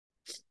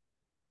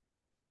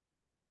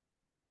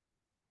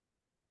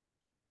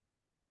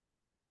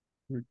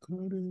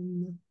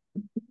Recording.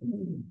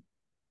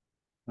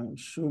 I'll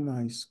show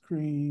my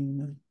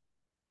screen.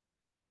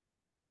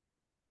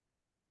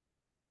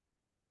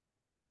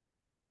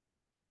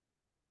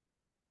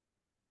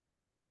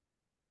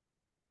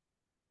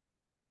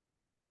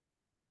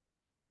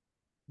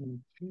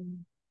 Okay.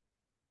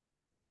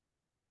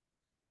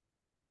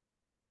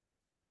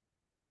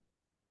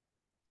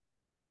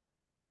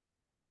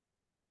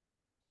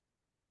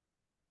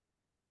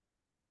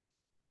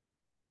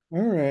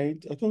 All right,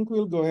 I think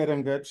we'll go ahead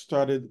and get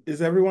started. Is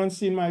everyone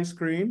seeing my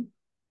screen?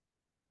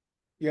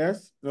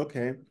 Yes?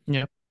 Okay.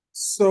 Yeah.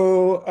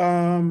 So,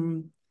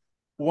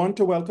 want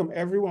to welcome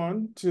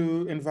everyone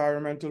to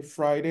Environmental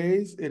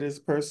Fridays. It is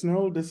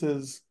personal. This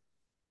is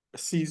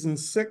season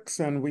 6,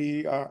 and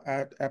we are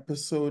at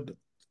episode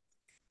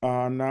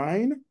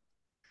 9.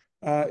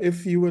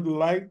 If you would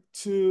like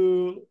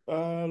to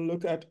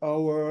look at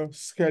our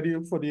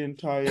schedule for the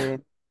entire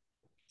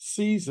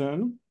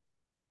season,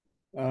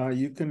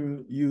 you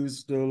can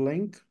use the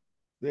link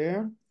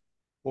there,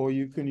 or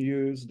you can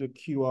use the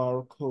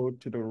QR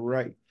code to the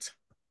right.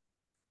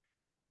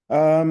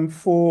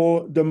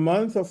 For the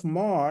month of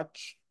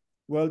March,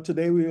 well,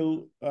 today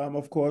we'll,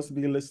 of course,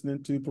 be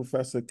listening to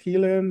Professor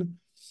Keeling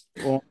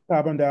on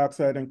carbon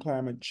dioxide and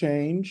climate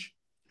change.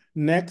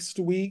 Next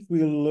week,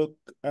 we'll look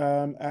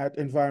at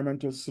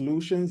environmental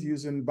solutions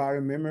using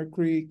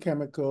biomimicry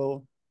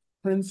chemical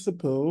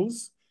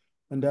principles,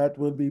 and that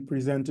will be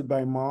presented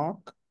by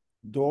Mark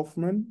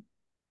Dorfman.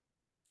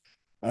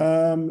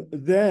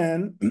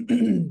 Then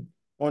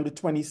on the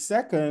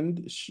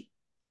 22nd,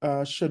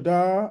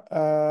 Shadar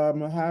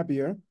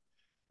Mahabir,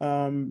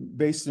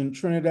 based in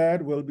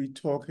Trinidad, will be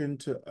talking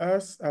to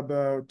us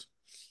about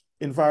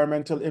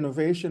environmental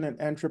innovation and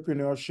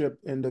entrepreneurship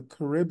in the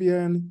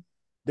Caribbean.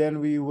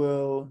 Then we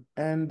will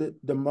end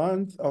the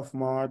month of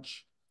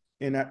March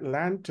in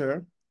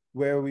Atlanta,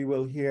 where we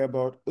will hear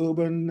about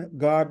urban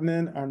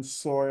gardening and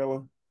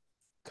soil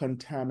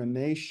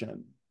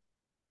contamination.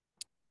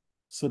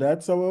 So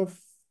that's our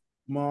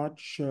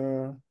March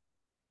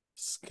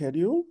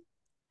schedule.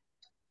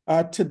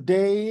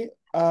 Today,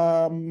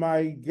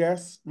 my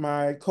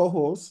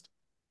co-host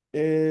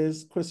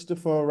is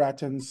Christopher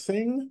Rattan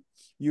Singh.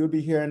 You'll be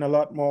hearing a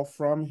lot more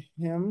from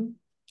him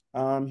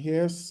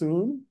here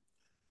soon.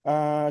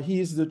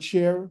 He's the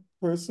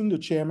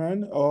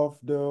chairman of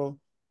the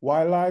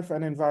Wildlife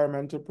and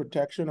Environmental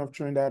Protection of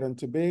Trinidad and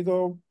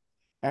Tobago,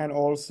 and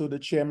also the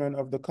chairman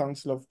of the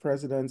Council of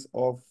Presidents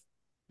of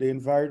the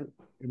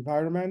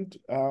Environment,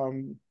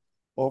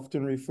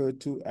 often referred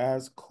to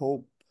as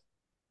COPE.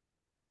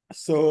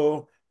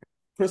 So,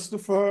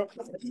 Christopher,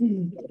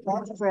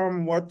 apart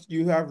from what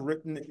you have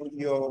written in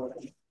your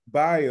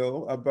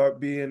bio about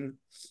being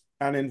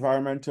an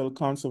environmental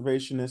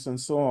conservationist and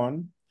so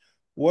on,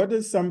 what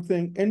is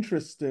something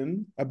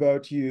interesting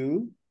about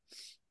you,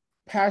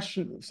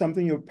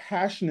 something you're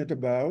passionate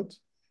about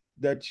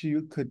that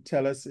you could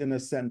tell us in a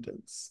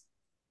sentence?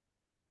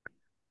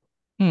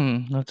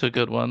 That's a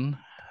good one.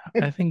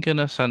 I think in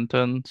a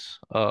sentence,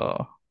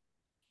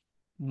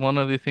 one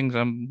of the things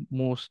I'm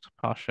most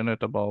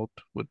passionate about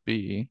would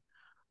be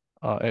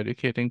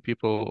educating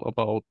people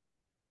about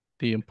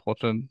the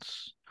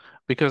importance,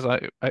 because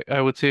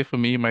I would say for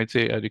me, might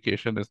say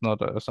education is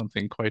not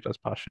something quite as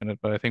passionate,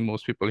 but I think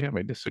most people here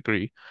may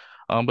disagree.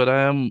 But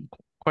I am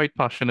quite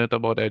passionate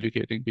about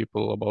educating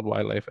people about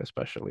wildlife,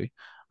 especially,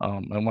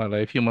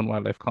 and human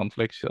wildlife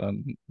conflicts,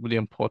 and the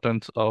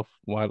importance of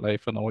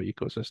wildlife in our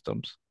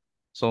ecosystems.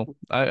 So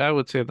I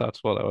would say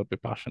that's what I would be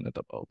passionate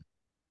about.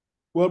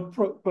 Well,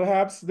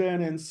 perhaps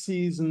then in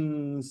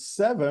season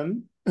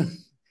 7,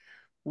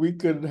 we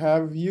could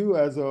have you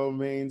as our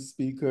main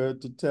speaker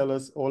to tell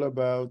us all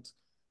about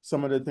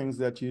some of the things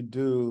that you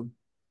do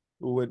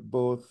with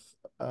both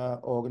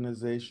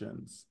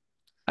organizations.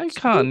 I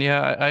So, can,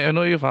 yeah. I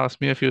know you've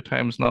asked me a few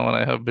times now, and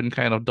I have been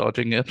kind of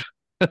dodging it.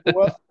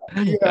 well,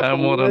 yeah,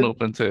 I'm more than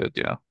open to it,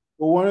 yeah.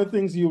 one of the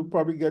things you'll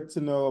probably get to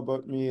know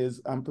about me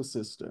is I'm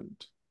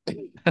persistent.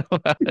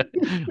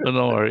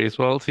 No worries.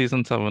 Well,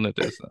 season 7 it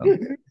is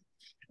then.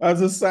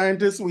 As a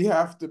scientist, we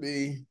have to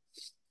be.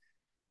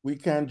 We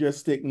can't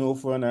just take no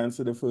for an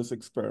answer the first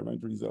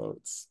experiment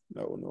results.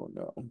 No, no,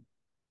 no.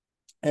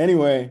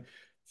 Anyway,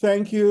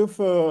 thank you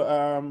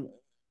for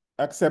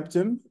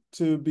accepting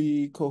to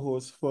be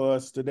co-host for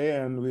us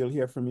today, and we'll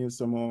hear from you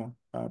some more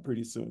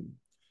pretty soon.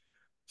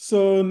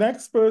 So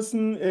next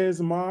person is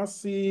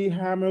Marcy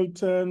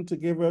Hamilton to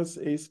give us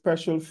a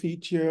special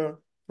feature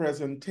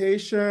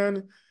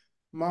presentation.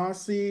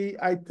 Marcy,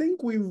 I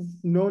think we've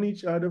known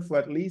each other for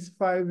at least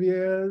 5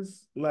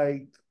 years,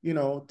 like,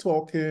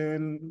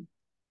 talking,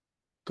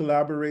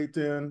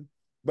 collaborating,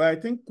 but I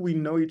think we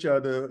know each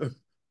other,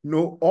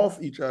 know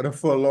of each other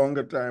for a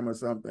longer time or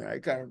something. I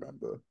can't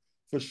remember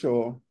for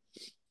sure.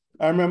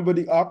 I remember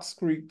the Ox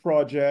Creek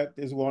project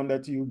is one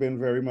that you've been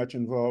very much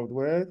involved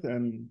with,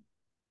 and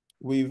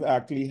we've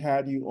actually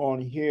had you on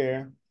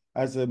here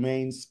as a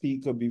main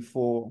speaker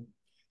before.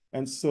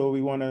 And so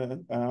we want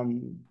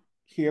to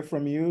hear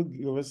from you,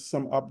 give us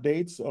some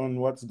updates on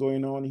what's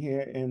going on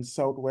here in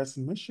Southwest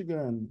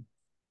Michigan.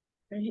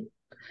 Right.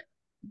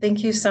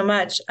 Thank you so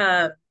much.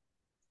 I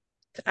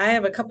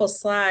have a couple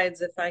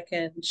slides if I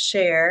can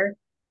share.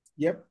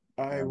 Yep,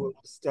 I will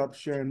Um, stop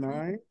sharing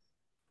mine.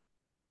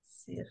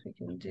 see if we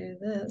can do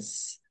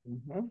this.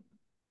 Mhm.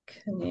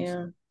 Can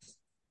you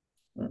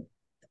can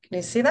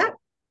you see that?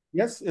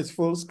 Yes, it's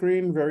full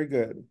screen. Very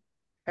good.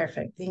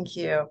 Perfect. Thank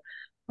you.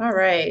 All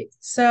right.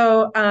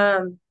 So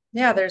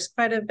yeah, there's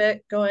quite a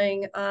bit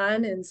going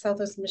on in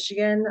Southwest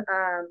Michigan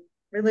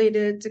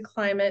related to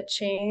climate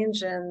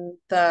change and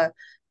the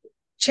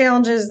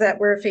challenges that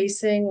we're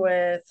facing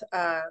with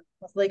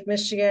Lake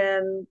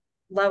Michigan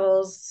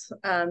levels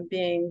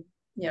being,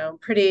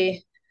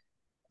 pretty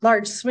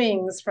large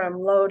swings from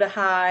low to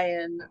high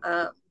and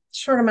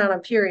short amount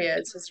of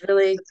periods has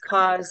really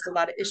caused a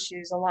lot of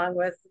issues, along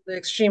with the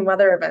extreme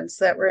weather events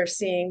that we're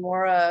seeing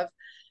more of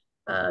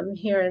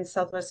here in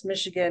Southwest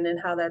Michigan and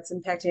how that's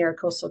impacting our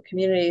coastal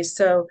communities.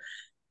 So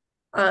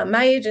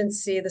my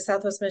agency, the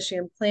Southwest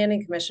Michigan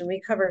Planning Commission,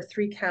 we cover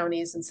three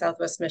counties in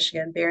Southwest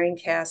Michigan, Berrien,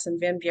 Cass, and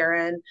Van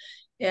Buren.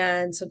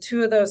 And so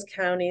two of those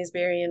counties,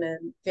 Berrien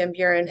and Van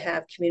Buren,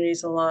 have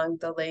communities along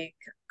the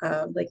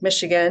Lake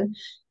Michigan.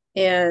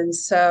 And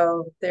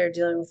so they're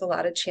dealing with a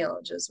lot of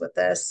challenges with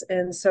this.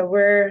 And so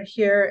we're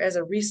here as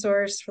a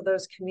resource for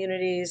those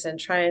communities and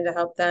trying to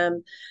help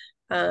them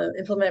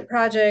implement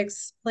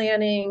projects,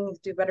 planning,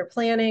 do better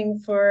planning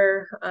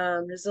for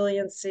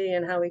resiliency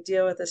and how we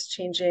deal with this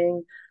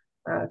changing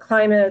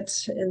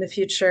climate in the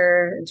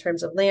future in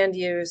terms of land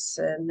use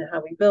and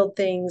how we build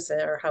things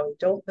or how we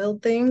don't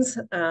build things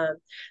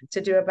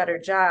to do a better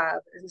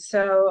job. And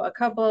so a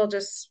couple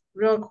just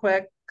real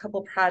quick,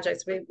 couple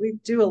projects. We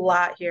do a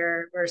lot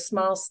here. We're a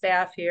small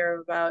staff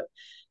here, about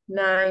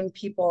 9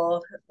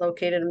 people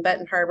located in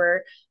Benton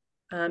Harbor,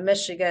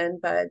 Michigan,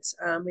 but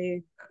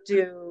we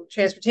do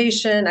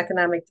transportation,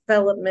 economic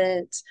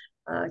development,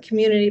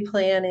 community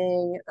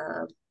planning,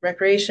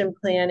 recreation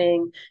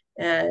planning,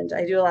 and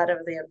I do a lot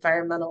of the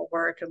environmental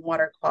work and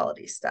water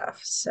quality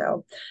stuff.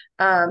 So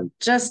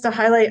just to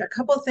highlight a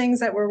couple of things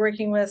that we're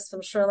working with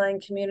some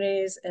shoreline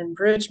communities in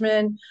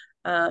Bridgman.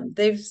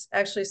 They've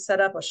actually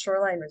set up a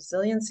shoreline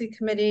resiliency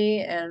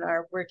committee and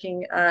are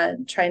working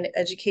on trying to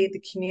educate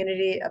the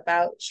community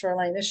about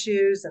shoreline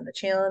issues and the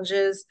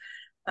challenges.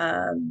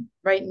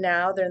 Right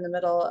now, they're in the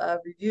middle of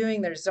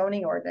reviewing their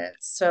zoning ordinance.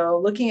 So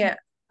looking at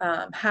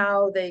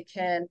how they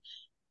can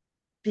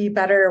be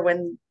better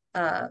when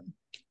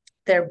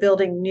they're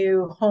building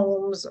new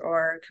homes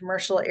or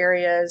commercial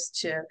areas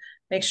to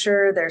make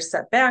sure they're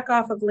set back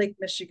off of Lake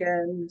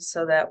Michigan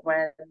so that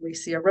when we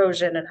see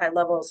erosion and high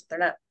levels, they're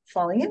not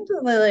falling into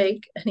the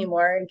lake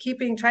anymore,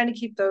 and trying to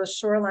keep those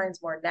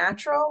shorelines more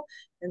natural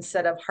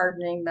instead of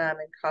hardening them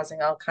and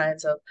causing all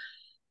kinds of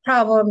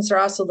problems. They're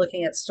also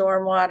looking at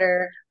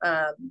stormwater.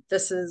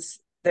 This is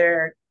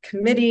their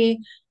committee.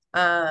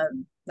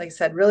 Like I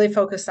said, really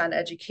focused on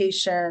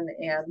education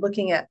and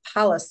looking at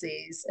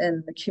policies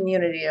in the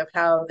community of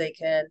how they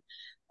can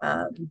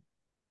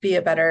be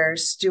a better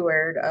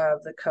steward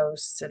of the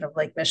coast and of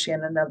Lake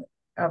Michigan and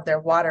of their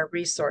water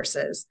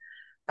resources.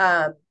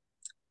 Um,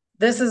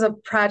 this is a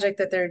project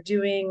that they're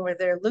doing where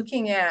they're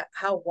looking at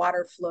how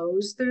water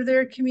flows through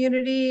their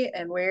community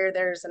and where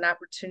there's an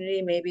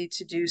opportunity maybe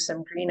to do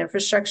some green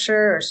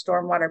infrastructure or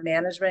stormwater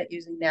management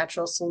using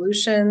natural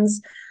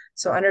solutions.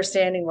 So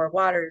understanding where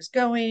water is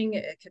going,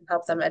 it can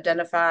help them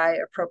identify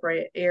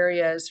appropriate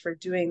areas for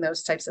doing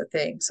those types of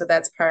things. So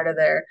that's part of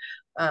their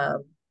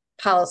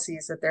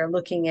policies that they're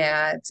looking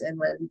at. And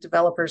when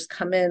developers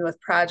come in with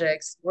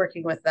projects,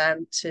 working with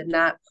them to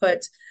not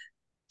put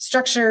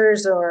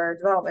structures or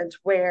development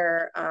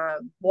where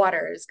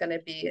water is going to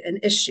be an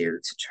issue,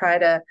 to try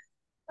to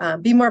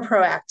be more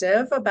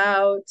proactive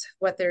about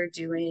what they're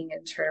doing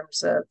in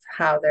terms of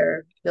how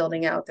they're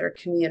building out their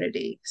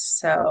community.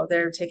 So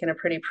they're taking a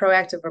pretty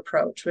proactive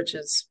approach, which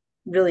is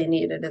really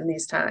needed in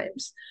these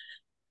times.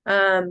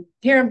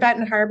 Here in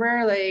Benton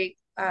Harbor, like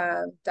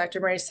Dr.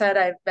 Murray said,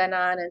 I've been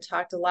on and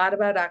talked a lot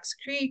about Ox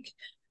Creek.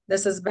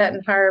 This is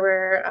Benton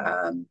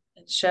Harbor.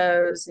 It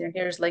shows,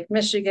 here's Lake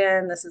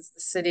Michigan. This is the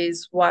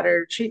city's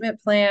water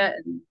treatment plant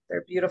and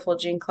their beautiful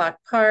Jean Clark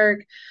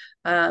Park.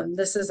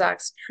 This is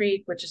Ox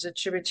Creek, which is a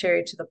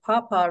tributary to the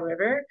Paw Paw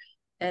River.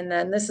 And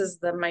then this is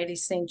the mighty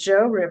St.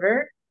 Joe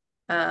River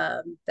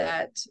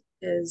that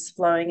is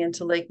flowing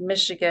into Lake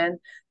Michigan.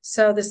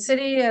 So the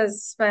city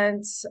has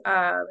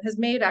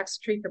made Ox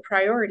Creek a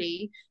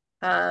priority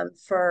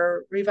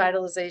for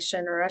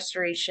revitalization or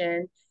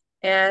restoration.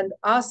 And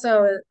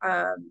also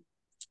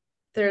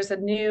there's a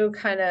new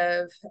kind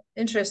of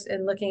interest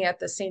in looking at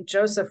the St.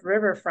 Joseph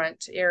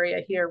Riverfront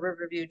area here,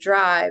 Riverview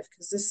Drive,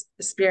 because this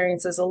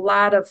experiences a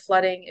lot of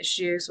flooding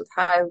issues with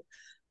high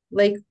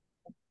lake,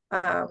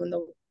 when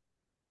the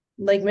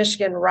Lake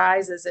Michigan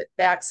rises, it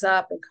backs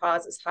up and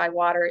causes high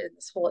water in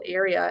this whole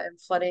area and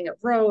flooding of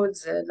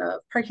roads and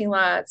parking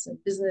lots and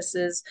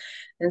businesses.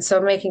 And so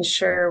making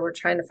sure we're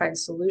trying to find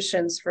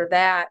solutions for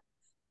that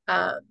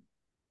um,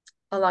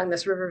 along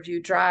this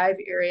Riverview Drive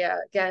area.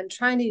 Again,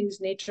 trying to use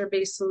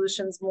nature-based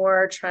solutions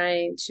more,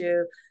 trying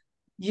to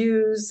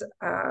use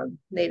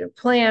native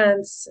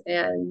plants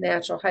and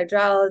natural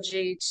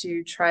hydrology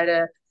to try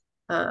to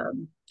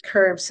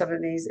curb some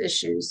of these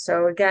issues.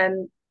 So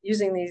again,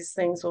 using these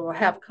things will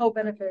have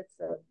co-benefits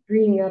of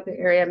greening up the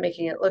area,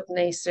 making it look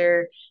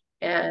nicer,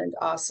 and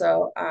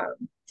also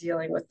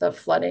dealing with the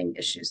flooding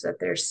issues that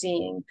they're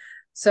seeing.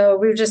 So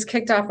we've just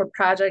kicked off a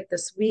project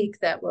this week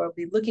that will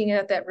be looking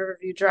at that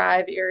Riverview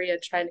Drive area,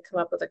 trying to come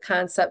up with a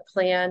concept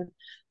plan.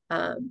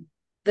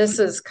 This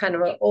is kind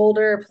of an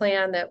older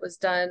plan that was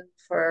done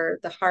for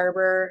the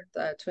harbor,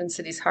 the Twin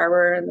Cities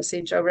Harbor and the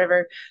St. Joe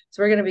River.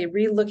 So we're going to be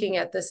re-looking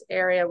at this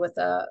area with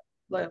a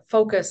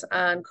focus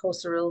on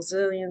coastal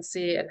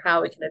resiliency and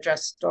how we can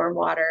address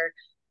stormwater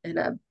in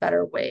a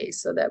better way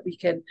so that we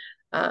can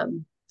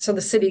so the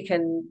city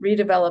can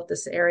redevelop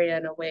this area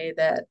in a way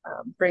that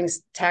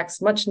brings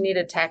much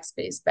needed tax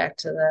base back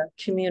to the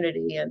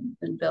community and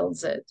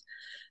builds it.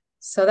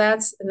 So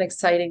that's an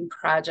exciting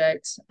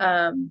project.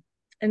 And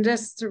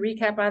just to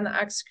recap on the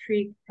Ox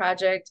Creek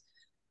project,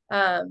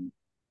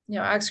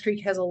 Ox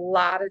Creek has a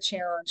lot of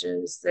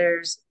challenges.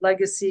 There's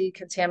legacy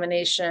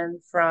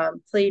contamination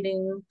from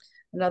plating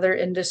and other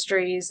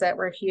industries that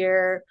were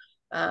here.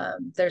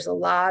 There's a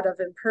lot of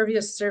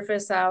impervious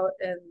surface out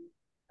in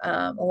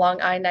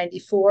along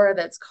I-94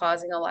 that's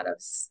causing a lot of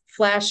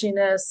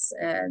flashiness,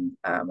 and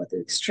with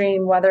the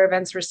extreme weather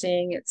events we're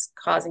seeing, it's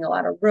causing a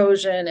lot of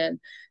erosion and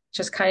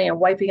just kind of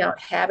wiping out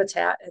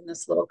habitat in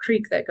this little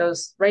creek that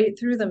goes right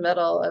through the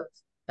middle of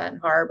Benton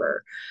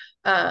Harbor.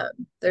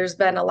 There's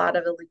been a lot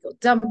of illegal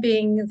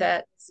dumping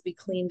that needs to be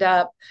cleaned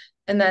up.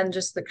 And then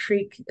just the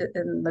creek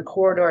in the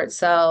corridor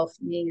itself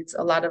needs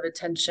a lot of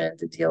attention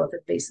to deal with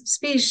invasive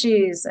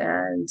species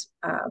and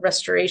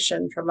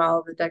restoration from all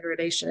of the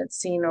degradation it's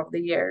seen over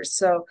the years.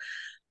 So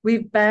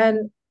we've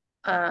been,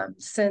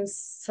 since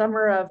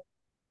summer of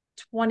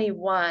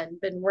 21,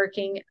 been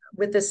working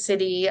with the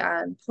city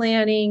on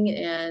planning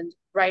and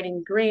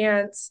writing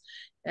grants.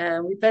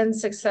 And we've been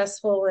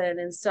successful in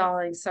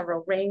installing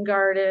several rain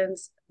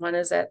gardens. One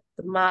is at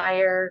the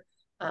Meyer.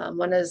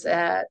 One is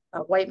at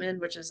Whiteman,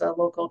 which is a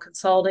local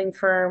consulting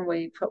firm.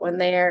 We put one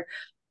there.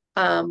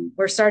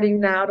 We're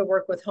starting now to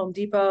work with Home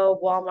Depot,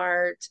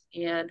 Walmart,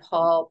 and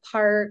Hall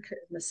Park in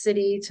the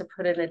city to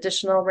put in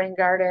additional rain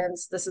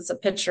gardens. This is a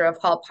picture of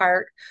Hall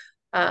Park.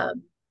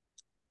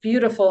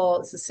 Beautiful.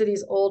 It's the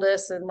city's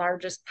oldest and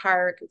largest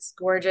park. It's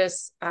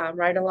gorgeous,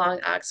 right along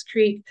Ox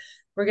Creek.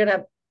 We're going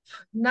to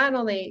not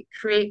only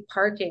create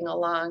parking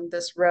along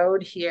this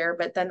road here,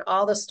 but then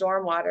all the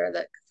stormwater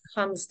that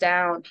comes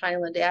down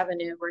Highland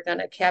Avenue, we're going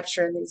to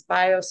capture in these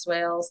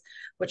bioswales,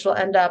 which will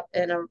end up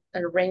in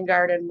a rain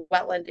garden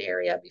wetland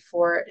area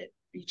before it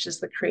reaches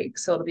the creek.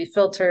 So it'll be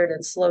filtered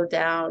and slowed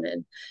down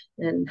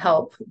and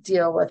help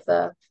deal with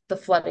the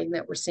flooding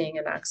that we're seeing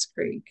in Ox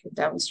Creek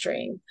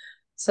downstream.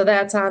 So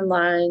that's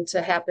online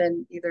to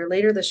happen either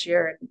later this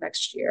year or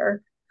next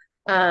year.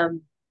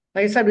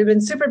 Like I said, we've been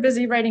super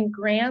busy writing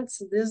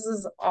grants. This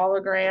is all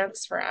the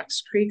grants for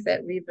Ox Creek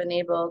that we've been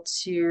able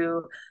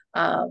to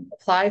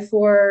apply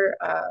for.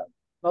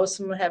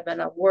 Most of them have been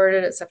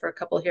awarded, except for a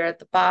couple here at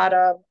the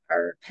bottom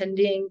are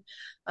pending.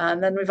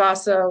 And then we've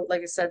also,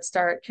 like I said,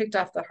 kicked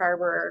off the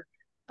Harbor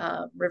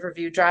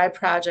Riverview Drive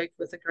project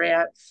with a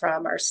grant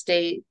from our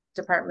state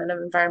Department of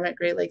Environment,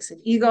 Great Lakes and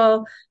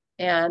Eagle.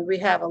 And we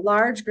have a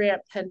large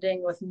grant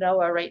pending with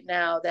NOAA right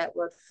now that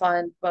would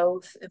fund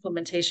both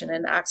implementation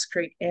in Ox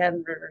Creek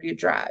and Riverview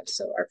Drive.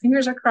 So our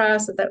fingers are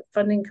crossed that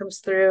funding comes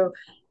through.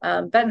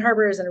 Benton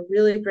Harbor is in a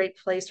really great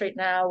place right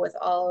now with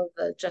all of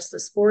the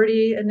Justice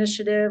 40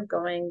 initiative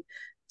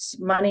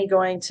money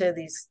going to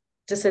these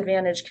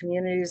disadvantaged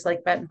communities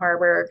like Benton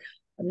Harbor,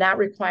 not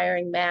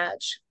requiring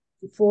match.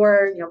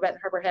 Before,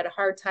 Benton Harbor had a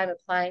hard time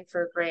applying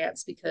for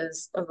grants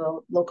because of the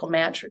local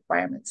match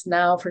requirements.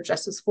 Now for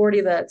Justice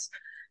 40, that's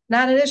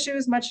not an issue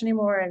as much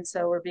anymore. And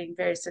so we're being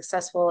very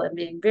successful and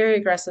being very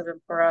aggressive and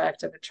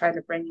proactive in trying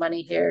to bring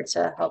money here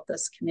to help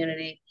this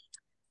community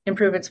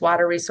improve its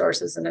water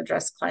resources and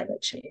address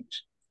climate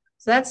change.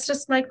 So that's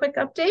just my quick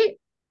update.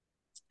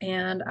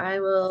 And I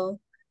will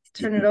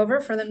turn it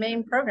over for the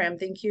main program.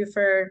 Thank you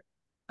for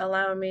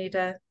allowing me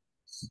to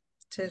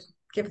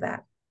give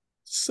that.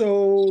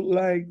 So,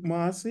 like,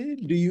 Marcy,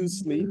 do you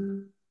sleep?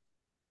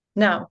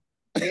 No.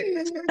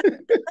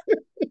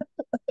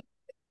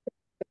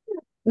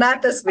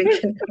 Not this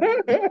weekend.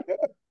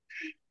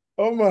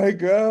 Oh my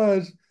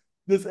gosh.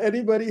 Does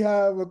anybody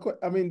have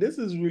I mean, this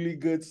is really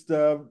good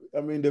stuff.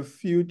 I mean, the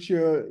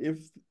future, if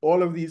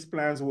all of these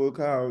plans work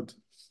out,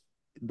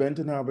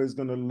 Benton Harbor is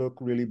going to look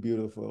really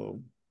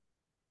beautiful.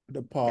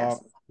 The park,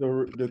 yes.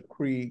 the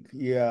creek.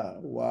 Yeah,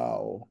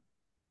 wow.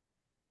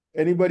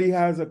 Anybody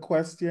has a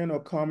question or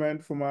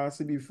comment for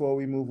Marcy before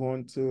we move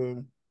on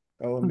to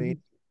our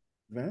main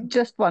event?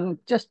 Just one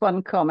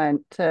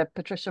comment,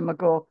 Patricia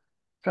McGraw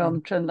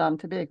from Trinidad and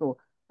Tobago.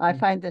 I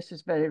find this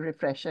is very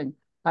refreshing.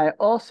 I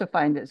also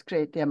find it's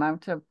great the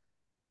amount of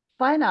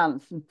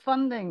finance and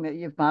funding that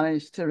you've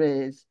managed to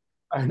raise.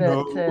 I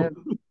know.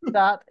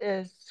 That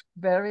is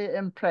very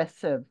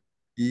impressive.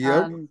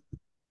 Yep. And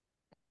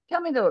tell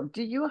me though,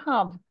 do you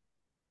have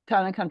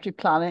town and country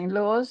planning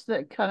laws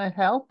that kind of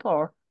help,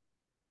 or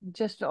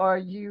just are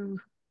you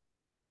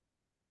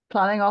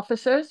planning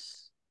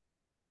officers?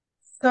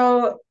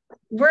 So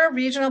we're a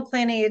regional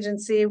planning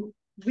agency.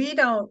 We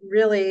don't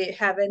really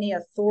have any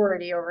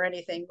authority over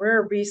anything.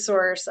 We're a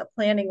resource, a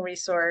planning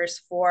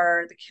resource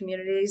for the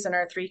communities in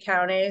our 3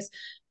 counties.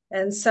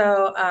 And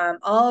so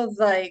all of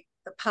like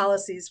the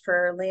policies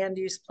for land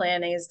use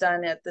planning is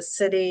done at the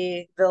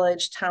city,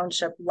 village,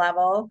 township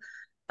level.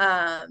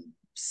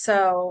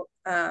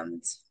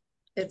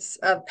 It's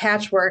a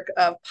patchwork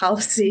of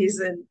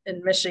policies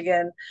in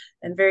Michigan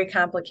and very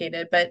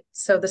complicated. But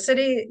so the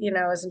city,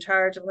 is in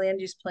charge of land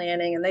use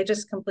planning, and they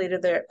just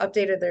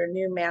updated their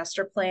new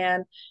master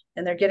plan,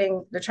 and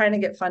they're trying to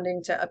get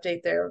funding to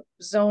update their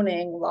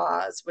zoning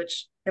laws,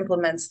 which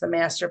implements the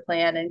master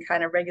plan and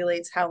kind of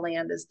regulates how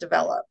land is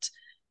developed.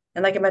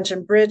 And like I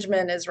mentioned,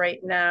 Bridgman is right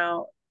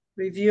now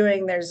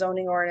reviewing their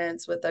zoning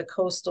ordinance with a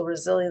coastal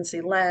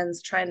resiliency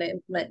lens, trying to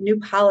implement new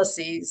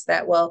policies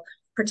that will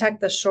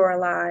protect the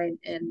shoreline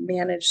and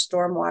manage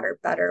stormwater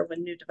better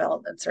when new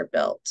developments are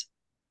built.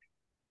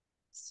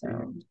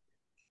 So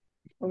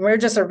we're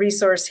just a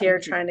resource here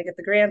trying to get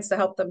the grants to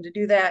help them to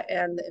do that,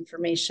 and the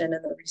information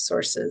and the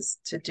resources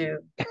to do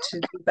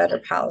better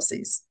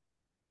policies.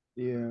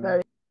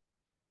 Yeah.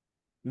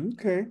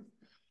 Okay.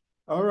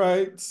 All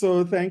right.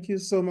 So thank you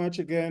so much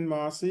again,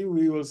 Marcy.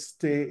 We will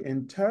stay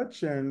in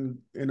touch and,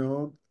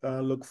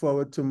 look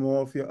forward to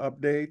more of your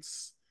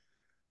updates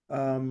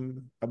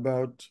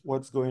about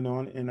what's going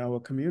on in our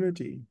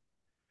community.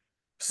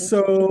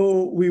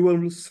 So we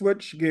will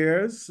switch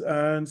gears.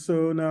 And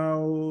so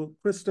now,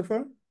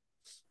 Christopher,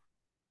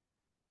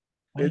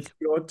 it's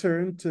your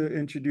turn to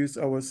introduce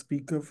our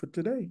speaker for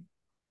today.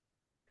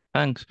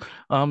 Thanks.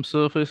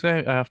 So firstly,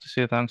 I have to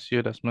say thanks to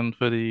you, Desmond,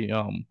 for the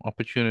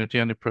opportunity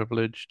and the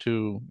privilege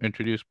to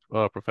introduce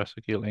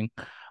Professor Keeling,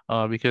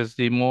 because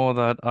the more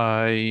that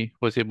I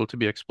was able to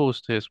be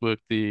exposed to his work,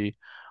 the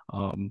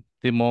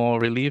more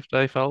relieved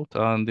I felt,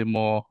 and the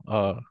more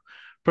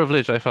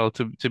privileged I felt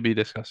to be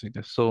discussing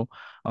this. So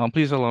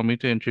please allow me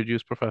to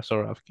introduce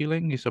Professor Ralph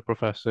Keeling. He's a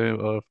professor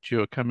of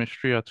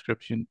geochemistry at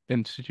Scripps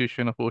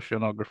Institution of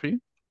Oceanography.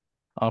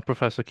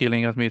 Professor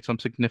Keeling has made some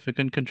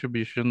significant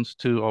contributions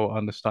to our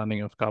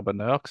understanding of carbon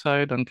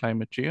dioxide and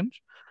climate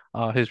change.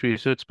 His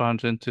research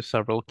spans into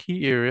several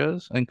key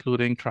areas,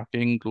 including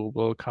tracking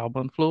global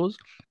carbon flows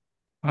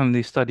and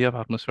the study of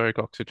atmospheric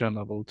oxygen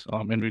levels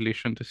in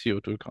relation to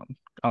CO2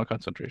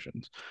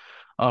 concentrations.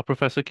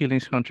 Professor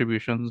Keeling's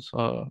contributions,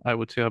 I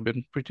would say, have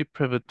been pretty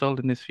pivotal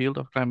in his field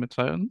of climate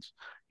science.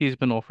 He's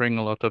been offering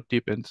a lot of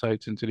deep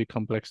insights into the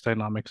complex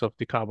dynamics of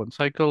the carbon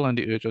cycle and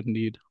the urgent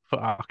need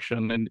for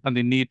action and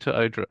the need to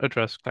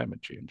address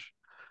climate change.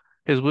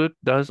 His work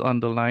does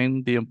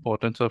underline the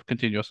importance of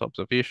continuous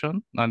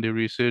observation and the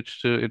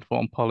research to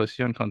inform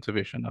policy and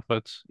conservation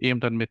efforts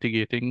aimed at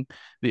mitigating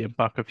the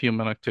impact of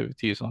human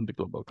activities on the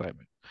global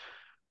climate.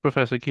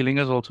 Professor Keeling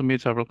has also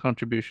made several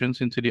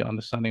contributions into the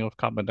understanding of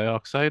carbon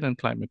dioxide and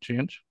climate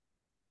change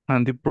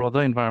and the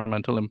broader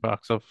environmental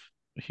impacts of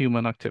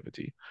human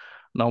activity.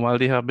 Now, while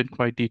they have been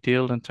quite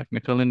detailed and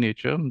technical in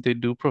nature, they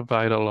do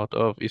provide a lot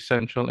of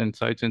essential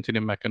insights into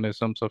the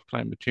mechanisms of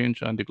climate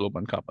change and the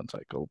global carbon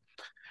cycle.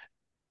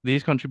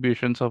 These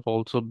contributions have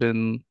also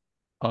been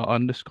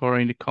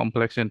underscoring the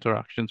complex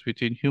interactions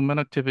between human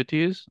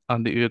activities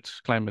and the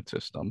Earth's climate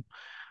system.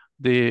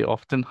 They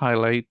often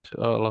highlight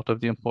a lot of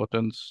the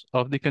importance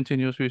of the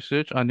continuous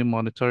research and the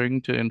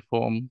monitoring to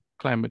inform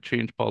climate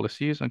change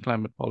policies and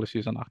climate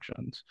policies and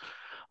actions.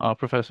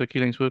 Professor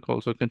Keeling's work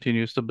also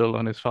continues to build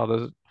on his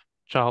father's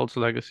child's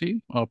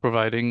legacy,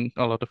 providing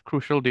a lot of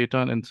crucial data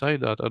and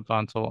insight that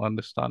advance our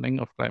understanding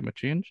of climate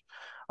change,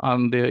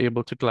 and they're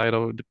able to guide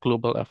our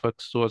global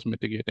efforts towards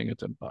mitigating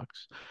its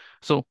impacts.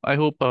 So I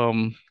hope,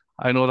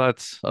 I know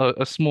that's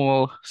a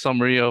small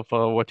summary of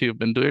what you've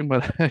been doing,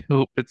 but I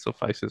hope it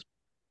suffices.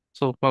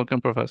 So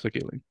welcome, Professor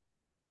Keeling.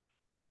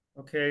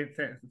 Okay,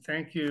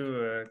 thank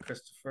you,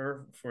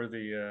 Christopher, for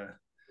the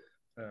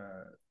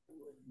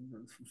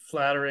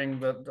flattering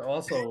but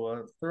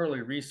also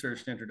thoroughly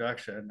researched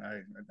introduction.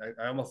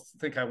 I almost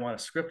think I want a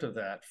script of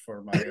that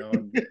for my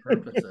own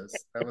purposes.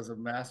 That was a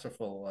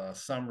masterful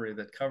summary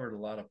that covered a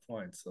lot of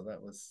points. So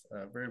that was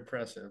very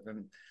impressive.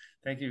 And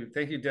thank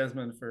you,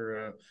 Desmond,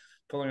 for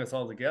pulling us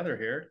all together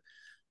here.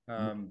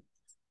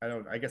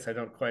 I guess I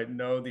don't quite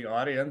know the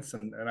audience,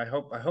 and I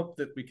hope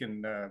that we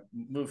can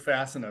move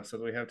fast enough so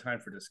that we have time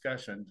for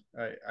discussion.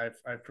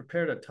 I've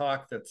prepared a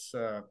talk that's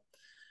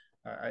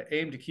I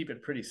aim to keep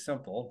it pretty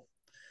simple.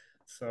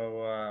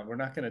 So we're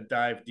not going to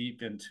dive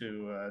deep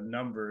into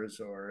numbers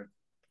or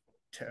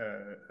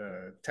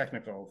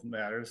technical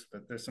matters,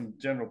 but there's some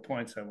general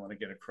points I want to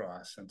get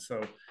across. And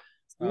so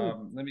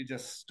let me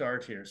just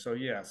start here. So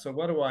so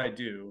what do I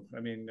do? I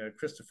mean,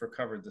 Christopher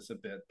covered this a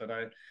bit, but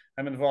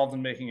I'm involved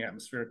in making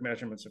atmospheric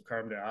measurements of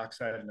carbon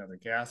dioxide and other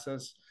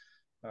gases.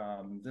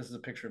 This is a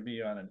picture of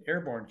me on an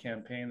airborne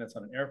campaign that's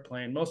on an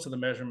airplane. Most of the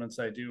measurements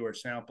I do are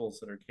samples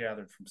that are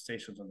gathered from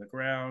stations on the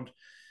ground.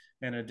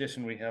 In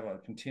addition, we have a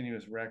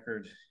continuous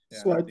record.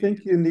 So I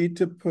think you need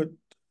to put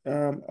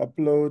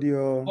upload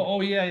your.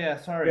 Oh yeah, yeah.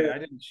 Sorry, Yeah, I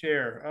didn't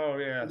share. Oh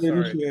yeah,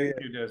 didn't sorry. share Thank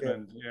yet. you, Yeah,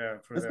 Desmond. Yeah,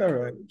 for that's that all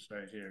right. program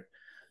site here.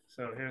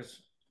 So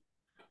here's,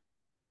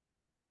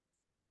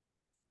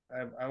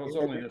 I was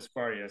only Yeah. this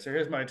far yet. So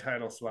here's my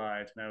title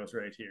slide, and I was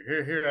right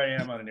here. Here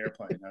I am on an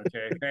airplane.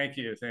 Okay, thank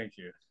you, thank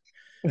you.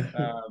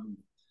 Um,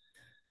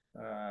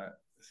 uh,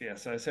 so yeah,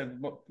 so I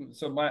said,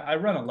 so I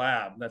run a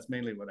lab. That's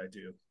mainly what I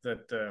do.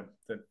 That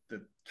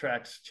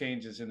tracks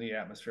changes in the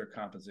atmospheric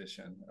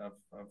composition of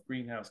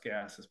greenhouse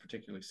gases,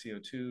 particularly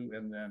CO2,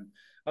 and then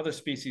other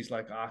species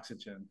like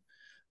oxygen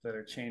that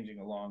are changing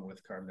along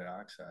with carbon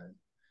dioxide.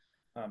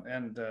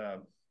 And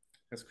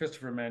as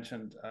Christopher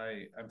mentioned,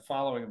 I'm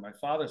following in my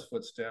father's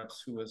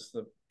footsteps, who was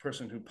the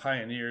person who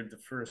pioneered the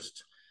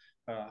first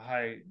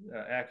high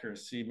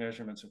accuracy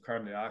measurements of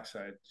carbon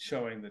dioxide,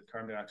 showing that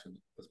carbon dioxide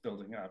was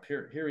building up.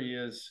 Here he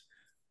is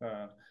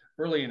uh,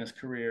 early in his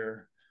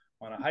career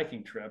on a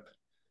hiking trip.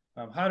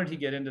 How did he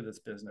get into this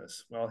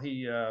business? Well,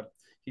 he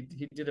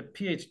did a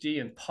PhD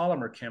in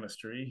polymer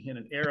chemistry in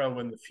an era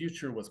when the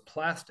future was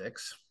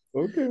plastics.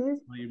 Okay.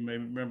 You may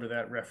remember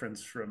that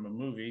reference from a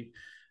movie.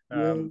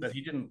 But Yes.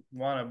 he didn't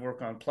want to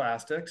work on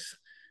plastics.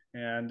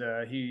 And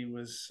he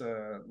was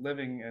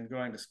living and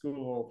going to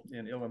school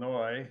in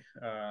Illinois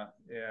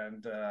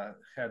and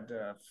had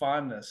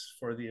fondness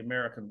for the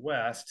American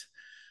West.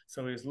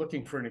 So he was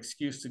looking for an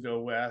excuse to go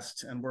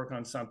west and work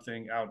on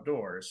something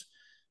outdoors.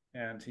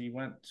 And he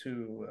went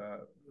to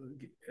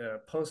a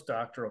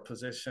postdoctoral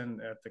position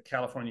at the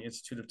California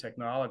Institute of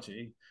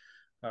Technology,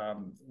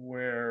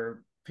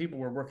 where people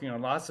were working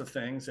on lots of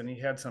things, and he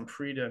had some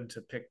freedom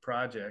to pick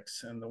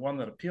projects. And the one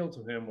that appealed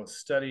to him was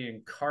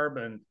studying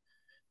carbon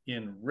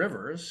in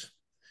rivers.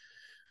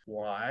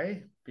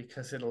 Why?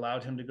 Because it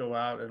allowed him to go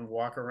out and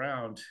walk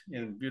around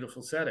in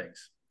beautiful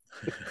settings.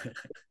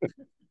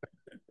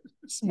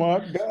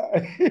 Smart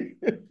guy.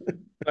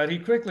 But he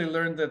quickly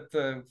learned that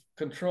the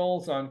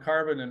controls on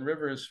carbon in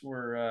rivers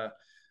were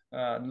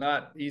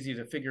not easy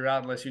to figure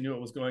out unless you knew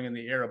what was going in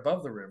the air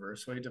above the river.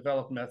 So he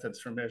developed methods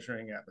for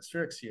measuring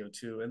atmospheric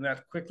CO2, and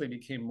that quickly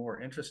became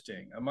more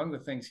interesting. Among the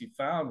things he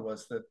found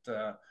was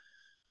that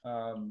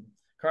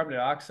carbon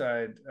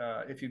dioxide,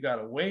 if you got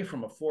away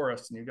from a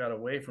forest and you got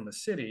away from a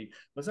city,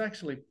 was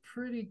actually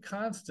pretty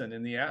constant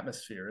in the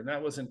atmosphere. And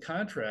that was in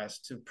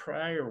contrast to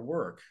prior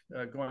work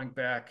going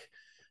back,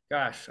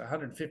 gosh,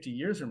 150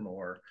 years or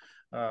more,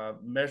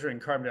 measuring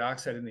carbon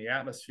dioxide in the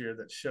atmosphere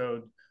that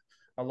showed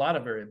a lot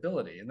of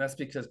variability. And that's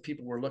because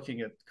people were looking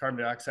at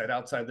carbon dioxide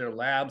outside their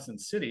labs and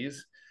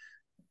cities,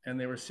 and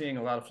they were seeing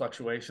a lot of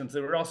fluctuations.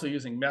 They were also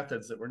using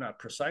methods that were not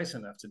precise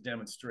enough to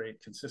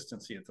demonstrate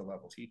consistency at the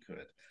levels he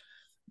could.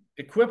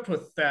 Equipped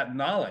with that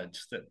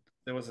knowledge that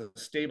there was a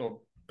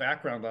stable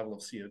background level of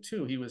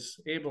CO2, he was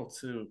able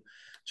to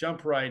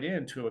jump right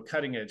into a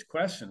cutting edge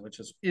question, which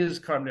is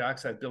carbon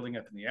dioxide building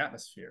up in the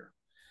atmosphere?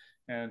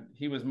 And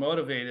he was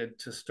motivated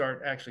to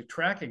start actually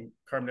tracking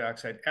carbon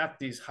dioxide at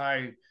these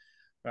high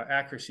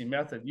accuracy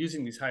method,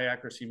 using these high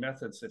accuracy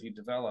methods that he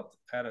developed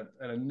at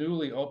a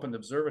newly opened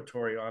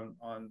observatory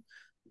on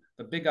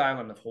the Big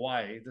Island of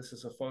Hawaii. This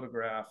is a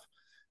photograph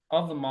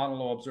of the Mauna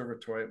Loa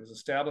Observatory. It was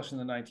established in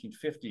the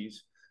 1950s.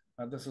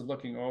 This is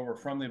looking over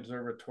from the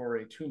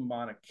observatory to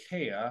Mauna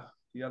Kea,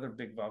 the other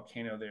big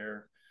volcano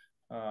there.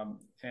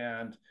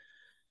 And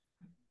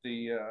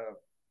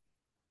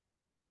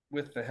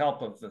with the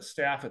help of the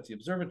staff at the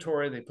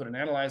observatory, they put an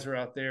analyzer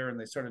out there and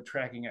they started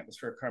tracking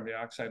atmospheric carbon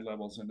dioxide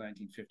levels in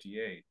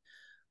 1958.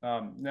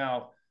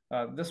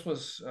 This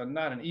was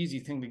not an easy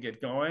thing to get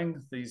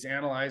going. These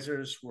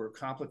analyzers were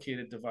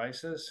complicated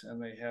devices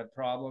and they had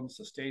problems.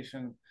 The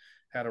station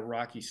had a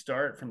rocky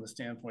start from the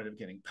standpoint of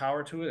getting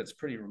power to it. It's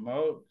pretty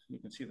remote. You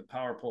can see the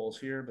power poles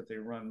here, but they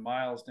run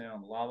miles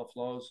down lava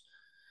flows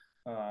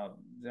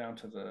down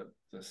to the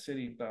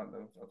city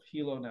of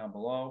Hilo down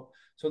below.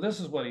 So this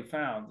is what he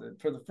found.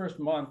 For the first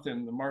month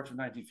in the March of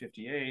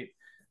 1958,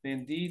 they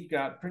indeed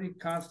got pretty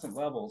constant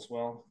levels.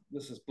 Well,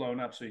 this is blown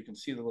up so you can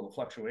see the little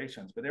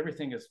fluctuations, but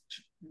everything is,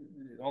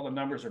 all the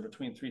numbers are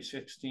between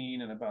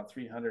 316 and about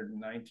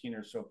 319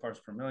 or so parts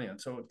per million.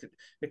 So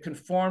it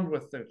conformed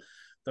with the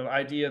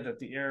idea that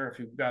the air, if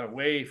you got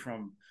away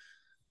from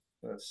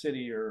a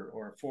city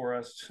or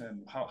forest,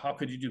 and how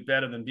could you do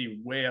better than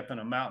be way up in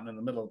a mountain in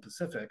the middle of the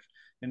Pacific?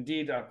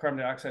 Indeed, carbon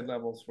dioxide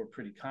levels were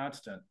pretty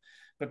constant.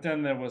 But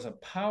then there was a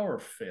power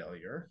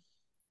failure,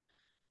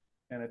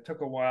 and it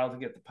took a while to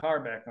get the power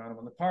back on.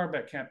 When the power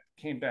back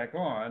came back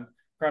on,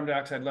 carbon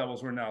dioxide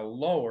levels were now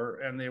lower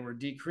and they were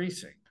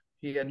decreasing.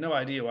 He had no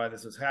idea why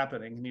this was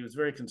happening, and he was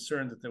very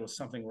concerned that there was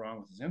something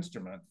wrong with his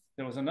instrument.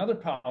 There was another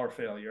power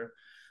failure,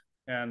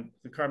 and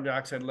the carbon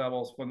dioxide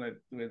levels, when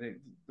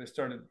they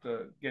started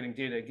getting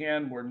data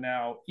again, were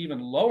now even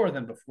lower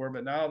than before,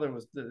 but now there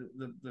was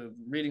the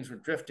readings were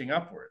drifting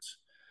upwards.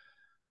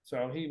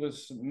 So he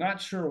was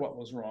not sure what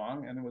was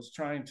wrong and was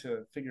trying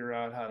to figure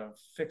out how to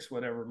fix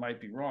whatever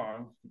might be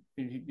wrong.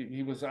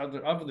 He was of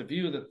the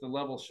view that the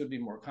levels should be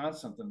more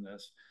constant than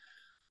this.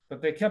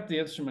 but they kept the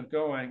instrument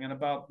going. And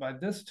about by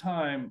this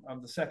time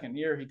of the second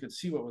year, he could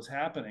see what was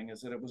happening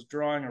is that it was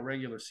drawing a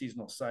regular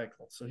seasonal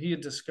cycle. So he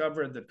had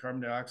discovered that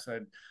carbon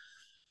dioxide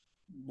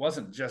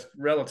wasn't just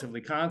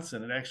relatively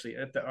constant. It actually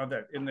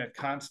in that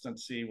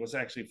constancy was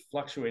actually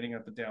fluctuating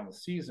up and down the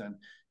season.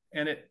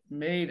 And it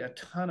made a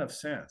ton of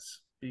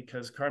sense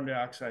because carbon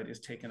dioxide is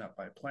taken up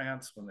by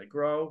plants when they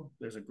grow.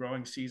 There's a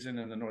growing season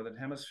in the Northern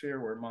Hemisphere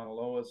where Mauna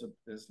Loa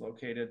is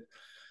located,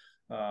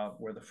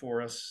 where the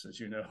forests, as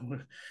you know,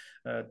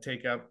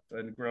 take up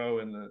and grow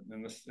in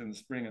the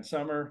spring and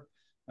summer.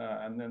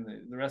 And then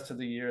the rest of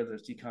the year,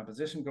 there's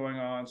decomposition going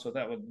on. So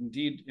that would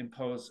indeed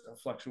impose a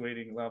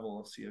fluctuating level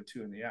of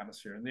CO2 in the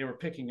atmosphere. And they were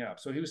picking up.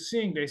 So he was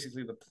seeing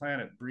basically the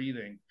planet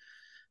breathing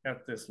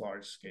at this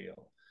large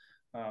scale.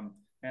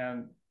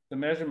 And the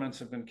measurements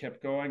have been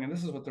kept going. And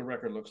this is what the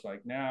record looks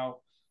like now.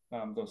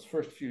 Those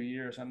first few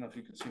years, I don't know if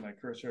you can see my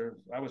cursor.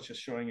 I was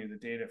just showing you the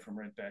data from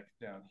right back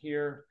down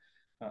here.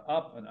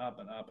 Up and up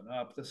and up and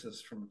up. This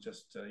is from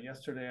just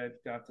yesterday. I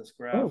got this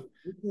graph. Oh,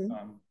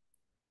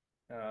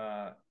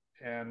 okay.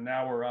 And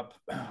now we're up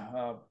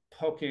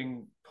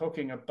poking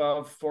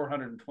above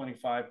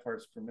 425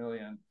 parts per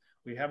million.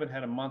 We haven't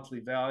had a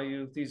monthly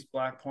value. These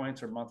black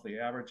points are monthly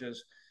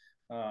averages.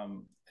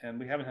 And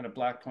we haven't had a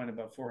black point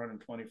above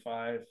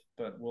 425,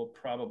 but we'll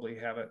probably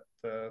have it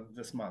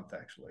this month,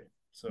 actually.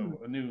 So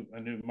a new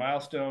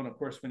milestone. Of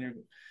course,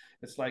 when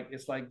it's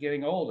like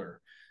getting older.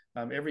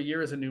 Every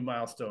year is a new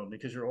milestone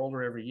because you're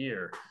older every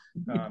year.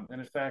 And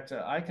in fact,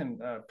 I can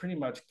pretty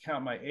much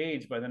count my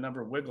age by the number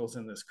of wiggles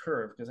in this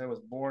curve because I was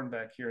born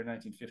back here in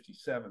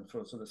 1957.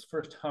 So this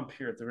first hump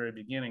here at the very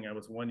beginning, I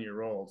was 1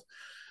 year old.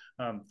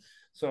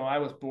 So I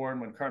was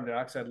born when carbon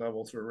dioxide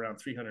levels were around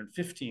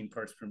 315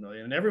 parts per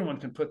million. And everyone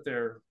can put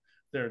their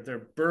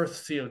birth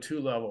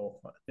CO2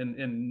 level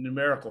in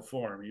numerical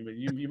form.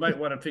 You might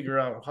want to figure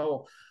out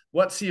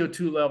what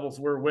CO2 levels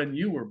were when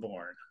you were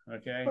born.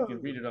 Okay, you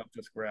can read it off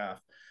this graph.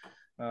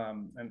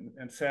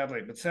 And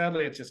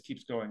sadly it just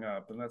keeps going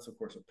up, and that's of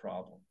course a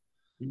problem.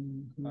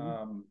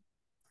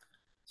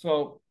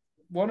 So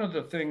one of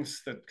the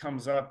things that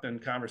comes up in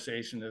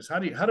conversation is how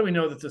do we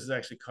know that this is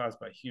actually caused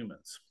by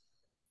humans?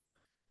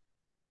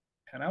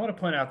 And I want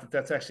to point out that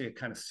that's actually a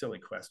kind of silly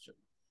question.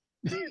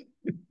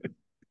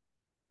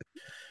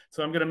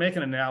 So I'm going to make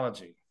an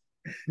analogy.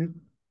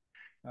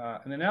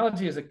 An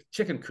analogy is a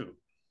chicken coop.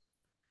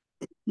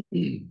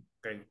 Okay,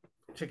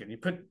 chicken.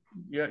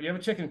 You have a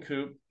chicken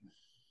coop,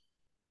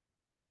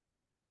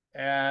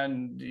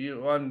 and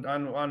you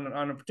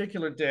on a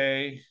particular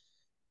day,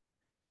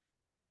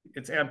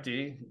 it's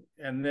empty,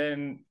 and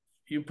then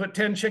you put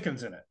 10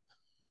 chickens in it.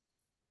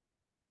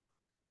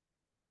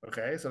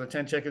 Okay, so the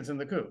 10 chickens in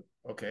the coop.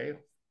 Okay,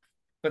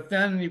 but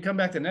then you come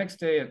back the next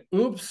day and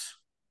oops,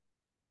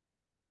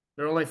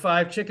 there are only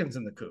 5 chickens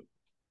in the coop.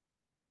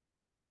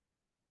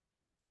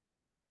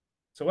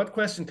 So what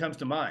question comes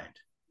to mind?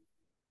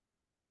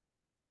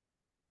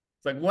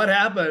 It's like, what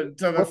happened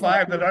to the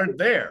 5 that aren't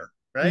there,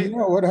 right?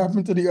 Yeah, what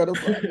happened to the other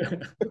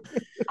 5?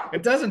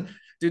 It doesn't.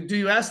 Do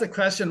you ask the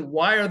question,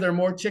 why are there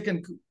more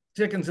chickens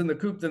in the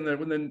coop than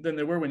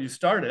there were when you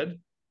started?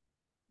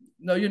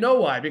 No, you know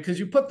why, because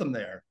you put them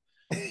there.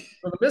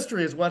 So the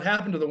mystery is what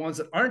happened to the ones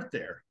that aren't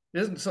there. It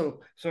isn't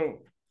so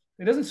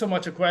it isn't so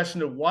much a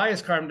question of why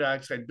is carbon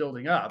dioxide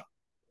building up.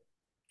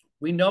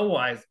 We know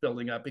why it's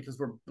building up because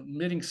we're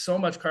emitting so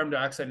much carbon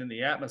dioxide in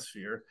the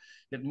atmosphere,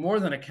 it more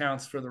than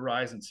accounts for the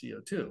rise in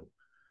CO2.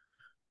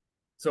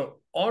 So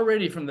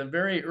already from the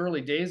very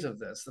early days of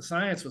this, the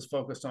science was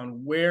focused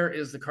on where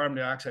is the carbon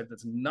dioxide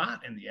that's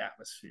not in the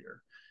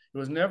atmosphere. It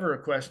was never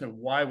a question of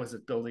why was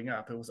it building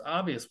up. It was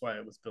obvious why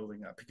it was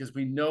building up because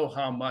we know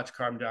how much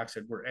carbon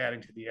dioxide we're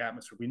adding to the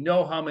atmosphere. We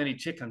know how many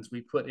chickens we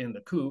put in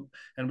the coop,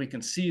 and we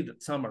can see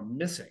that some are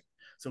missing.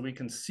 So we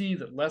can see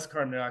that less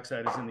carbon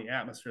dioxide is in the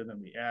atmosphere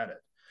than we added.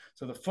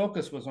 So the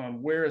focus was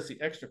on where is the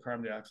extra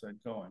carbon dioxide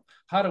going?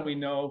 How do we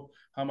know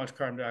how much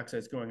carbon dioxide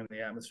is going in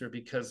the atmosphere?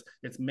 Because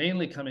it's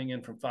mainly coming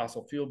in from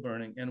fossil fuel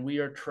burning, and we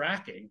are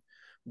tracking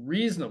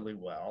reasonably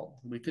well.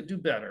 We could do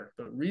better,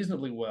 but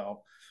reasonably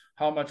well,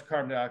 how much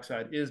carbon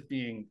dioxide is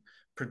being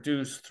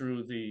produced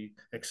through the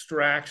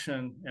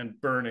extraction and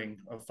burning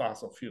of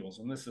fossil fuels.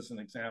 And this is an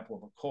example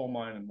of a coal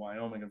mine in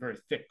Wyoming, a very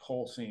thick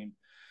coal seam.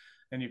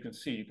 And you can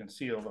see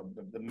all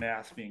the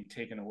mass being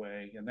taken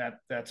away, and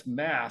that's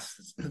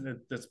mass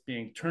that's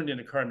being turned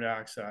into carbon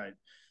dioxide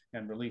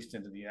and released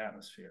into the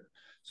atmosphere.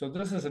 So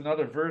this is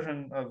another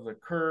version of the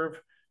curve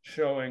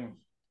showing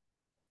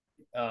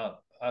a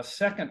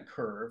second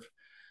curve,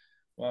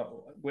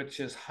 which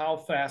is how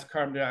fast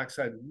carbon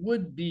dioxide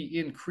would be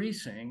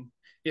increasing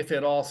if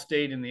it all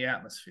stayed in the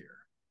atmosphere.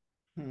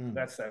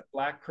 That's that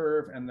black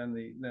curve, and then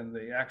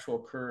the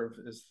actual curve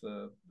is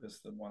the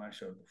one I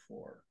showed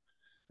before.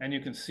 And you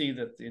can see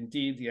that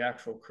indeed the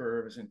actual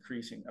curve is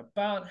increasing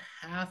about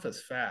half as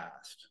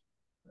fast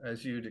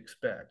as you'd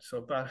expect. So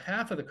about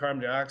half of the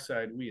carbon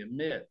dioxide we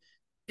emit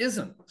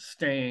isn't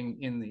staying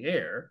in the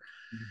air.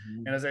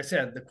 Mm-hmm. And as I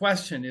said, the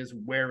question is,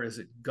 where is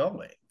it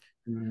going?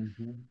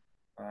 Mm-hmm.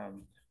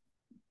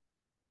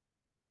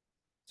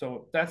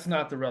 So that's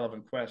not the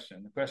relevant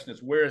question. The question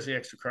is, where is the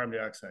extra carbon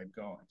dioxide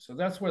going? So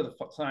that's where the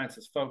science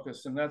is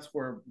focused, and that's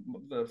where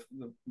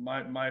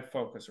my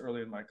focus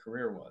early in my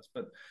career was.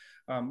 But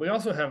we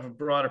also have a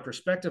broader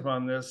perspective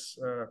on this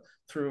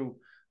through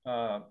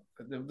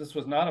this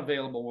was not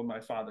available when my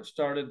father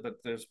started, but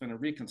there's been a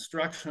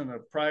reconstruction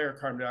of prior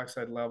carbon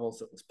dioxide levels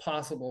that was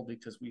possible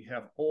because we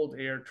have old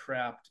air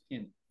trapped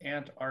in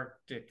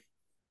Antarctic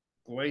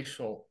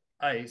glacial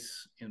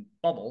ice in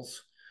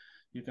bubbles.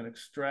 You can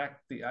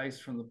extract the ice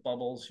from the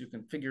bubbles. You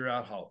can figure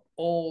out how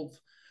old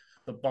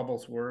the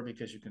bubbles were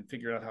because you can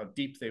figure out how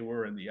deep they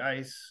were in the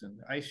ice and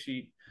the ice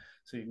sheet.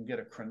 So you can get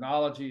a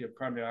chronology of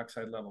carbon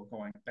dioxide level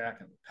going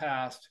back in the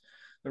past.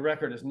 The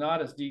record is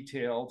not as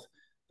detailed.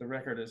 The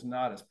record is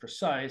not as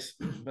precise,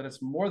 but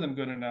it's more than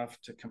good enough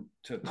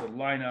to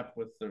line up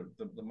with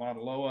the Mauna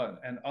Loa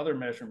and other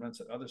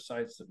measurements at other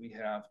sites that we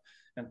have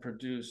and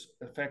produce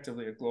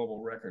effectively a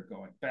global record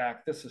going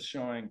back. This is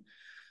showing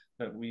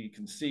that we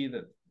can see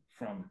that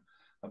from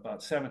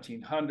about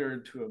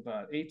 1700 to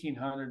about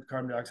 1800,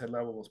 carbon dioxide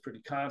level was pretty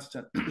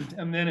constant.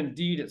 And then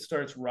indeed it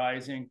starts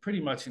rising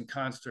pretty much in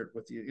concert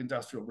with the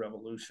Industrial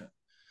Revolution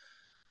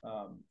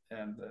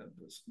and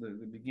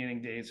the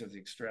beginning days of the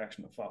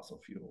extraction of fossil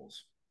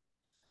fuels.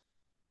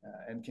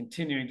 And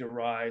continuing to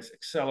rise,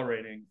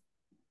 accelerating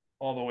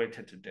all the way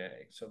to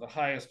today. So the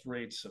highest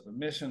rates of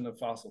emission of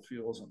fossil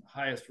fuels and the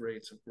highest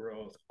rates of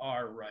growth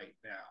are right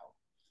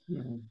now.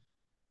 Mm-hmm.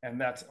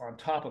 And that's on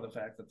top of the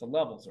fact that the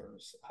levels are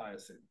as high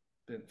as they've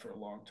been for a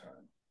long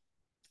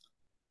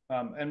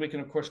time. And we can,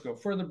 of course, go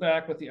further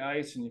back with the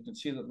ice, and you can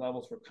see that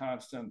levels were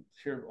constant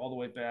here all the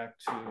way back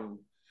to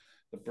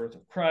the birth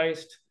of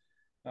Christ,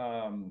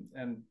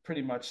 and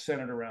pretty much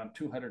centered around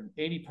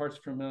 280 parts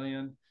per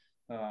million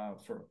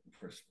for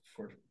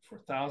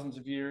thousands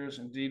of years.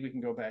 Indeed, we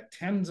can go back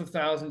tens of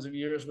thousands of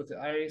years with the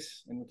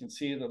ice, and we can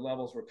see the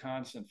levels were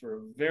constant for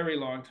a very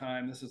long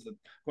time. This is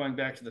going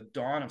back to the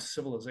dawn of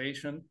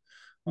civilization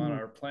on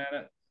our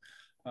planet.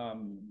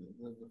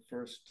 The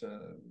first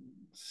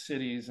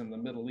cities in the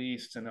Middle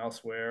East and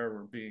elsewhere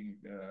were being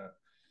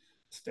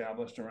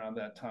established around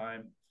that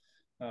time.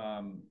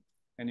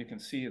 And you can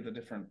see the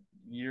different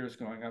years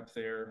going up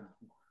there,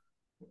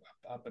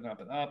 up and up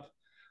and up.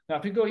 Now,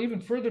 if you go even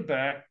further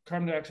back,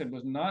 carbon dioxide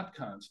was not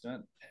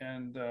constant.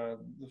 And the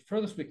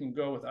furthest we can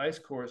go with ice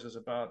cores is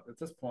about, at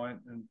this point,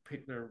 and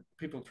there are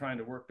people trying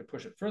to work to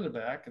push it further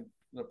back, and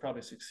they'll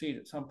probably succeed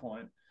at some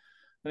point.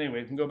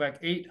 Anyway, you can go back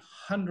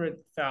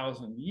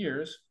 800,000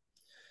 years,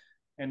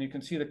 and you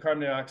can see the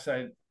carbon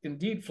dioxide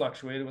indeed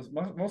fluctuated. It was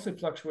mostly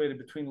fluctuated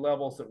between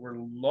levels that were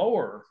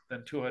lower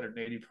than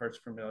 280 parts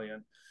per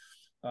million,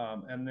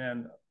 and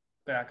then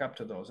back up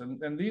to those.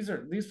 And these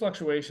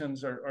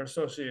fluctuations are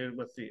associated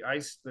with the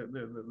ice,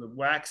 the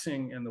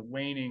waxing and the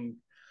waning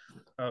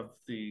of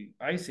the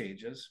ice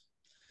ages.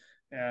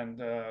 And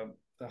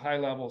the high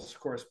levels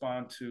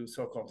correspond to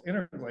so-called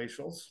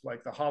interglacials,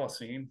 like the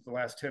Holocene. The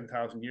last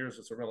 10,000 years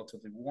was a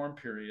relatively warm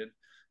period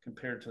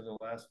compared to the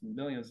last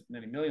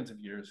many millions of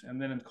years. And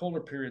then in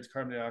colder periods,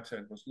 carbon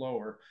dioxide was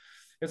lower.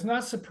 It's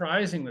not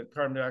surprising that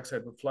carbon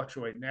dioxide would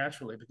fluctuate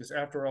naturally because,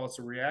 after all, it's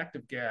a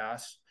reactive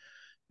gas.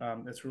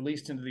 It's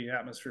released into the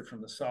atmosphere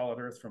from the solid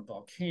earth from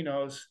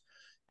volcanoes.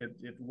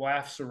 It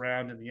wafts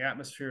around in the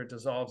atmosphere, it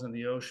dissolves in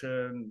the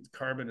ocean.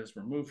 Carbon is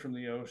removed from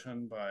the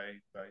ocean by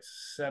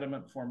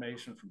sediment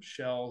formation from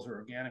shells or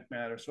organic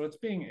matter. So it's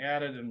being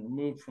added and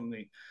removed from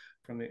the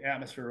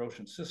atmosphere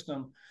ocean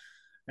system.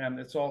 And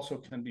it's also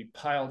can be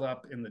piled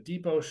up in the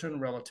deep ocean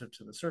relative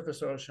to the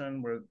surface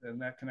ocean, and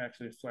that can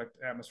actually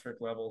affect atmospheric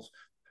levels.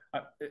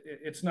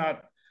 It's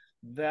not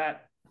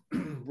that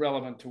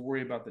relevant to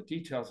worry about the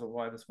details of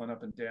why this went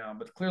up and down,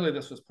 but clearly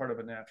this was part of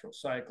a natural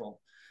cycle.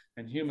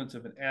 And humans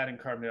have been adding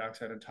carbon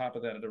dioxide on top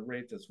of that at a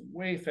rate that's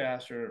way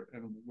faster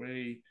and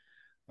way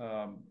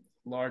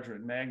larger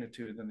in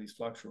magnitude than these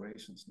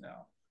fluctuations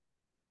now.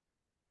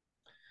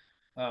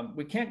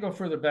 We can't go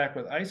further back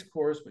with ice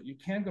cores, but you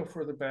can go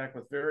further back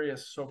with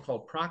various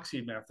so-called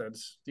proxy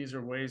methods. These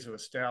are ways of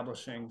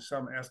establishing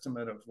some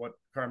estimate of what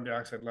carbon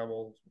dioxide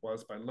level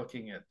was by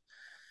looking at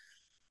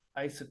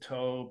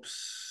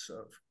isotopes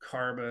of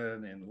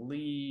carbon in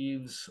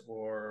leaves,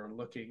 or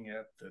looking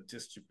at the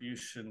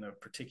distribution of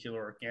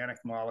particular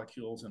organic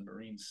molecules in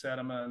marine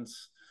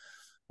sediments,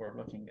 or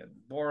looking at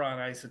boron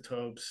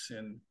isotopes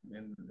in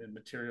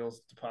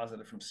materials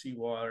deposited from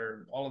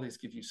seawater. All of these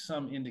give you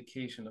some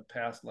indication of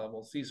past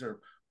levels. These are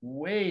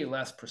way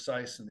less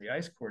precise than the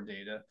ice core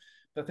data,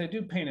 but they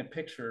do paint a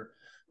picture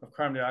of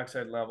carbon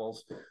dioxide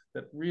levels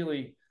that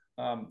really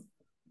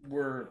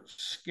were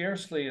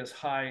scarcely as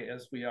high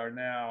as we are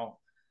now,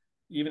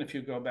 even if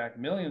you go back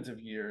millions of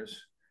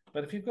years.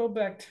 But if you go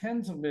back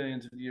tens of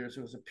millions of years,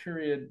 there was a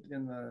period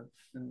in the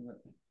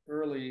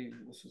early,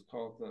 this is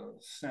called the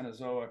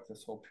Cenozoic,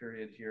 this whole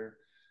period here,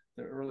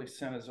 the early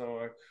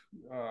Cenozoic,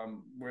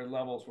 where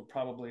levels were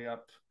probably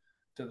up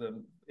to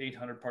the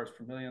 800 parts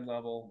per million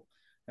level.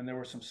 And there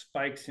were some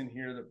spikes in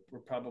here that were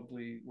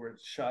probably where it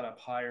shot up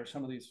higher.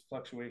 Some of these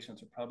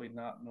fluctuations are probably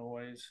not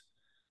noise.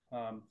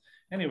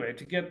 anyway,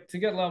 to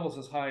get levels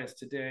as high as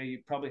today, you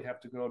probably have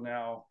to go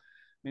now.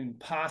 I mean,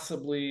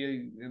 possibly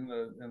in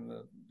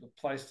the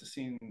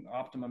Pleistocene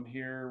optimum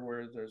here,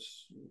 where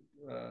there's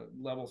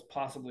levels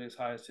possibly as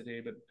high as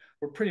today, but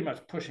we're pretty much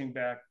pushing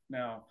back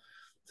now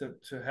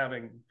to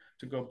having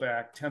to go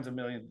back tens of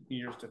millions of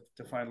years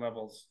to find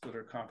levels that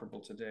are comparable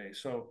today.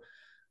 So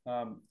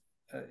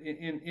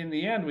in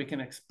the end, we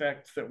can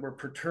expect that we're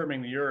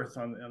perturbing the Earth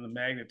on the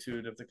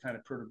magnitude of the kind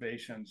of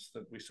perturbations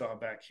that we saw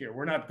back here.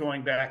 We're not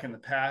going back in the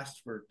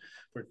past. We're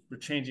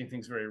changing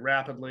things very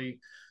rapidly.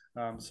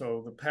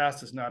 So the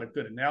past is not a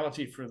good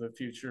analogy for the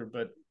future,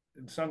 but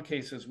in some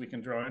cases we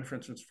can draw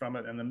inferences from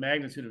it, and the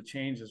magnitude of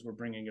changes we're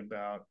bringing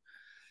about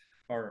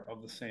are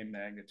of the same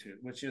magnitude,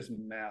 which is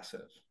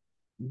massive.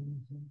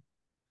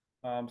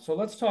 Mm-hmm. So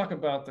let's talk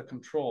about the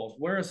controls.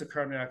 Where is the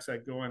carbon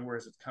dioxide going? Where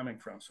is it coming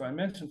from? So I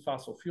mentioned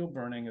fossil fuel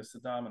burning as the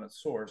dominant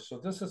source. So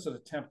this is an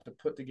attempt to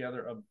put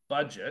together a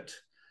budget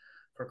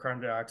for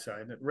carbon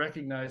dioxide that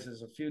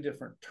recognizes a few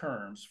different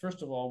terms.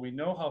 First of all, we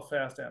know how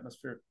fast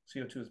atmospheric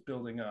CO2 is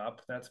building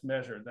up. That's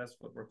measured. That's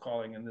what we're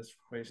calling in this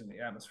equation the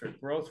atmospheric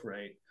growth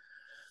rate.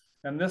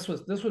 And this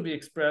would be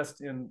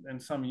expressed in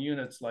some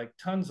units like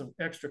tons of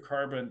extra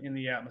carbon in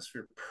the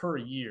atmosphere per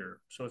year.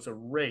 So it's a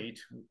rate.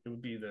 It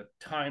would be the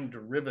time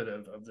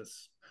derivative of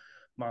this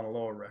Mauna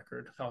Loa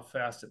record, how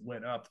fast it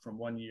went up from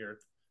one year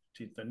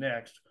to the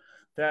next.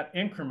 That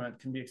increment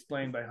can be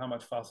explained by how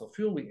much fossil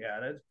fuel we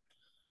added.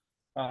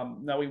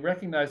 Now we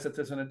recognize that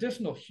there's an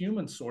additional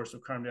human source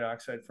of carbon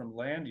dioxide from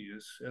land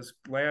use. As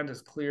land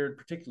is cleared,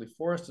 particularly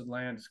forested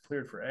land is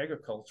cleared for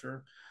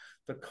agriculture,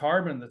 the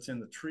carbon that's in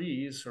the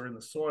trees or in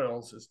the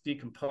soils is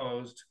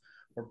decomposed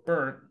or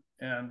burnt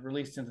and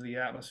released into the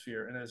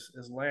atmosphere. And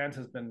as land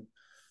has been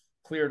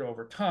cleared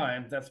over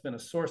time, that's been a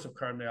source of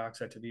carbon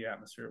dioxide to the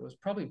atmosphere. It was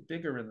probably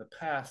bigger in the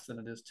past than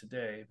it is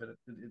today, but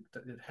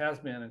it has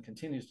been and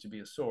continues to be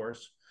a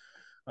source.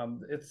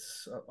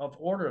 It's of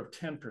order of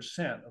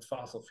 10% of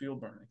fossil fuel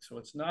burning. So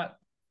it's not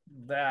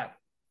that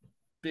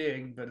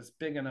big, but it's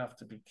big enough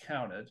to be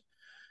counted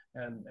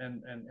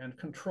and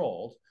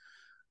controlled.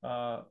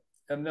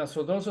 And then,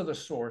 so those are the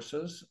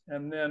sources.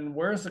 And then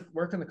where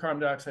can the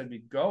carbon dioxide be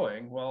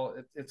going? Well,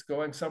 it's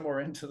going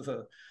somewhere into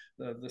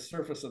the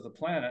surface of the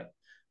planet.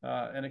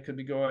 And it could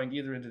be going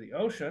either into the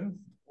ocean,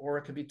 or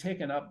it could be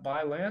taken up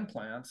by land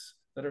plants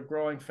that are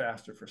growing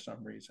faster for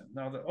some reason.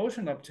 Now, the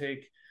ocean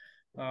uptake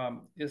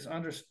is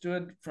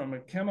understood from a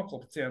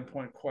chemical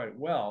standpoint quite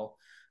well.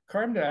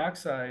 Carbon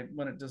dioxide,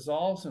 when it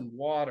dissolves in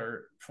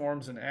water,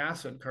 forms an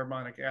acid,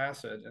 carbonic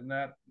acid, and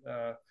that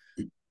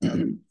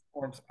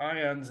forms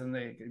ions, and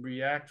they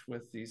react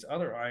with these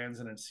other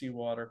ions in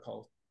seawater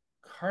called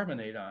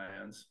carbonate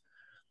ions.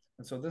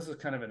 And so this is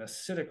kind of an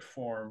acidic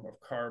form of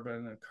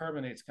carbon, and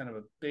carbonate's kind of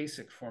a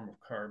basic form of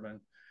carbon.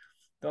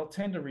 They'll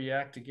tend to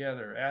react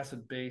together.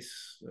 Acid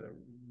base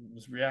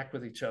react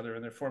with each other,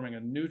 and they're forming a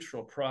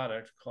neutral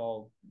product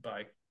called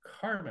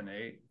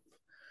bicarbonate.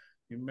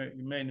 You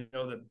may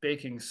know that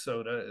baking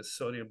soda is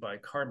sodium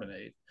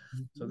bicarbonate.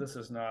 Mm-hmm. So this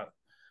is not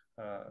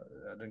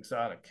an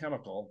exotic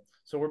chemical.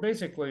 So we're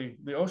basically,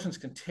 the oceans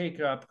can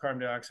take up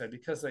carbon dioxide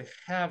because they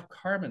have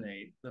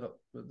carbonate that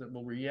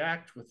will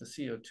react with the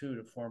CO2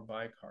 to form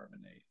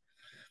bicarbonate.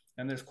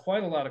 And there's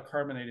quite a lot of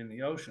carbonate in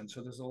the ocean.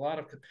 So there's a lot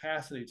of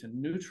capacity to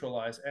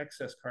neutralize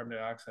excess carbon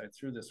dioxide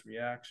through this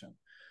reaction.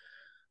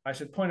 I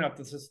should point out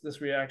that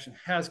this reaction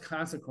has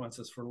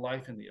consequences for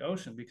life in the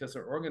ocean, because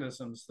there are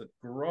organisms that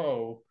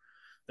grow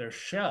their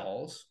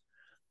shells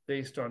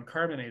based on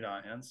carbonate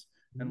ions.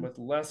 And with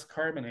less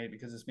carbonate,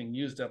 because it's being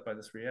used up by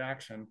this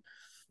reaction,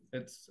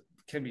 it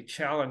can be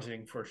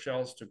challenging for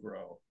shells to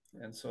grow.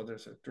 And so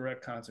there's a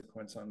direct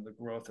consequence on the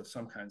growth of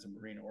some kinds of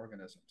marine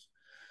organisms.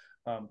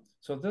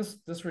 So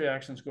this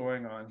reaction is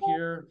going on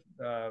here.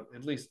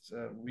 At least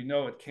we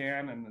know it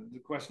can, and the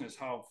question is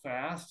how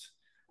fast.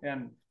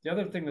 And the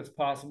other thing that's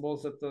possible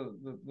is that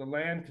the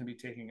land can be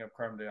taking up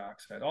carbon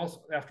dioxide.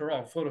 Also, after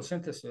all,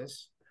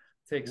 photosynthesis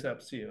takes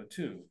up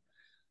CO2.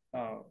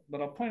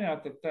 But I'll point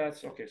out that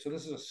that's okay. So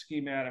this is a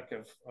schematic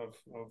of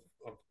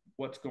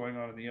what's going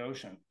on in the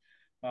ocean.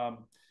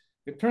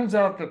 It turns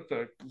out that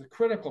the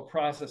critical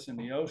process in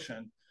the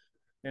ocean,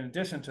 in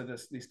addition to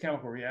these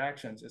chemical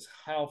reactions, is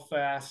how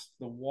fast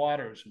the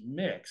waters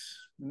mix.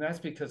 And that's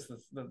because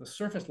the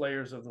surface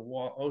layers of the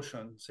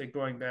ocean, say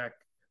going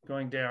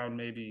down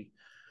maybe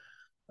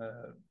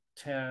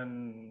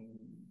 10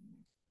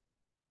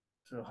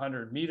 to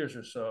 100 meters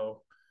or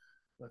so,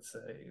 let's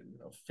say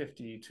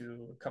 50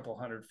 to a couple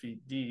hundred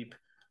feet deep,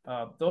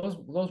 those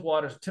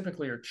waters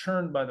typically are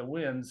churned by the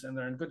winds, and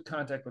they're in good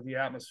contact with the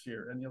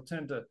atmosphere, and you'll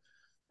tend to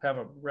have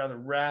a rather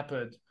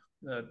rapid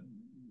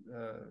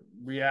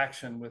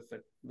reaction with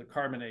the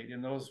carbonate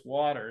in those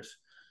waters.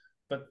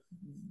 But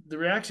the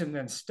reaction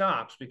then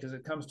stops because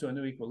it comes to a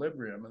new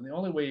equilibrium, and the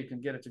only way you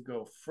can get it to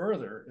go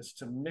further is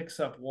to mix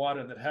up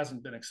water that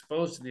hasn't been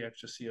exposed to the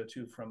extra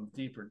CO2 from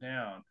deeper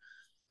down.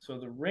 So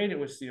the rate at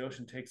which the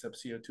ocean takes up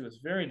CO2 is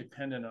very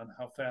dependent on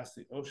how fast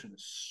the ocean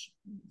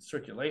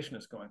circulation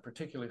is going,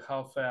 particularly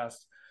how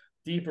fast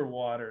deeper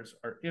waters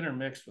are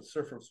intermixed with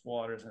surface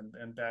waters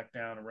and back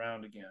down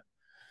around again.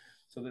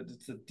 So that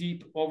it's a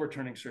deep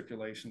overturning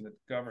circulation that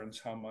governs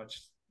how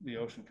much the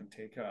ocean can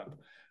take up.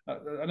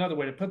 Another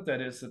way to put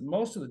that is that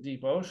most of the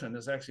deep ocean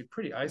is actually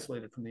pretty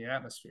isolated from the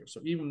atmosphere.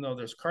 So even though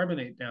there's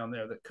carbonate down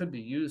there that could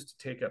be used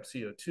to take up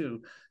CO2,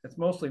 it's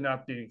mostly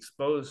not being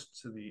exposed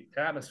to the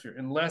atmosphere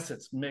unless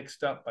it's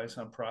mixed up by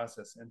some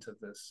process into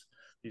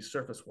these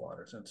surface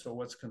waters. And so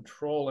what's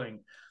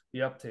controlling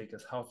the uptake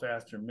is how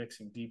fast you're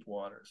mixing deep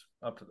waters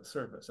up to the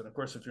surface. And of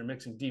course, if you're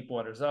mixing deep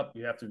waters up,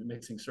 you have to be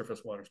mixing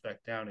surface waters back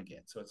down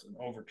again. So it's an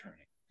overturning.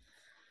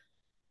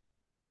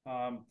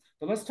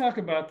 But let's talk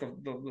about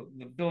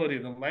the ability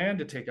of the land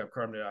to take up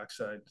carbon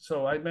dioxide.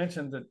 So I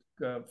mentioned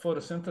that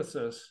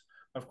photosynthesis,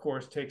 of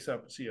course, takes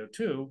up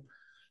CO2,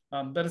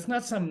 but it's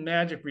not some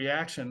magic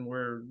reaction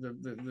where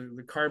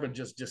the carbon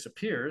just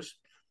disappears.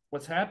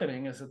 What's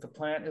happening is that the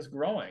plant is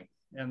growing,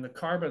 and the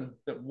carbon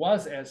that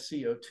was as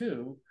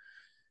CO2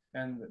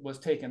 and was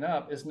taken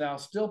up is now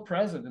still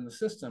present in the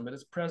system, but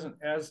it's present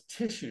as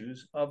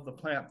tissues of the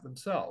plant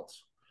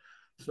themselves.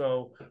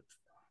 So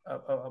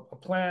a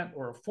plant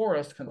or a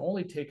forest can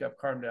only take up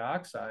carbon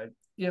dioxide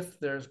if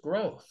there's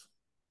growth.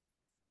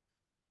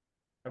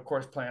 Of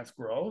course, plants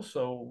grow,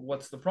 so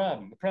what's the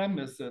problem? The problem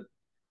is that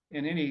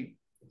in any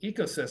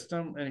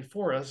ecosystem, any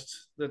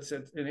forest that's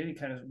in any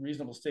kind of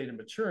reasonable state of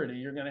maturity,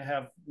 you're going to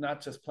have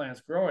not just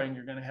plants growing,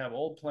 you're going to have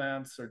old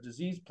plants or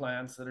diseased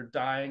plants that are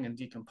dying and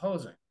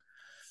decomposing.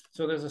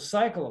 So there's a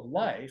cycle of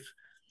life,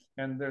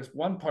 and there's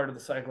one part of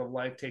the cycle of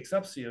life takes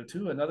up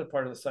CO2, another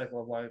part of the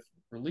cycle of life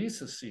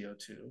releases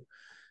CO2.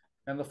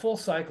 And the full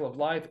cycle of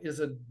life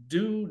is a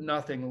do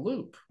nothing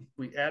loop.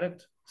 We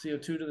added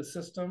CO2 to the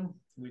system,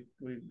 we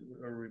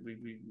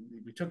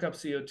took up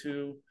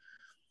CO2,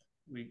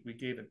 we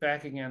gave it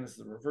back again. This is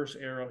the reverse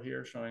arrow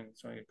here showing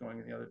it going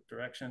in the other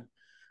direction.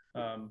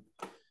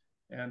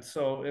 And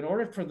so in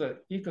order for the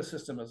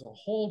ecosystem as a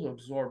whole to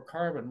absorb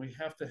carbon, we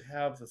have to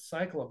have the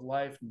cycle of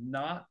life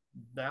not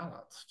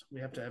balanced. We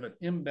have to have an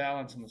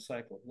imbalance in the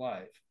cycle of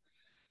life,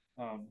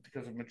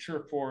 because a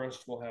mature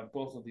forest will have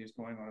both of these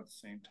going on at the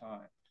same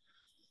time.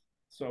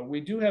 So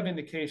we do have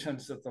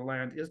indications that the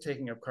land is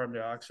taking up carbon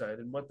dioxide.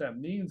 And what that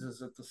means is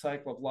that the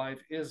cycle of life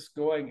is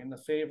going in the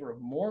favor of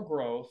more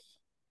growth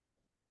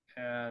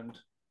and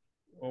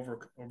over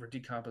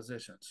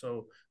decomposition.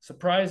 So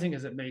surprising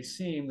as it may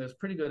seem, there's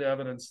pretty good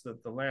evidence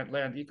that the land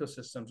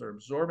ecosystems are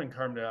absorbing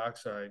carbon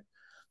dioxide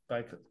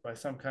by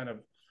some kind of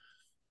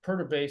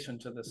perturbation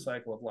to this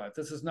cycle of life.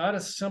 This is not a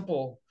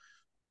simple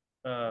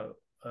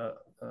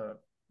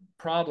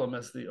problem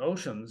as the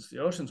oceans. The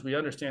oceans, we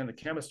understand the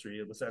chemistry.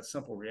 It was that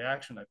simple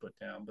reaction I put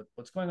down. But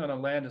what's going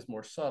on land is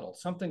more subtle.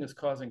 Something is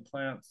causing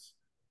plants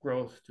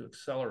growth to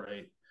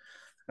accelerate.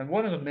 And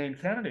one of the main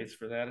candidates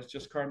for that is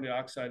just carbon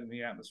dioxide in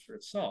the atmosphere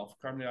itself.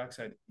 Carbon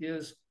dioxide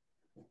is,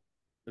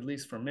 at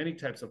least for many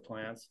types of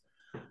plants,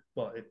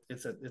 well,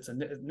 it's a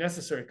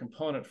necessary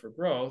component for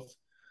growth.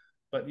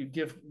 But you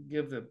give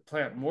the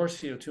plant more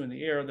CO2 in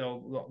the air,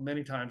 they'll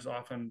many times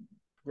often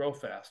grow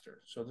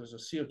faster. So there's a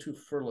CO2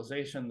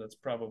 fertilization that's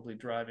probably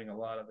driving a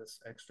lot of this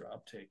extra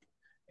uptake,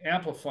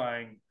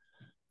 amplifying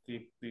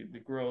the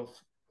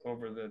growth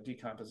over the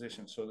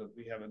decomposition so that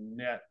we have a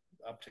net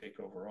uptake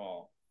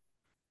overall.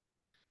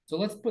 So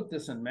let's put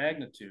this in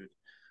magnitude.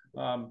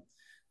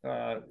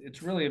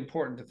 It's really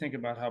important to think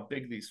about how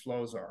big these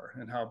flows are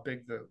and how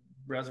big the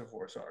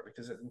reservoirs are,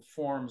 because it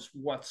informs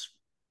what's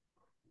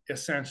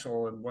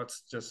essential and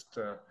what's just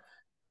a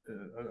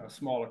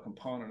smaller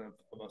component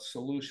of a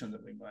solution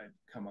that we might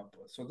come up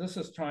with. So this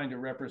is trying to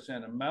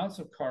represent amounts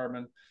of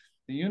carbon.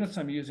 The units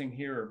I'm using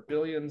here are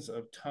billions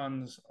of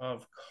tons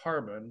of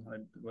carbon.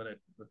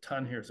 The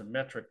ton here is a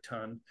metric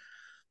ton,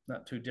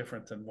 not too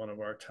different than one of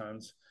our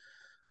tons.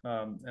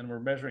 And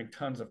we're measuring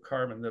tons of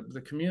carbon.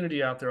 The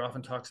community out there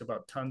often talks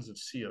about tons of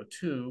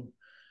CO2,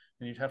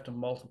 and you'd have to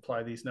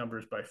multiply these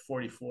numbers by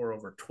 44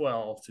 over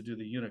 12 to do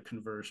the unit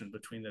conversion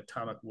between the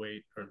atomic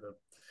weight or the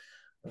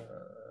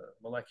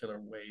molecular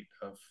weight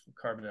of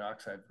carbon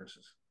dioxide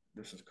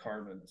versus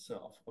carbon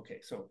itself. Okay,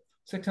 so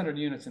 600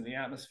 units in the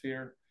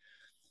atmosphere.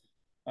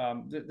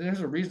 There's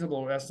a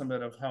reasonable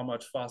estimate of how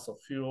much fossil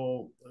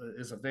fuel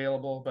is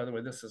available. By the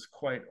way, this is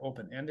quite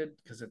open-ended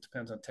because it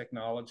depends on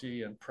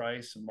technology and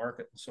price and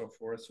market and so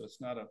forth. So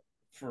it's not a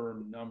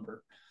firm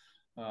number.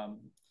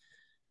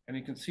 And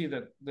you can see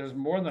that there's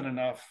more than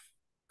enough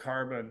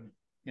carbon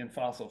in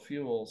fossil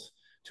fuels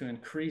to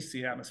increase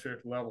the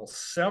atmospheric level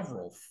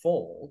several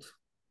fold.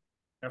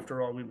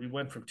 After all, we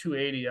went from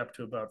 280 up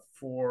to about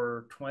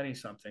 420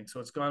 something. So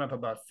it's gone up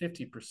about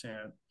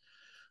 50%.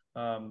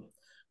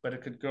 But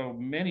it could go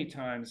many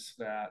times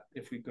that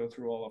if we go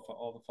through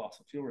all the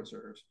fossil fuel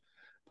reserves.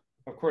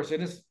 Of course,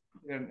 it is,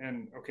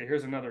 and okay,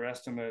 here's another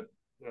estimate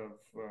of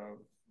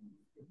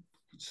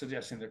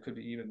suggesting there could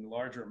be even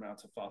larger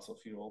amounts of fossil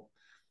fuel.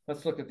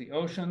 Let's look at the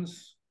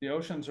oceans. The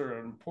oceans are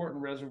an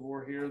important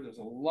reservoir here. There's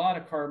a lot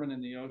of carbon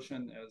in the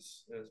ocean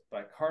as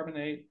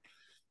bicarbonate,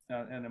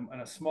 and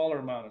a smaller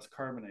amount as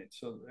carbonate.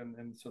 So,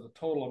 and so the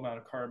total amount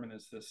of carbon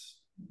is this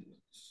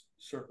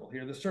circle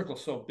here. The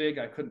circle's so big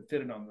I couldn't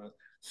fit it on the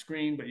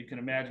screen, but you can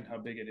imagine how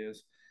big it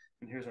is.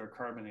 And here's our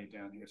carbonate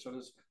down here. So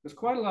there's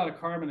quite a lot of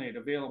carbonate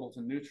available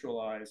to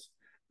neutralize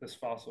this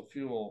fossil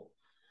fuel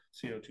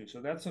CO2.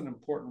 So that's an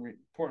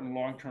important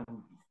long-term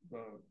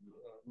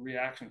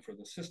reaction for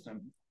the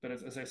system. But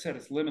as I said,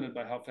 it's limited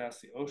by how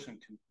fast the ocean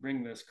can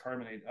bring this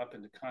carbonate up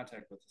into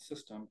contact with the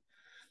system.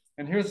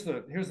 And here's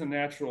the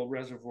natural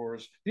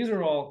reservoirs. These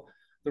are all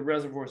the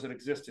reservoirs that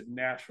existed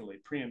naturally,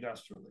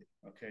 pre-industrially,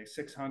 okay,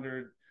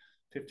 600,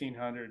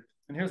 1500.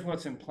 And here's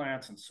what's in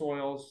plants and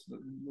soils. The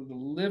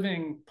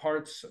living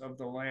parts of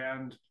the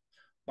land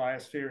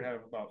biosphere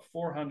have about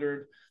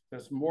 400.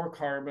 There's more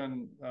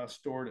carbon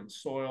stored in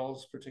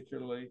soils,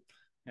 particularly,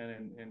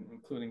 and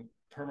including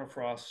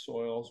permafrost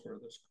soils, where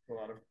there's a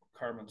lot of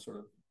carbon sort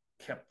of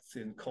kept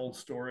in cold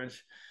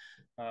storage.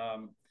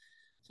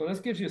 So this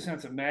gives you a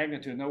sense of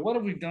magnitude. Now, what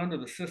have we done to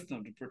the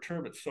system to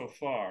perturb it so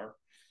far?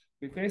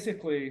 We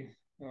basically,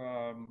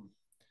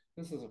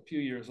 this is a few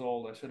years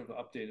old. I should have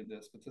updated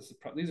this, but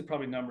these are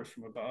probably numbers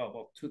from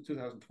about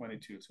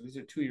 2022. So these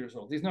are 2 years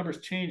old. These numbers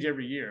change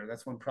every year.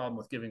 That's one problem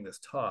with giving this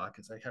talk,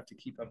 is I have to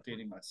keep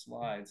updating my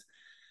slides.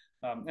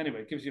 Anyway,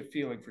 it gives you a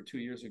feeling for 2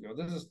 years ago.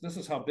 This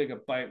is how big a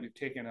bite we've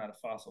taken out of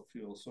fossil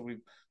fuels. So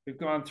we've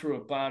gone through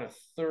about a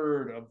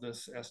third of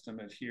this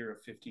estimate here of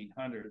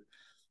 1,500.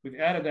 We've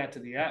added that to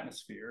the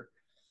atmosphere.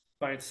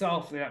 By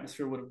itself, the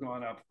atmosphere would have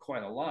gone up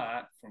quite a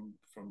lot, from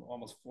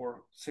almost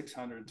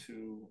 600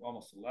 to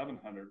almost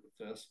 1,100 with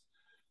this.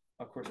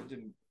 Of course, it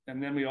didn't.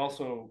 And then we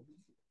also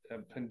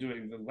have been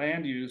doing the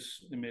land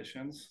use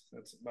emissions.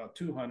 That's about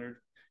 200.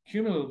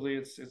 Cumulatively,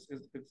 it's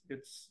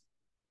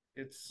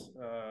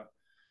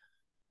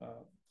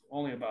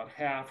only about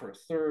half or a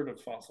third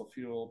of fossil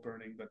fuel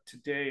burning, but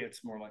today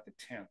it's more like a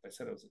tenth. I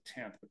said it was a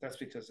tenth, but that's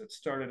because it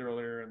started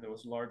earlier and there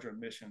was larger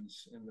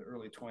emissions in the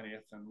early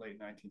 20th and late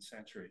 19th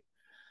century.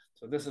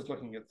 So this is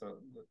looking at the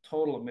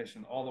total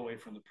emission all the way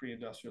from the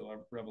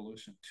pre-industrial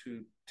revolution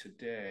to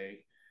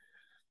today.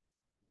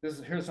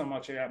 Here's how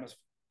much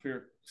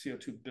atmospheric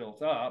CO2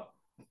 built up.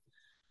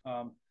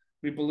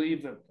 We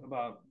believe that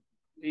about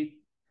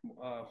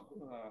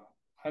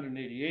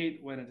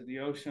 188 went into the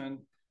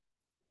ocean,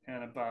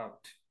 and about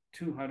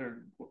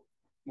 200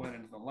 went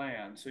into the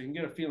land. So you can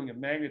get a feeling of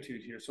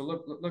magnitude here. So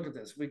look at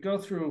this. If we go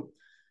through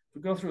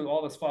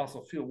all this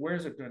fossil fuel,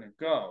 where's it going to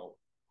go?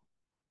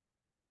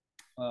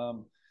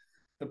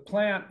 The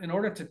plant, in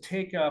order to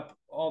take up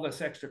all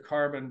this extra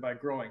carbon by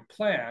growing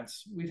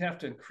plants, we'd have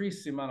to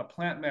increase the amount of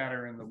plant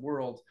matter in the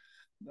world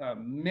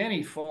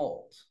many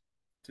folds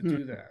to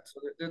do that.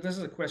 So this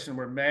is a question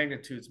where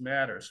magnitudes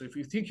matter. So if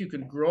you think you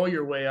can grow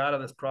your way out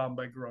of this problem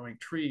by growing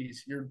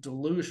trees, you're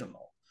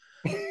delusional.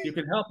 You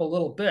can help a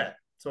little bit.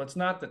 So it's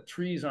not that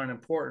trees aren't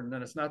important,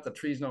 and it's not that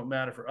trees don't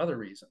matter for other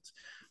reasons,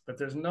 but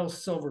there's no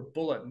silver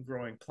bullet in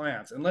growing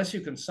plants unless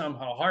you can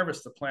somehow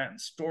harvest the plant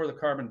and store the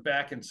carbon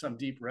back in some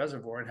deep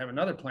reservoir and have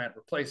another plant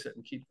replace it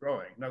and keep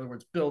growing. In other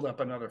words, build up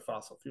another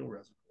fossil fuel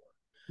reservoir.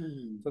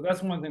 So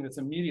that's one thing that's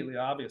immediately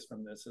obvious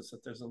from this, is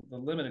that there's the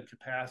limited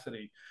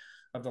capacity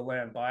of the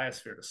land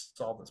biosphere to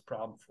solve this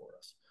problem for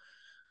us.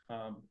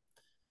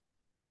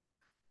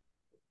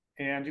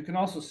 And you can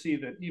also see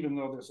that even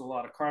though there's a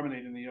lot of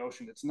carbonate in the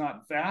ocean, it's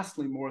not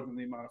vastly more than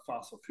the amount of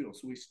fossil fuel.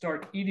 So we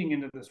start eating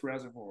into this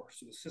reservoir.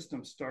 So the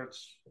system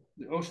starts,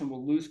 the ocean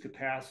will lose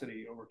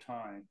capacity over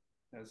time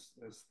as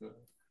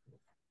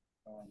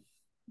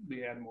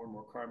we add more and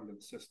more carbon to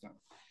the system.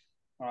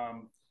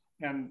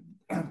 And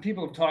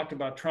people have talked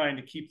about trying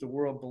to keep the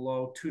world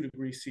below 2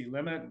 degrees C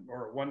limit,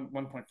 or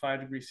 1.5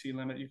 degrees C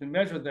limit. You can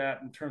measure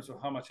that in terms of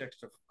how much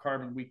extra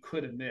carbon we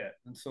could emit.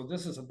 And so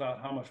this is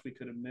about how much we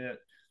could emit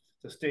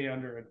to stay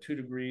under a 2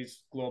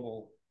 degrees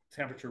global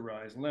temperature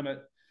rise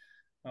limit.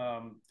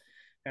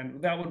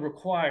 And that would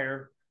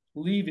require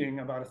leaving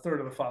about a third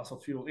of the fossil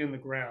fuel in the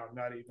ground,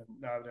 not even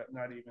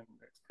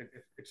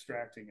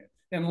extracting it,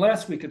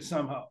 unless we could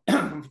somehow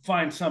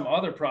find some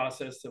other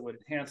process that would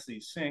enhance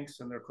these sinks.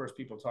 And there are, of course,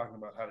 people talking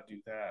about how to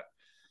do that.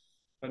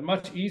 But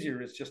much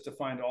easier is just to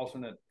find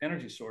alternate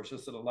energy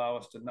sources that allow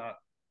us to not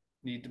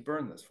need to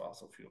burn this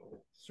fossil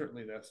fuel.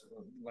 Certainly that's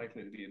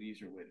likely to be an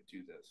easier way to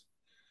do this.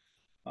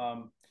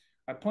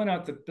 I point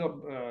out that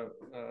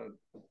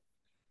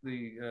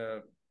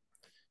the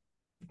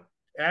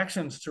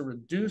actions to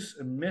reduce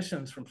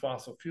emissions from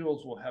fossil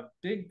fuels will have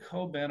big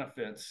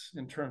co-benefits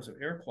in terms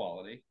of air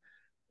quality.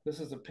 This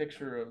is a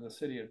picture of the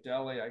city of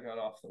Delhi I got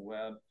off the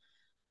web,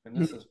 and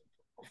this is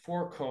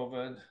before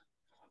COVID,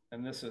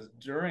 and this is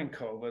during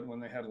COVID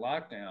when they had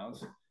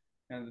lockdowns.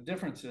 And the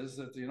difference is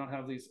that you don't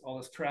have all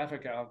this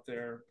traffic out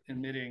there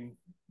emitting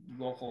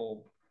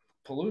local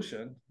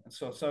pollution, and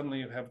so suddenly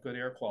you have good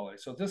air quality.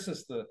 So this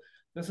is the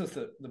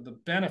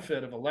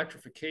benefit of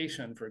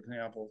electrification, for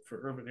example,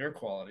 for urban air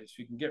quality. So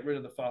you can get rid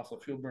of the fossil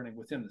fuel burning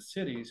within the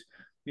cities.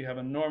 You have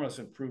enormous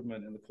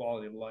improvement in the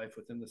quality of life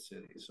within the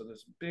cities. So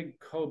there's a big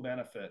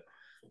co-benefit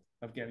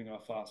of getting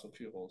off fossil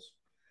fuels.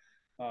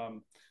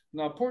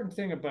 Now, important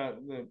thing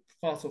about the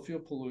fossil fuel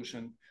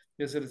pollution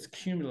is that it's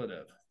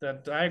cumulative.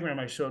 That diagram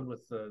I showed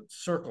with the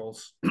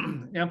circles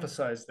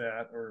emphasized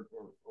that or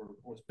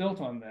was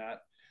built on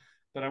that,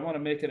 but I want to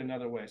make it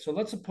another way. So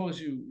let's suppose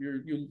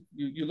you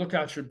look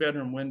out your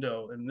bedroom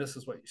window and this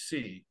is what you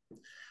see.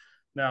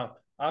 Now,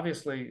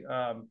 obviously,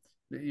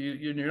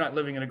 you're not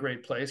living in a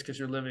great place because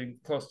you're living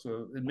close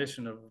to an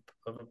emission of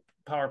a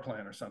power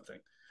plant or something.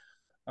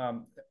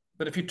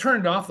 But if you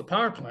turned off the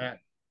power plant,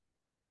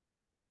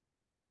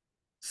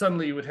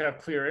 suddenly you would have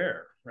clear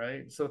air,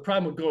 right? So the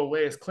problem would go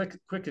away as quick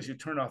as you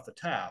turn off the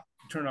tap,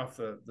 turn off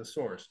the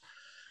source.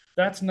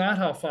 That's not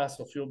how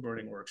fossil fuel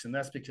burning works, and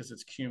that's because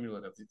it's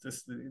cumulative.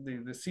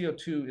 The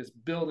CO2 is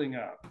building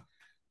up.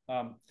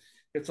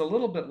 It's a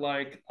little bit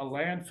like a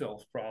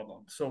landfill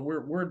problem. So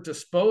we're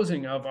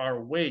disposing of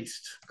our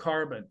waste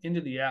carbon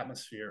into the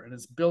atmosphere, and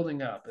it's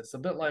building up. It's a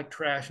bit like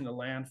trash in a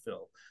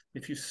landfill.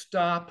 If you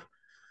stop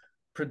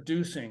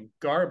producing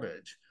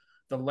garbage,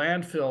 the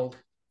landfill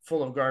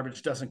full of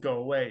garbage doesn't go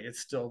away. It's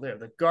still there.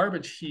 The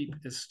garbage heap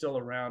is still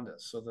around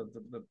us. So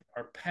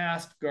our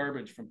past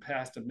garbage from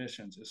past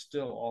emissions is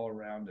still all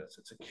around us.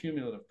 It's a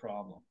cumulative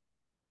problem.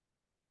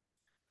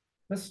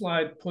 This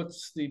slide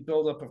puts the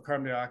buildup of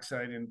carbon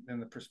dioxide in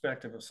the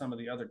perspective of some of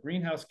the other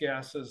greenhouse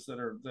gases that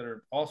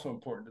are also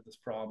important to this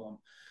problem.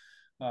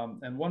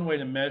 And one way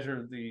to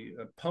measure the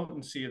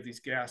potency of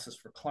these gases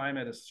for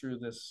climate is through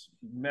this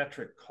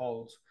metric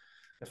called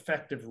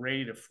effective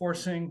rate of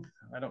forcing.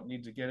 I don't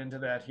need to get into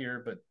that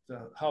here, but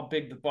how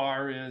big the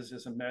bar is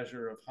a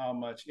measure of how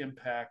much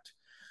impact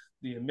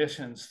the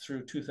emissions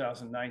through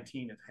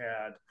 2019 have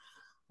had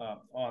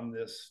on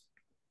this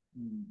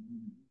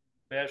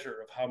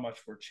measure of how much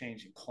we're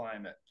changing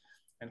climate.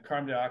 And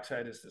carbon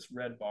dioxide is this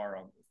red bar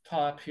on the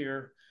top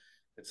here.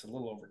 It's a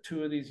little over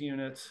 2 of these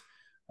units.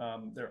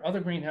 There are other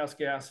greenhouse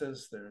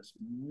gases. There's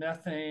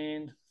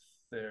methane,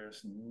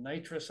 there's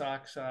nitrous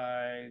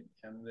oxide,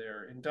 and there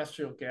are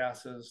industrial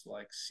gases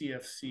like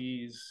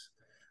CFCs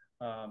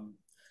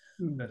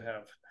that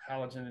have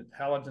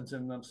halogens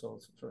in them, so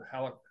sort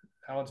of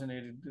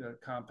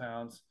halogenated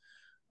compounds.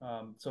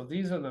 So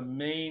these are the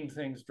main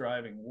things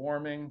driving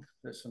warming.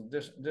 There's some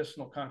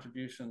additional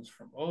contributions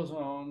from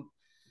ozone.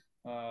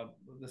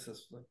 This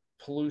is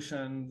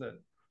pollution that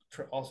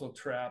also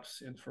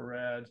traps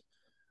infrared.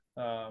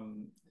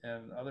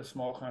 And other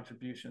small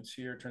contributions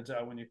here. Turns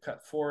out when you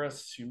cut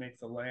forests, you make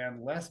the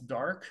land less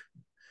dark.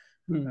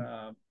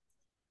 And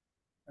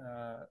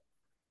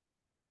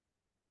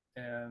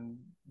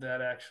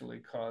that actually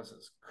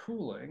causes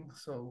cooling.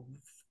 So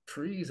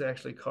trees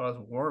actually cause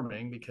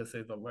warming because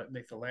they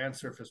make the land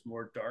surface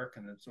more dark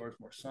and absorbs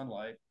more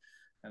sunlight,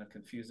 kind of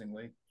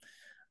confusingly.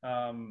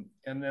 And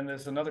then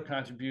there's another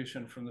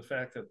contribution from the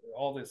fact that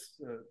all this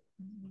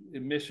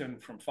emission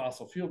from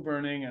fossil fuel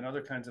burning and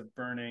other kinds of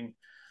burning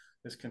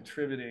is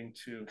contributing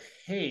to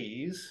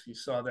haze. You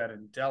saw that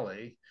in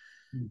Delhi.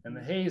 And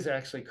the haze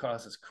actually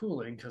causes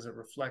cooling because it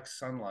reflects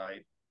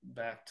sunlight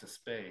back to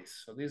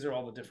space. So these are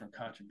all the different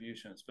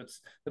contributions. But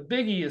the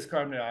biggie is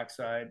carbon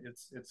dioxide.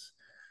 It's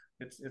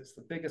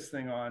the biggest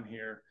thing on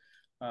here.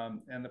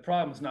 And the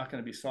problem is not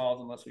going to be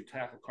solved unless we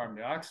tackle carbon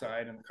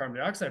dioxide. And the carbon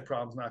dioxide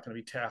problem is not going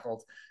to be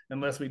tackled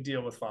unless we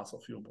deal with fossil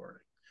fuel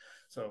burning.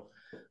 So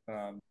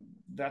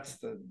that's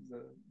the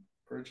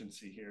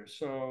urgency here.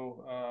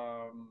 So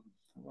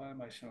why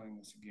am I showing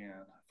this again?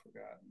 I've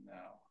forgotten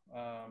now.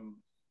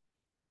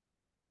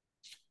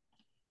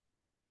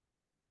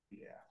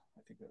 Yeah,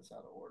 I think that's out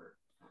of order.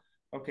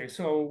 Okay,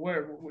 so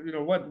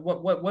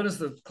what is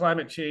the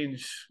climate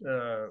change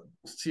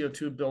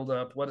CO2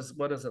 buildup? What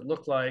does it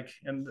look like?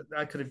 And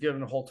I could have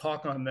given a whole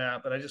talk on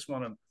that, but I just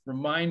want to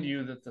remind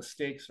you that the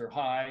stakes are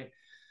high.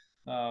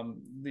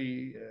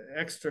 The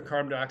extra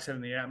carbon dioxide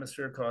in the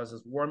atmosphere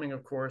causes warming,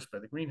 of course, by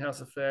the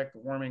greenhouse effect.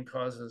 Warming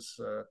causes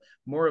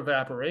more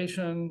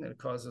evaporation. It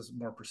causes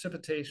more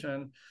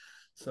precipitation.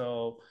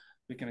 So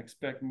we can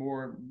expect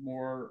more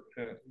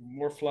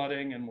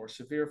flooding and more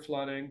severe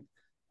flooding,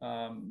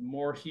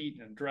 more heat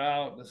and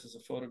drought. This is a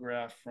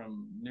photograph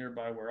from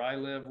nearby where I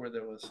live, where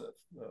there was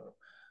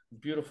a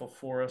beautiful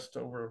forest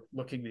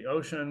overlooking the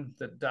ocean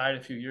that died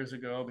a few years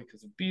ago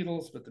because of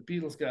beetles, but the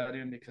beetles got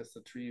in because the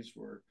trees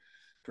were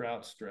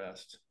drought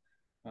stressed.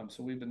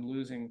 So we've been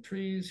losing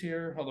trees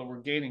here, although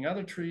we're gaining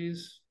other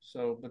trees.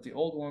 But the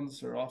old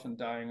ones are often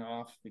dying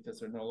off because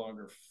they're no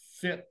longer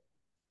fit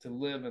to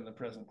live in the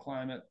present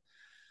climate.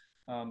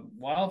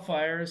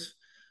 Wildfires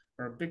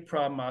are a big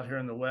problem out here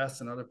in the West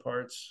and other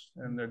parts,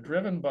 and they're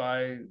driven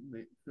by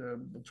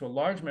to a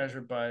large measure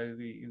by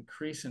the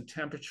increase in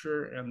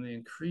temperature and the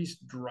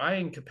increased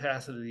drying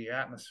capacity of the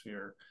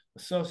atmosphere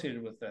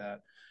associated with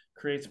that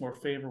creates more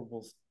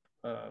favorable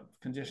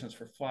conditions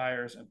for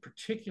fires, and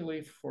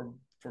particularly for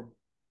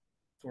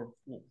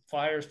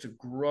fires to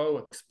grow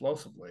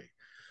explosively.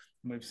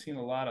 And we've seen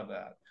a lot of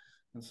that.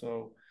 And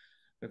so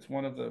it's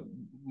one of the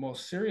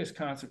most serious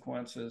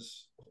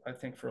consequences, I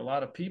think, for a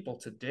lot of people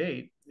to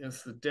date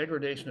is the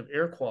degradation of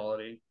air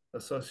quality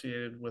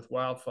associated with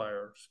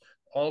wildfires.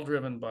 all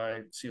driven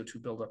by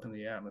CO2 buildup in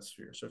the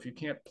atmosphere. So if you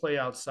can't play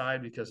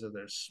outside because of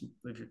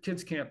if your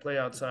kids can't play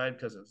outside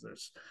because of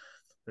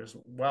there's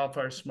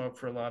wildfire smoke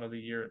for a lot of the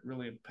year, it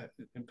really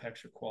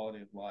impacts your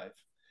quality of life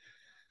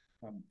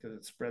because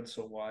it spreads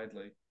so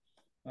widely.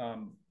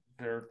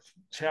 There are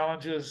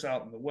challenges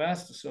out in the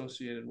West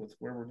associated with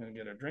where we're going to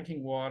get our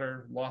drinking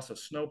water, loss of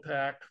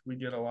snowpack. We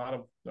get a lot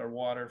of our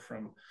water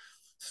from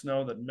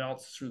snow that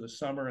melts through the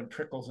summer and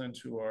trickles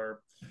into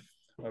our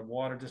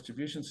water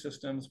distribution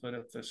systems. But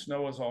if the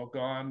snow is all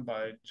gone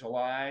by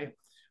July,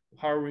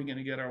 how are we going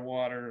to get our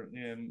water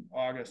in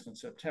August and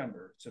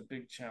September? It's a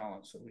big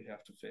challenge that we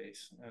have to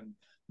face. And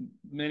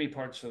many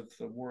parts of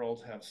the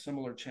world have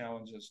similar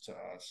challenges to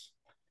us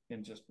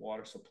in just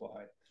water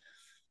supply.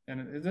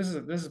 And this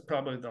is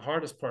probably the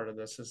hardest part of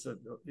this, is that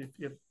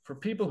if for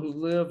people who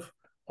live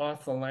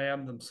off the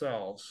land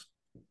themselves,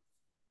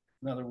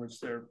 in other words,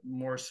 they're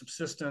more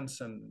subsistence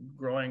and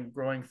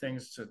growing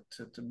things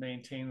to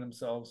maintain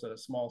themselves at a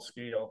small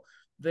scale,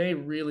 they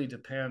really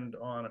depend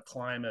on a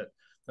climate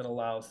that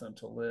allows them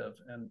to live.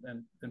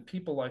 And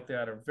people like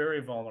that are very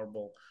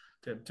vulnerable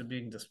to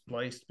being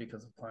displaced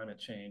because of climate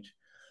change.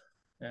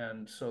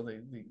 And so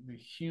the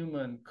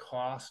human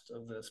cost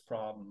of this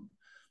problem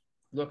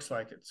looks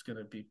like it's going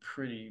to be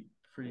pretty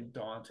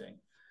daunting.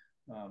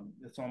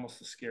 It's almost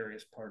the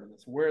scariest part of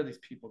this. Where are these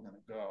people going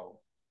to go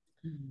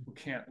who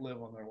can't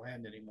live on their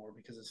land anymore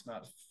because it's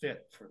not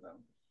fit for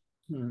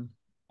them?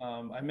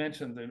 I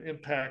mentioned the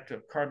impact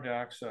of carbon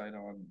dioxide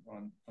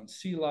on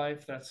sea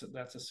life. That's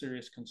a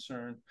serious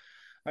concern.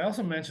 I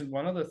also mentioned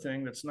one other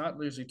thing that's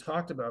not usually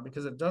talked about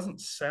because it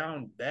doesn't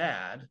sound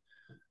bad,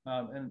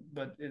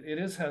 but it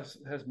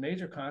has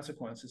major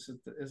consequences.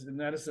 And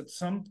that is that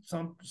some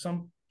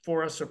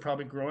forests are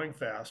probably growing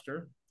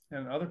faster,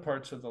 and other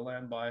parts of the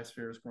land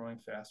biosphere is growing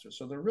faster.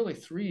 So there are really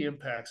three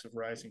impacts of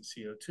rising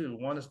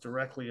CO2. One is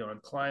directly on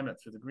climate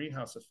through the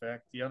greenhouse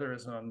effect. The other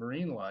is on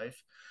marine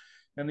life,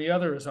 and the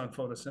other is on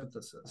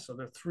photosynthesis. So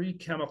there are three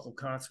chemical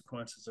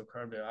consequences of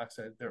carbon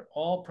dioxide. They're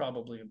all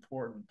probably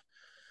important.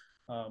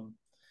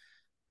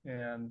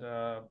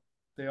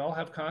 They all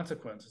have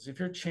consequences. If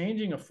you're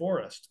changing a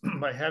forest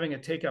by having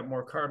it take up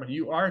more carbon,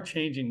 you are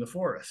changing the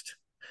forest.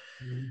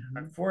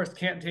 A forest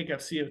can't take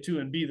up CO2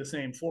 and be the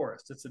same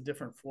forest. It's a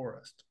different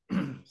forest.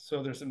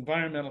 So there's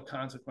environmental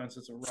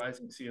consequences of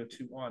rising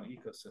CO2 on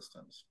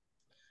ecosystems.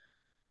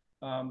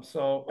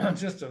 So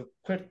just a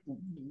quick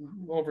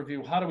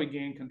overview. How do we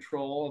gain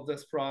control of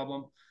this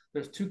problem?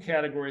 There's two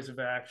categories of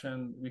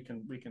action. We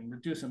can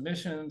reduce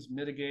emissions,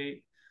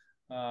 mitigate.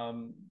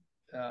 You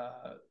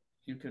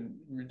can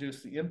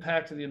reduce the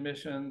impact of the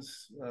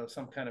emissions,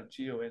 some kind of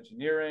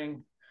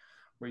geoengineering,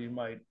 where you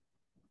might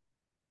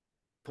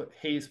put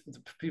haze.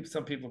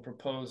 Some people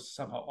propose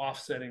somehow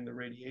offsetting the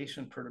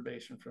radiation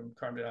perturbation from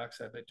carbon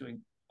dioxide by doing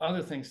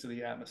other things to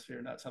the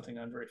atmosphere. Not something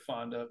I'm very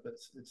fond of, but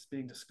it's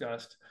being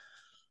discussed.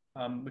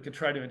 We could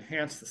try to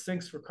enhance the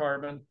sinks for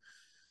carbon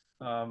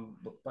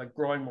by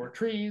growing more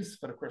trees,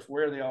 but of course,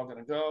 where are they all going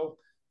to go?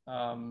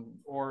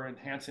 Or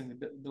enhancing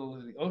the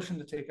ability of the ocean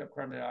to take up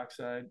carbon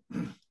dioxide.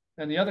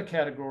 And the other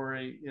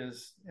category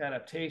is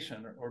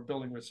adaptation or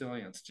building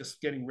resilience,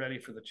 just getting ready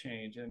for the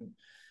change.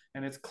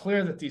 And it's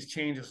clear that these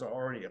changes are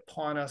already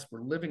upon us.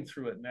 We're living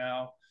through it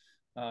now.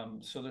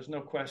 So there's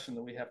no question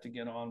that we have to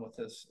get on with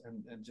this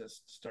and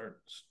just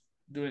start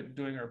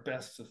doing our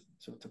best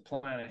to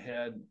plan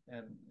ahead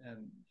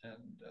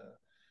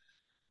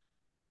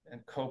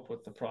and cope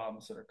with the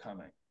problems that are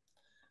coming.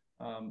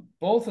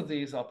 Both of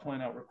these, I'll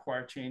point out,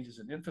 require changes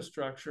in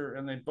infrastructure,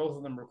 and both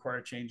of them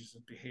require changes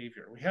in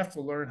behavior. We have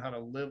to learn how to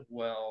live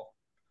well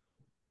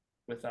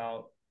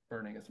without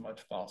burning as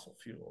much fossil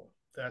fuel.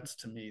 That's,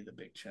 to me, the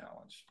big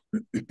challenge.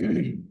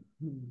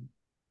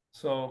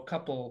 So a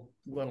couple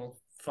little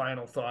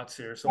final thoughts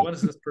here. So what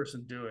is this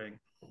person doing?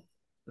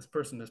 This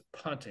person is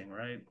punting,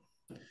 right?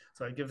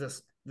 So I give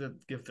this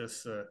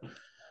to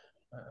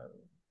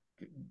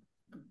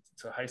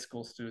high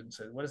school students.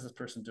 Say, what is this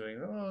person doing?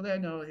 Oh, they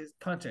know he's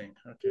punting.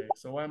 Okay,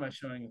 so why am I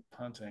showing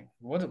punting?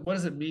 What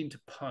does it mean to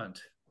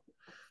punt?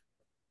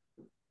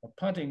 Well,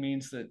 punting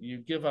means that you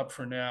give up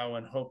for now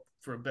and hope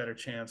for a better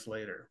chance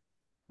later,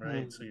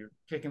 right? So you're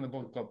kicking the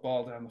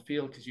ball down the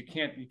field because you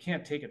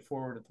can't take it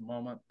forward at the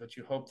moment, but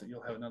you hope that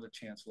you'll have another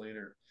chance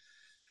later.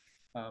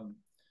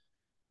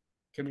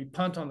 Can we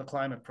punt on the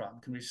climate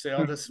problem? Can we say,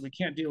 oh, we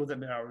can't deal with it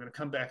now. We're going to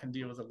come back and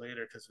deal with it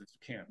later because we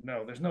can't.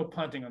 No, there's no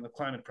punting on the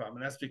climate problem.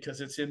 And that's because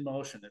it's in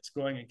motion. It's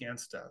going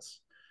against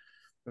us.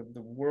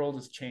 The world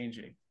is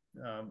changing.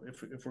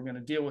 If we're going to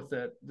deal with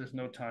it, there's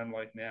no time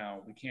like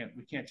now. We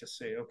can't just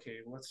say, okay,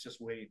 let's just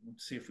wait and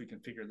see if we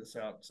can figure this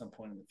out at some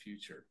point in the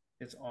future.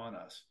 It's on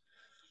us.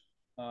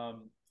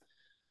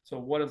 So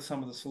what are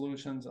some of the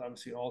solutions?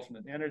 Obviously,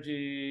 alternate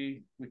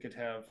energy. We could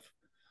have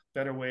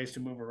better ways to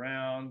move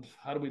around.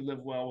 How do we live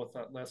well with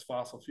less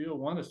fossil fuel?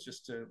 One is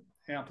just to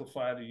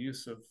amplify the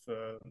use of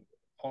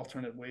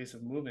alternate ways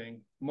of moving.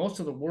 Most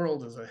of the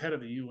world is ahead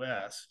of the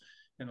US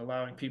in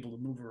allowing people to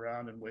move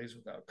around in ways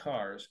without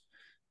cars.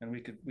 And we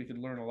could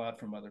learn a lot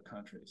from other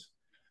countries.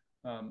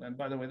 And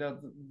by the way,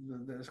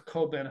 the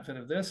co-benefit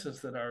of this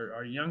is that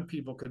our young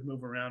people could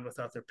move around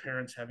without their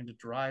parents having to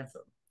drive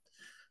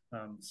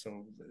them.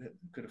 So it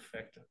could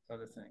affect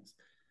other things.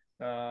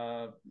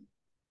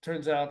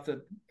 Turns out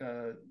that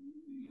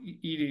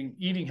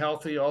eating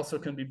healthy also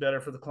can be better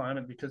for the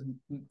climate, because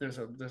there's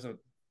a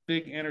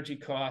big energy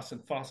cost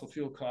and fossil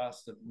fuel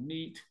costs of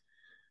meat,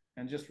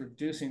 and just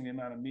reducing the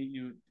amount of meat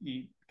you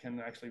eat can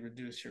actually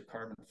reduce your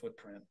carbon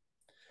footprint.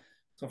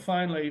 So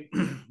finally,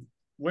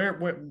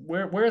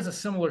 where has a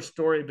similar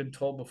story been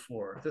told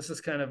before? This is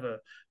kind of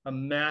a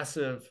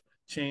massive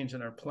change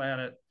in our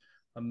planet,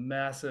 a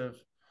massive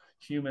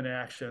human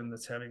action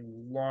that's having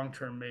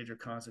long-term major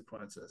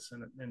consequences.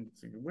 And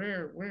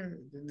where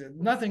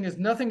nothing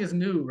is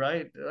new,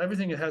 right?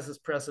 Everything has this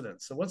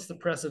precedent. So what's the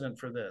precedent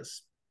for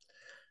this?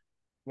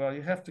 Well,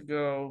 you have to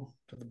go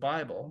to the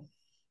Bible,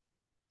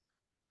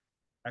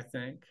 I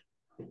think.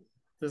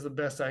 This is the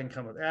best I can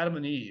come with. Adam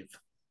and Eve.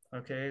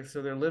 Okay,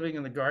 so they're living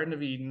in the Garden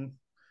of Eden.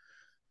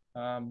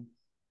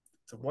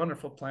 It's a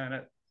wonderful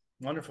planet,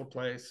 wonderful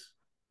place,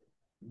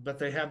 but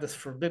they have this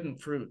forbidden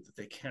fruit that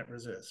they can't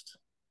resist.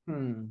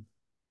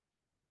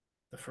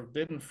 The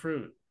forbidden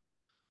fruit,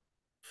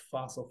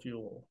 fossil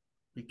fuel.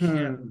 We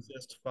can't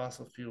resist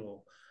fossil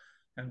fuel.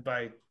 And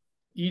by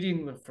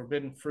eating the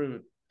forbidden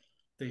fruit,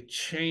 they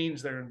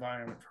change their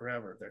environment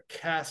forever. They're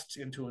cast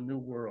into a new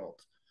world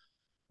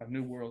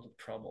of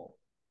trouble.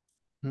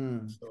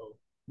 So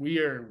we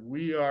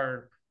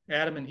are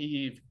Adam and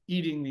Eve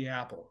eating the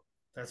apple.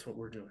 That's what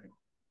we're doing.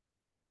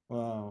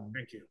 Wow.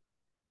 Thank you.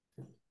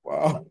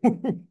 Wow.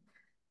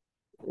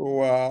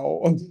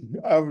 Wow.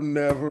 I've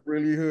never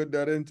really heard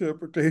that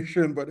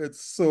interpretation, but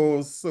it's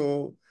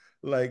so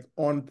like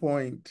on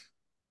point.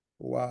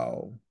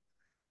 Wow.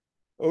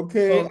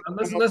 Okay. Well,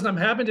 listen, I'm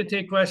happy to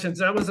take questions.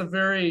 That was a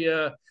very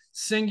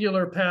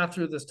singular path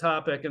through this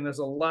topic, and there's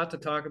a lot to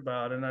talk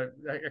about, and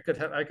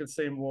I could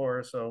say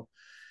more. So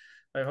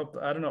I hope,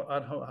 I don't know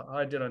how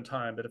I did on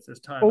time, but if there's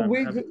time, Oh, I'm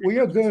happy to we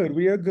are good.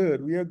 We are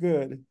good. We are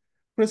good.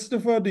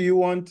 Christopher, do you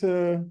want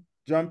to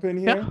jump in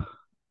Yeah, here?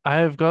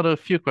 I've got a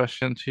few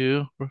questions to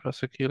you,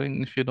 Professor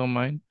Keeling, if you don't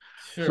mind.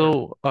 Sure.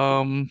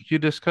 So, you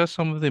discussed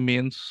some of the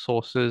main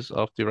sources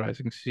of the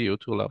rising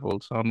CO2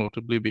 levels,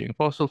 notably being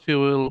fossil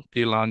fuel,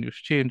 the land use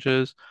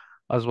changes,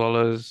 as well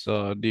as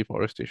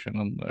deforestation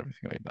and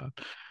everything like that.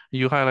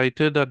 You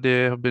highlighted that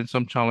there have been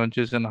some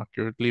challenges in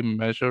accurately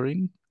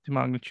measuring the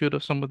magnitude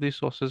of some of these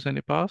sources in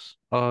the past.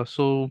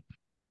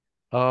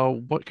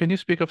 What can you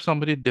speak of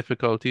some of the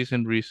difficulties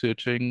in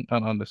researching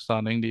and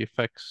understanding the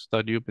effects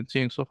that you've been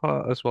seeing so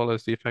far, as well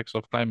as the effects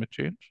of climate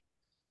change?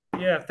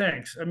 Yeah,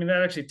 thanks. I mean,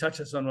 that actually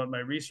touches on what my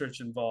research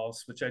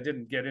involves, which I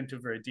didn't get into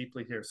very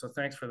deeply here. So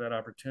thanks for that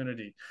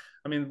opportunity.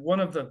 I mean, one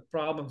of the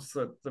problems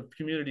that the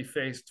community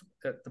faced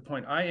at the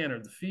point I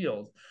entered the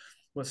field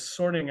was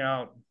sorting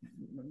out,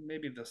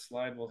 maybe the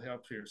slide will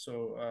help here.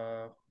 So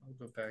I'll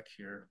go back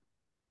here.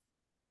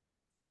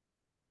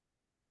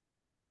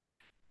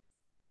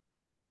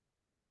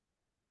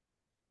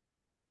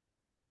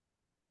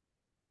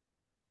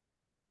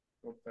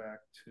 Go back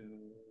to,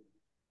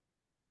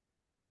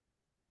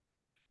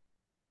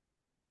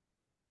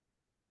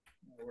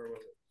 where was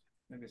it?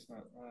 Maybe it's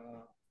not.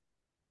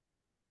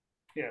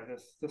 Yeah,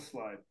 this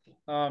slide.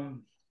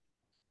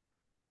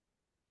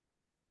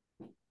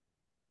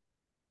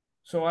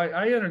 So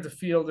I entered the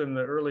field in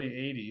the early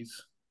 80s.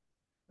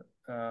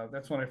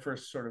 That's when I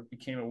first sort of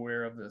became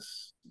aware of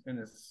this in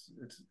its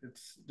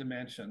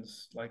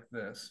dimensions like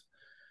this.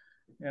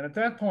 And at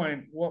that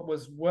point, what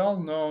was well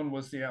known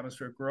was the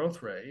atmospheric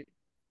growth rate.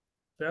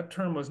 That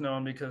term was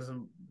known because of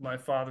my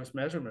father's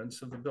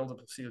measurements of the buildup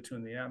of CO2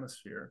 in the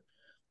atmosphere.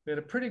 We had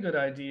a pretty good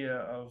idea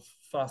of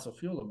fossil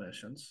fuel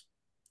emissions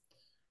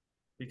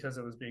because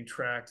it was being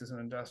tracked as an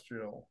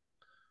industrial,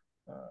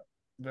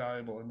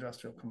 valuable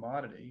industrial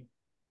commodity.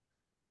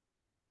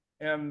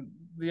 And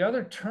the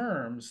other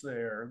terms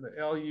there,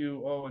 the L,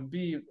 U, O, and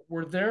B,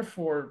 were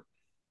therefore,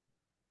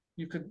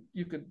 you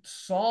could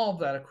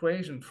solve that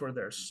equation for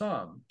their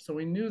sum. So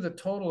we knew the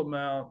total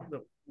amount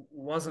that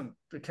wasn't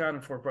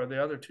accounted for by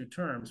the other two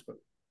terms, but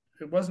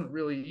it wasn't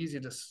really easy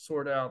to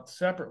sort out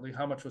separately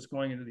how much was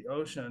going into the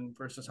ocean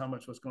versus how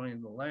much was going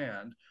into the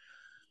land.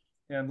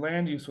 And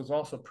land use was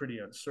also pretty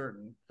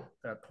uncertain at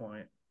that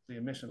point, the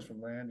emissions from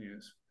land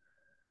use.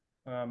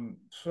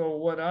 So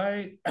what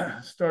I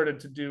started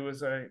to do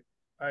is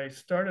I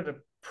started a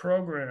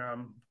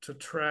program to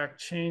track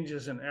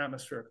changes in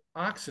atmospheric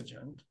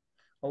oxygen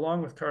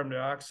along with carbon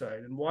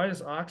dioxide. And why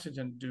does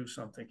oxygen do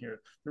something here?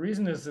 The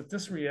reason is that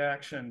this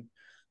reaction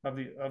of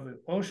the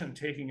ocean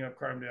taking up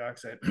carbon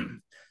dioxide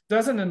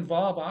doesn't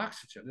involve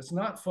oxygen. It's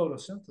not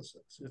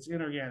photosynthesis. It's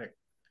inorganic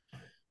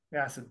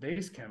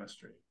acid-base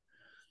chemistry.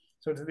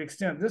 So to the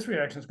extent this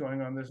reaction is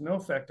going on, there's no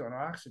effect on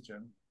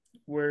oxygen.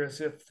 Whereas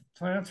if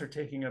plants are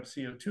taking up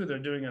CO2, they're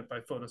doing it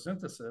by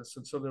photosynthesis.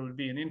 And so there would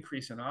be an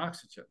increase in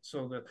oxygen.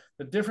 So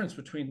the difference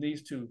between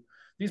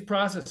these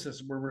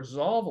processes were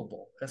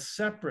resolvable as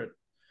separate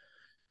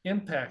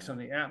impacts on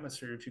the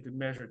atmosphere if you could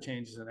measure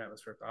changes in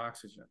atmospheric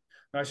oxygen.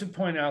 Now, I should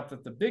point out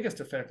that the biggest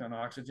effect on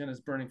oxygen is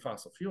burning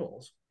fossil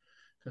fuels,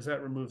 because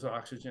that removes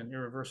oxygen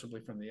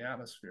irreversibly from the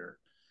atmosphere.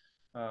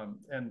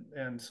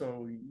 And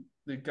so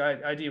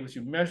the idea was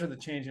you measure the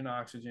change in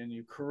oxygen,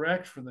 you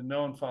correct for the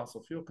known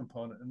fossil fuel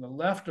component, and the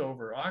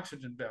leftover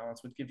oxygen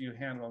balance would give you a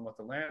handle on what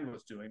the land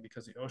was doing,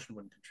 because the ocean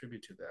wouldn't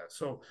contribute to that.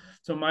 So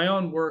my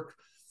own work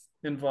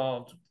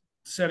involved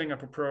setting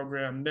up a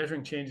program,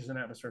 measuring changes in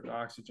atmospheric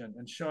oxygen,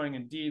 and showing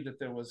indeed that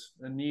there was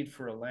a need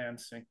for a land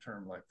sink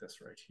term like this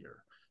right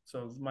here.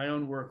 So my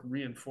own work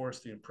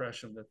reinforced the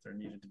impression that there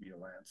needed to be a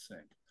land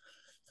sink.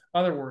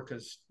 Other work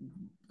has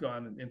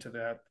gone into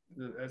that.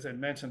 As I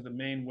mentioned, the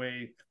main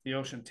way the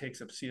ocean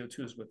takes up CO2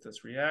 is with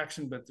this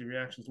reaction, but the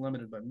reaction is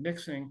limited by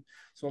mixing.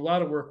 So a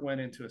lot of work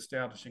went into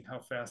establishing how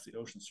fast the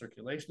ocean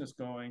circulation is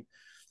going.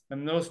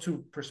 And those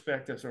two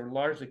perspectives are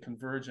largely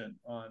convergent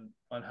on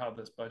how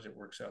this budget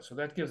works out. So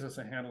that gives us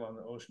a handle on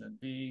the ocean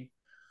and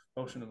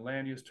ocean and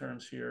land use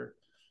terms here.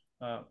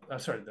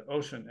 Sorry, the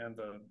ocean and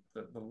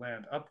the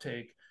land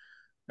uptake.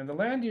 And the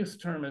land use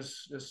term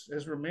has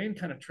remained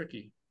kind of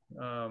tricky.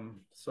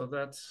 So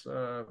that's,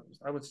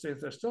 I would say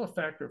there's still a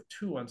factor of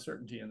 2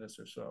 uncertainty in this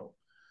or so.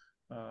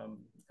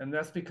 And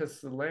that's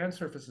because the land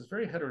surface is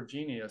very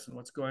heterogeneous, and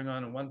what's going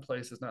on in one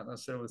place is not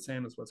necessarily the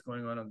same as what's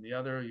going on the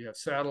other. You have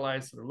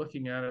satellites that are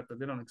looking at it, but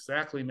they don't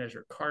exactly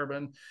measure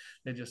carbon.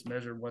 They just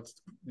measure what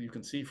you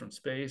can see from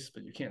space,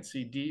 but you can't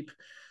see deep.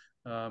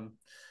 The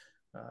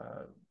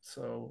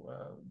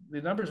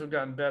numbers have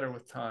gotten better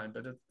with time,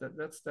 but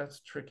that's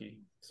tricky.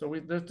 So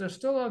there's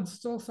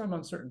still some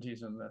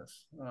uncertainties in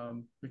this.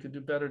 We could do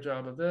a better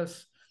job of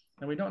this,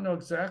 and we don't know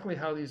exactly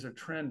how these are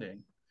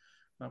trending,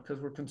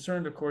 because we're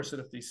concerned, of course, that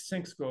if these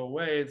sinks go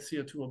away, the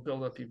CO2 will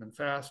build up even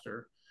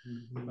faster.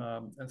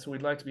 And so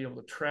we'd like to be able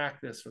to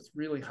track this with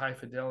really high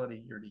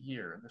fidelity year to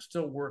year, and there's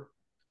still work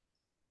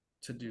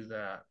to do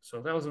that.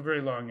 So that was a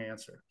very long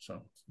answer.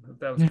 So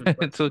that was good.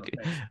 It's okay,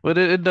 but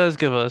it does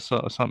give us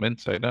some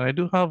insight. And I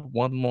do have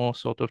one more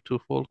sort of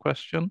twofold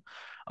question.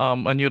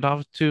 And you'd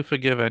have to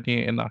forgive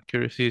any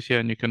inaccuracies here,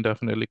 and you can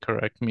definitely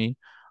correct me,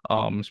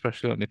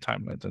 especially on the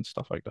timelines and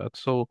stuff like that.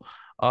 So,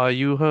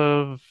 you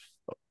have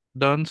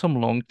done some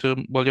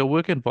long-term, well, your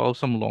work involves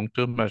some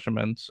long-term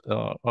measurements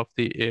of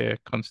the air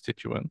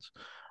constituents,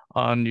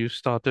 and you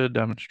started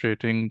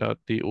demonstrating that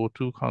the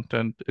O2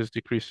 content is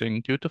decreasing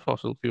due to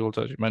fossil fuels,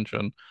 as you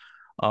mentioned.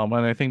 And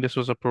I think this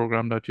was a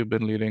program that you've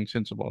been leading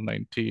since about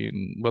the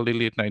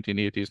late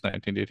 1980s,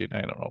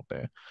 1989, around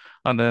there.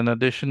 And then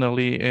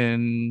additionally,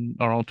 in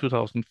around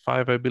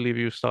 2005, I believe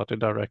you started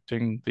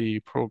directing the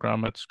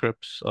program at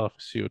Scripps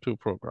CO2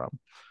 program.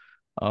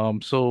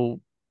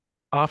 So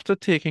after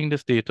taking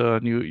this data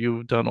and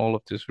you've done all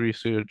of this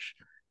research,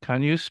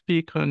 can you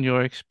speak on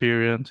your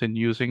experience in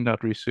using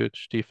that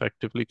research to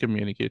effectively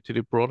communicate to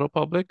the broader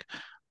public?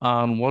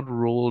 And what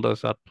role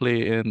does that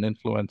play in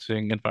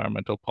influencing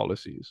environmental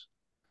policies?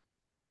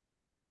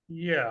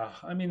 Yeah,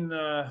 I mean,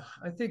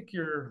 I think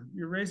you're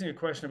raising a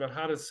question about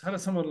how does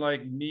someone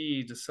like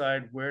me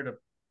decide where to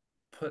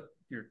put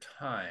your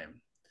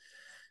time?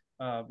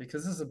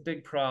 Because this is a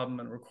big problem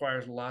and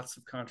requires lots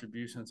of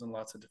contributions in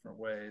lots of different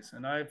ways.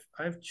 And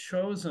I've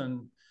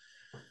chosen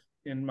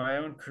in my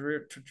own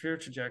career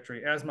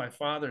trajectory, as my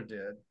father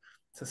did,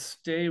 to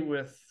stay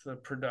with the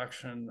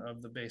production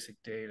of the basic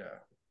data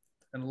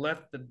and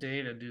let the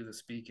data do the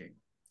speaking.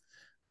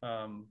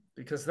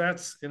 Because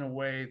that's in a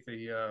way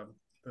the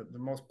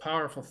most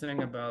powerful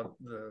thing about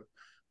the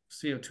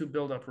CO2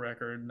 buildup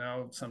record,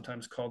 now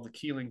sometimes called the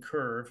Keeling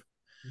curve,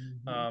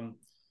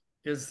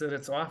 is that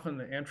it's often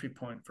the entry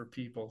point for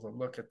people to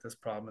look at this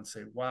problem and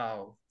say,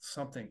 wow,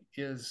 something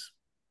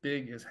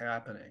big is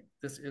happening.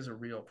 This is a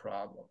real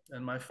problem.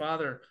 And my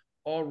father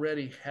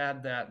already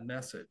had that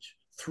message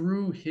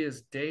through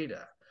his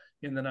data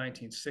in the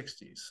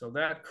 1960s. So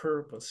that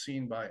curve was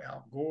seen by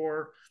Al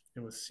Gore. It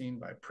was seen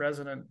by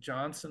President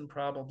Johnson,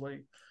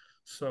 probably.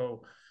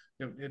 So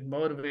it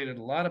motivated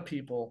a lot of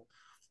people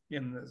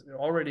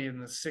already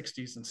in the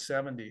 60s and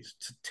 70s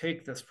to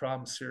take this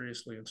problem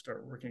seriously and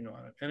start working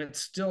on it. And it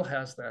still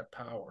has that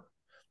power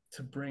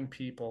to bring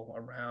people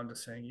around to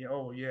saying,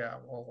 oh yeah,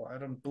 well, I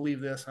don't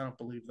believe this, I don't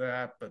believe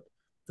that, but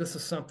this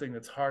is something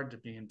that's hard to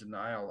be in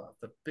denial of.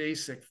 The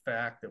basic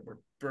fact that we're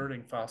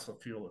burning fossil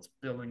fuel is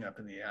building up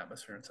in the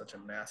atmosphere in such a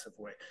massive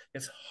way.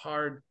 It's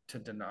hard to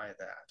deny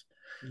that.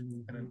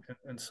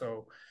 And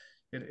so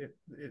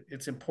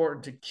it's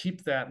important to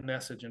keep that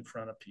message in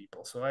front of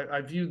people. So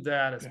I viewed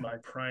that as my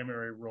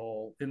primary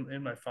role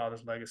in my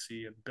father's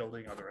legacy and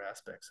building other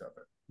aspects of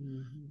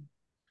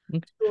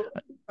it.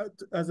 So,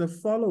 as a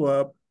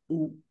follow-up,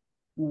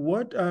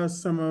 what are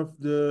some of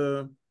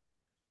the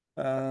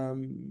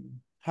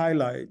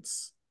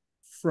highlights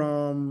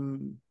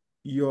from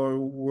your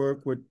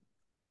work with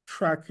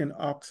tracking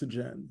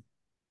oxygen?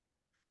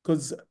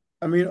 Because,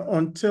 I mean,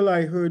 until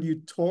I heard you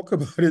talk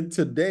about it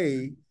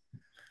today,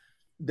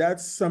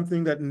 that's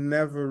something that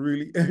never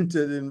really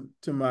entered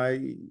into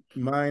my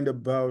mind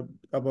about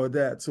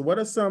that. So what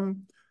are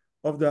some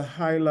of the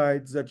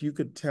highlights that you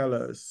could tell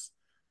us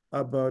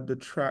about the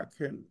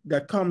tracking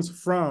that comes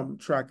from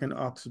tracking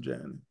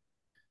oxygen.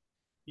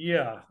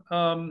 Yeah.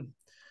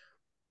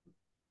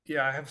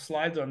 Yeah, I have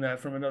slides on that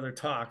from another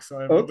talk, so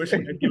I wish I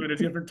Okay. had given a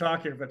different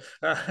talk here.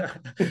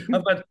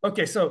 But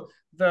okay, so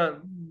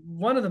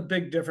one of the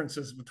big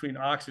differences between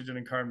oxygen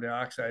and carbon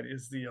dioxide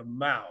is the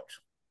amount.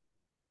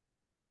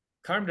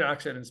 Carbon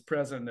dioxide is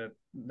present at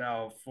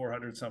now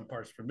 400 some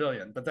parts per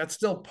million, but that's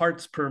still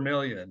parts per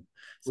million.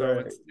 So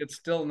Right. it's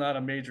still not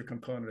a major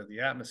component of the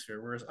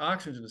atmosphere, whereas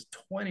oxygen is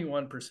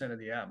 21% of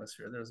the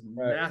atmosphere. There's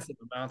Right. massive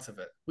amounts of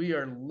it. We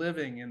are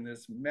living in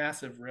this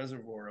massive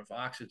reservoir of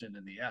oxygen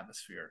in the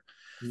atmosphere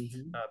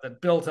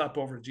that built up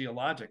over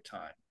geologic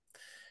time.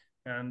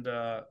 And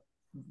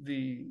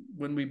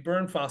when we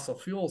burn fossil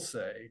fuels,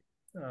 say,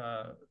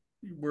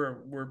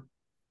 we're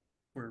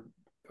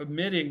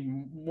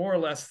emitting more or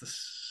less the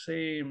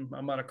same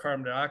amount of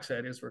carbon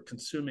dioxide as we're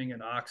consuming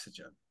in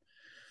oxygen.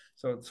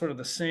 So it's sort of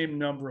the same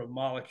number of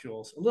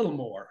molecules, a little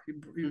more.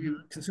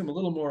 You consume a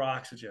little more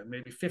oxygen,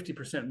 maybe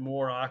 50%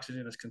 more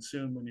oxygen is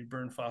consumed when you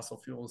burn fossil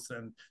fuels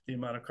than the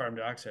amount of carbon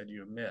dioxide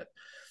you emit.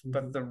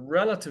 But the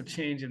relative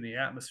change in the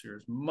atmosphere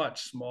is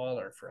much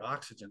smaller for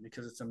oxygen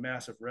because it's a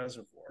massive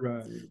reservoir.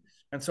 Right.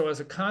 And so as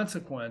a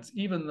consequence,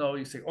 even though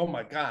you say, oh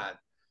my God,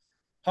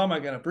 how am I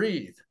going to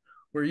breathe?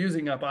 We're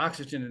using up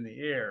oxygen in the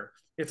air.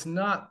 It's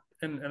not,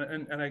 and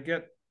I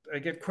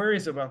get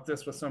queries about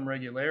this with some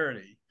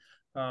regularity.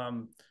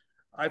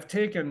 I've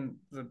taken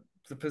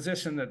the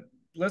position that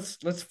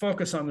let's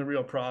focus on the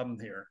real problem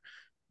here.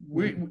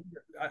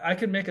 I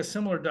could make a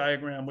similar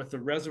diagram with the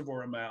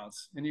reservoir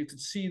amounts, and you could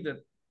see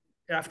that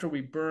after we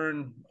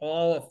burn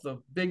all of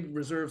the big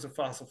reserves of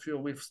fossil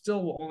fuel, we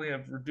still only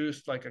have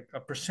reduced like a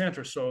percent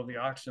or so of the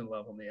oxygen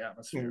level in the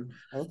atmosphere.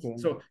 Okay.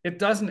 So it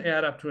doesn't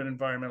add up to an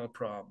environmental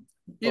problem.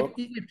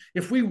 Okay.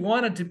 If we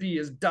wanted to be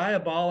as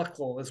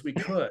diabolical as we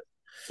could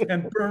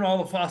and burn all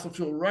the fossil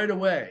fuel right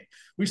away,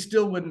 we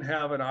still wouldn't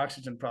have an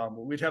oxygen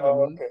problem. We'd have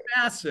a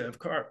massive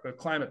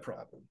climate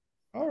problem.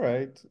 All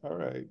right. All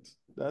right.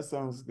 That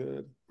sounds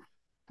good.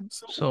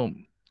 So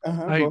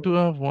I do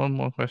have one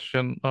more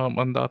question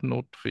on that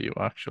note for you,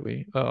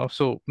 actually.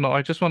 So no,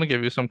 I just want to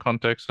give you some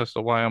context as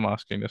to why I'm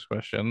asking this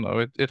question.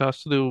 It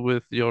has to do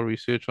with your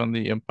research on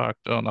the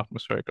impact on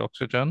atmospheric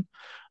oxygen,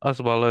 as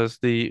well as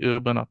the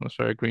urban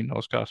atmospheric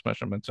greenhouse gas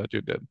measurements that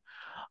you did.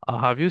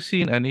 Have you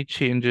seen any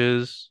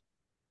changes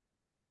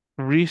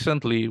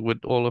recently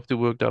with all of the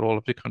work that all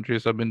of the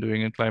countries have been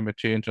doing in climate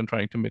change and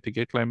trying to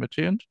mitigate climate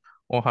change,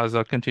 or has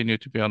that continued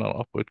to be on an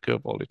upward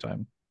curve all the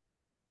time?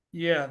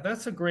 Yeah,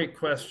 that's a great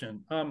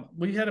question.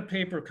 We had a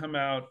paper come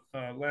out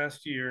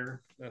last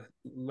year,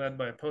 led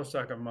by a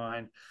postdoc of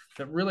mine,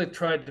 that really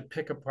tried to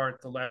pick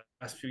apart the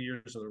last few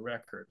years of the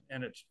record,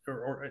 and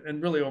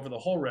and really over the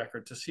whole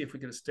record to see if we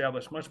could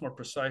establish much more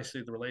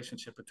precisely the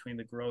relationship between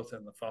the growth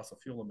and the fossil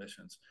fuel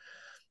emissions.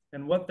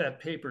 And what that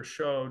paper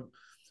showed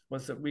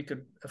was that we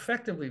could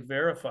effectively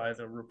verify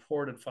the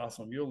reported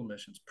fossil fuel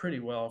emissions pretty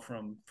well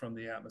from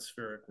the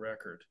atmospheric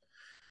record.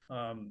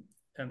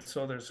 And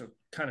so there's a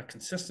kind of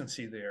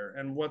consistency there.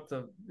 And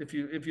if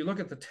you look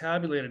at the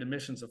tabulated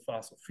emissions of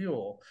fossil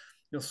fuel,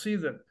 you'll see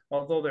that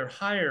although they're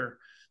higher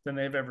than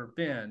they've ever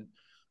been,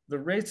 the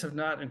rates have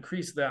not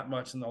increased that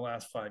much in the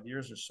last 5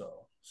 years or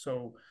so.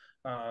 So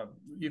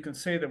you can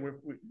say that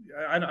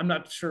I'm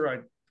not sure I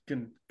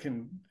can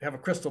have a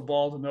crystal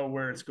ball to know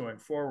where it's going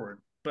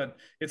forward, but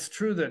it's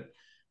true that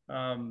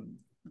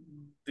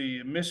the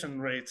emission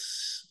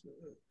rates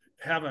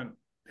haven't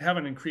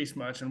increased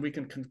much, and we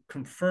can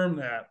confirm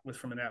that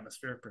from an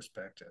atmospheric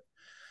perspective.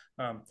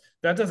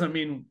 That doesn't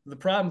mean the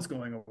problem's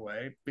going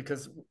away,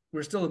 because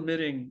we're still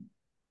emitting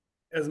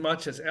as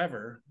much as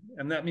ever,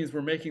 and that means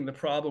we're making the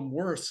problem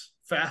worse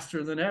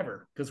faster than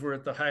ever because we're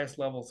at the highest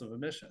levels of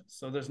emissions.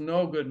 So there's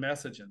no good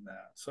message in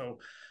that. So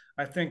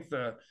I think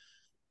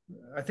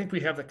we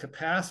have the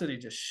capacity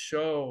to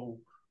show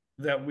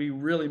that we're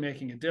really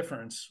making a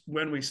difference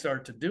when we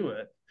start to do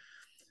it.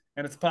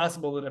 And it's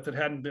possible that if it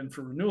hadn't been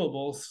for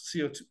renewables,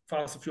 CO2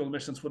 fossil fuel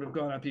emissions would have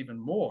gone up even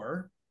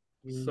more.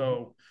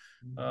 So,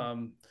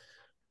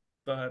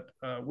 but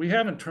we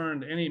haven't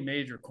turned any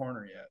major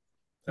corner yet.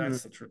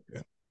 That's the truth.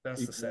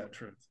 That's the sad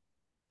truth.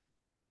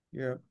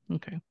 Yeah.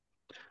 Okay.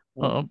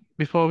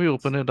 Before we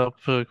open it up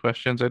for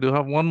questions, I do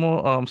have one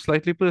more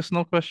slightly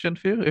personal question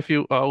for you, if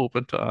you are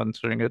open to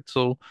answering it.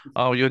 So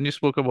when you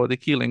spoke about the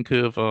Keeling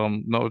curve,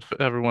 now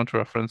for everyone to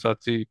reference,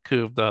 that's the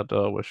curve that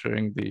was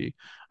showing the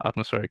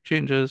atmospheric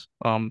changes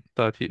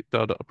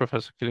that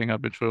Professor Keeling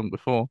had been shown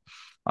before.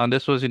 And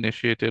this was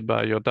initiated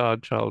by your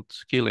dad,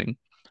 Charles Keeling.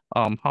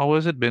 How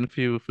has it been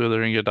for you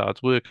furthering your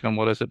dad's work, and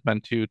what has it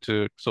meant to you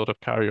to sort of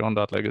carry on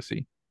that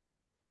legacy?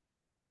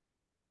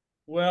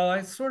 Well,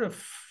 I sort of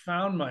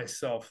found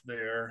myself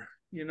there.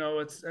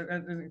 It's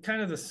and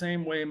kind of the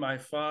same way my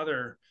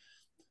father.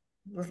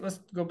 Let's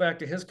go back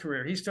to his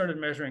career. He started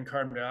measuring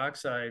carbon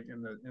dioxide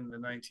in the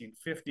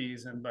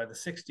 1950s, and by the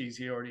 60s,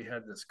 he already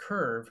had this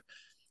curve.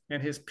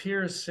 And his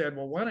peers said,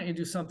 "Well, why don't you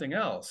do something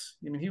else?"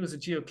 I mean, he was a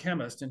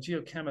geochemist, and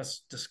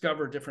geochemists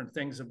discover different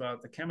things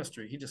about the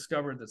chemistry. He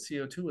discovered that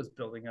CO2 was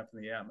building up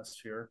in the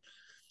atmosphere.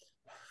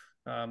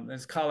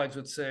 His colleagues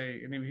would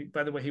say, and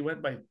by the way, he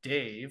went by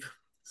Dave.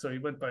 So he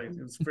went by,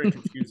 it was very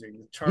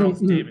confusing.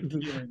 Charles David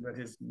Keeling, but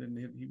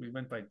he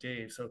went by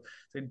Dave. So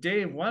say,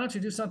 Dave, why don't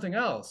you do something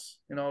else?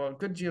 You know, a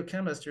good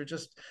geochemist,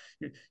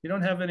 you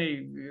don't have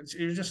any,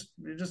 you're just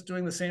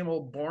doing the same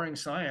old boring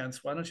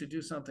science. Why don't you do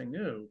something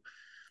new?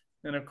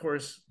 And of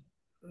course,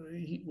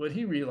 what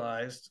he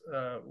realized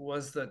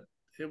was that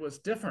it was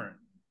different.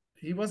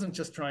 He wasn't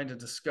just trying to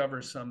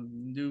discover some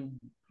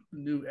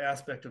new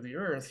aspect of the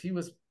Earth. He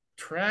was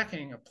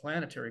tracking a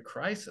planetary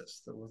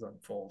crisis that was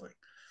unfolding.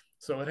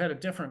 So it had a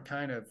different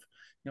kind of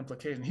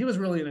implication. He was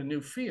really in a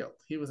new field.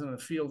 He was in the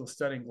field of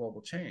studying global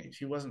change.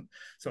 He wasn't.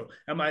 So,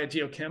 am I a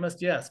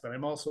geochemist? Yes, but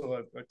I'm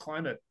also a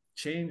climate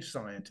change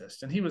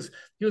scientist. And he was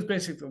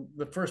basically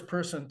the first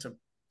person to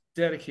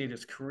dedicate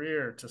his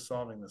career to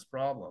solving this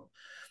problem.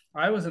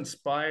 I was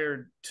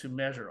inspired to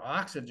measure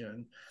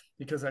oxygen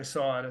because I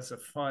saw it as a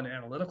fun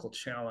analytical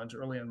challenge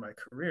early in my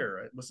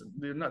career.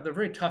 They're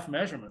very tough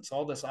measurements.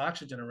 All this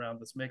oxygen around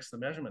this makes the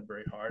measurement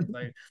very hard.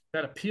 And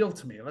that appealed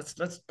to me. Let's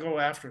go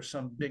after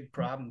some big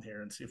problem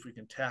here and see if we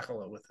can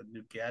tackle it with a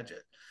new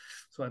gadget.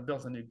 So I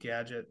built a new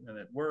gadget and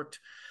it worked,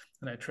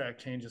 and I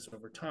tracked changes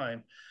over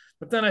time.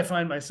 But then I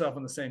find myself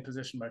in the same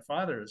position my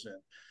father is in.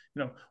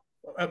 You know,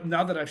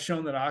 now that I've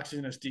shown that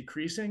oxygen is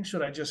decreasing,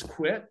 should I just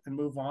quit and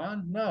move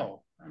on?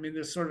 No. I mean,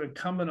 there's sort of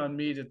incumbent on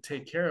me to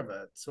take care of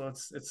it. So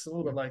it's a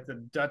little bit like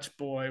the Dutch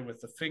boy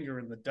with the finger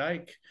in the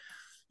dike.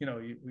 You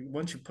know,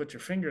 once you put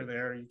your finger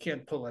there, you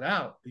can't pull it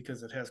out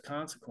because it has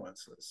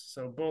consequences.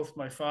 So both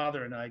my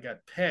father and I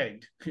got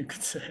pegged, you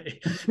could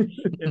say,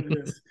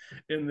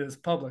 in this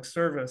public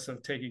service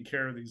of taking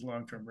care of these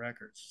long-term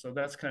records. So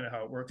that's kind of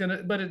how it worked.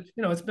 But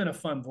it's been a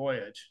fun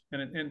voyage,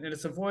 and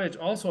it's a voyage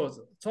also.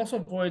 It's also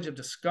a voyage of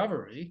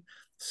discovery,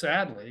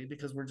 sadly,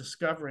 because we're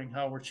discovering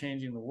how we're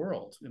changing the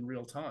world in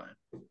real time.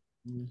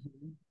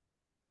 Mm-hmm.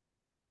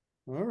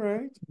 All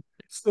right.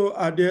 So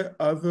are there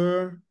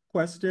other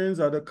questions,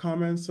 other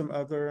comments from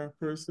other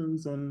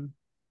persons online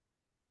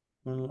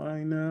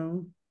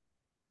now?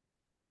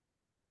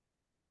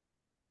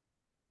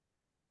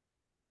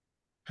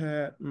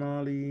 Pat,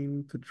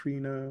 Marlene,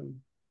 Katrina.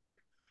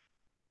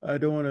 I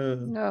don't want to.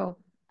 No,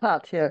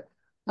 Pat here.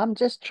 I'm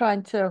just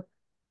trying to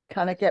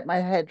kind of get my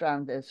head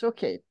around this.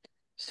 Okay,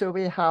 so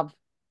we have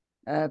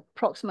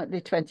approximately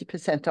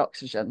 20%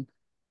 oxygen.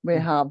 We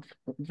have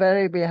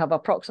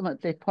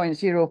approximately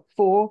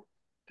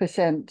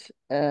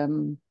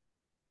 0.04%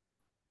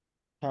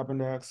 Carbon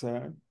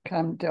dioxide.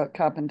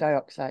 carbon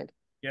dioxide.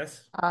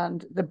 Yes.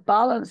 And the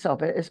balance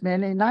of it is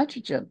mainly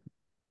nitrogen.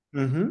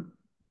 Mm-hmm.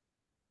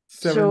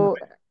 So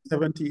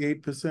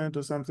 78%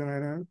 or something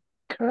like that.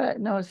 correct.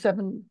 No,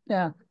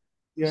 yeah.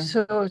 Yeah.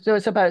 So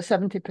it's about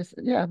 70%.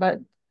 Yeah,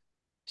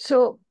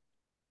 so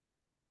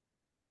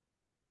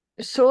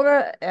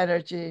solar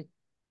energy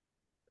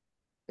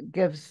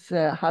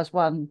has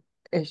one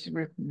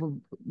issue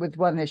with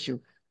one issue.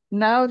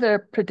 Now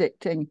they're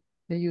predicting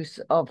the use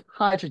of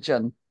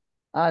hydrogen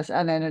as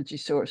an energy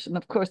source, and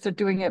of course they're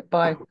doing it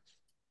by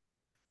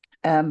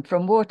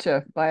from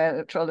water, by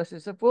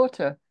electrolysis of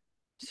water.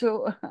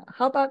 So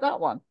how about that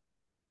one?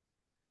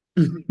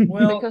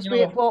 Well, Because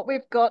what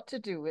we've got to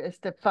do is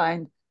to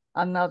find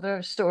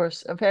another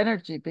source of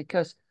energy,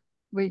 because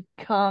we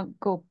can't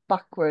go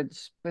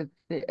backwards with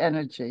the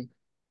energy.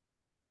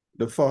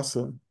 The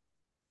fossil.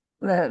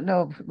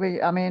 No,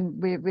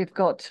 we've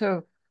got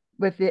to,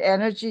 with the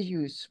energy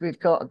use, we've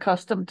got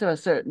accustomed to a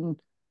certain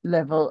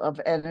level of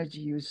energy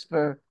use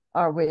for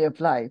our way of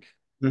life.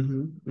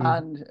 Mm-hmm, mm-hmm.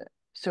 And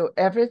so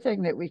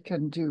everything that we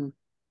can do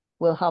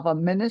will have a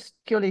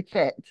minuscule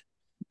effect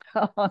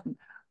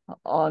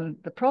on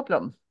the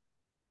problem.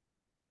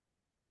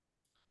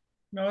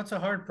 No, it's a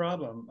hard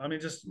problem. I mean,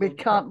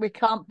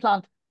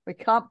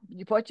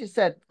 What you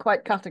said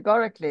quite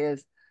categorically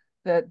is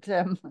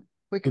that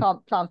we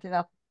can't plant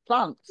enough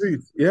plants.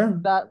 Yeah.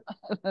 That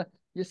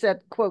you said,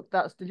 quote,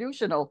 that's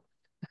delusional.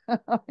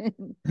 I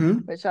mean, Mm-hmm.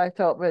 which I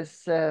thought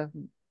was a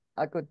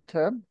good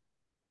term.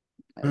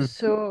 Mm-hmm.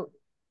 So,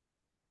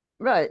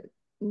 right,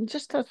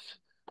 just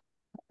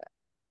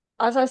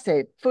as I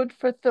say, food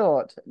for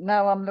thought.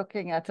 Now I'm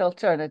looking at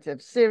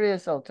alternatives,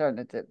 serious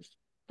alternatives.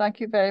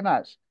 Thank you very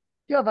much.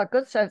 You have a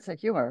good sense of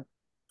humor.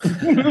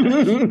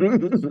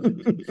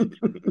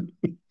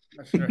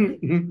 Not sure.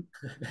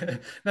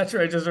 Not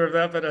sure I deserve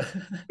that, but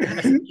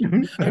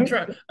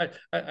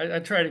I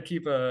try to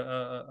keep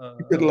a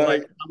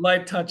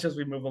light touch as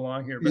we move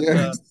along here. But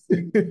yes.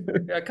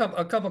 yeah,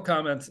 a couple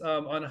comments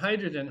on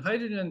hydrogen.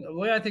 Hydrogen, the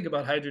way I think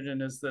about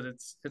hydrogen is that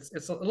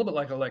it's a little bit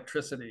like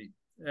electricity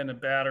and a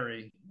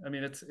battery. I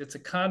mean, it's a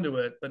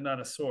conduit, but not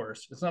a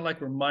source. It's not like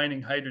we're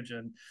mining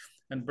hydrogen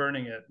and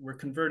burning it. We're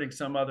converting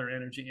some other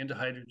energy into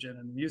hydrogen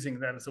and using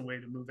that as a way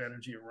to move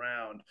energy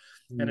around.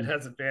 And it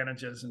has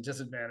advantages and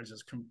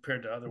disadvantages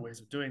compared to other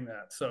ways of doing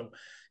that. So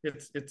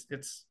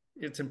it's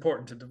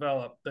important to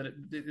develop, but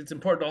it's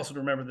important also to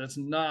remember that it's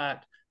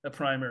not a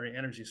primary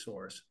energy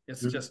source.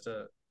 It's just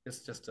a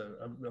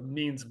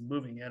means of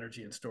moving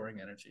energy and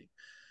storing energy.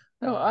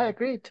 No, I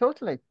agree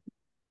totally.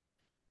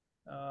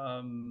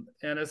 And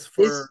as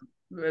for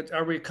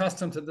are we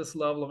accustomed to this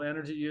level of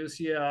energy use?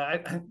 Yeah,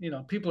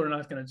 people are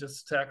not going to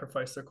just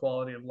sacrifice their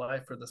quality of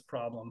life for this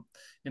problem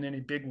in any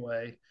big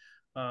way.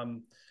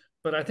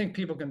 But I think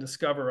people can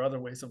discover other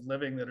ways of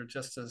living that are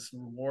just as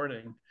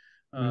rewarding.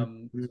 I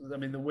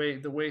mean,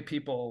 the way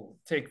people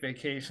take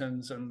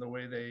vacations and the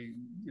way they,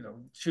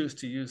 choose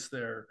to use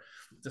their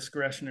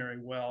discretionary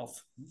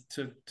wealth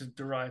to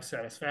derive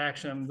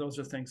satisfaction, those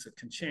are things that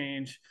can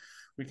change.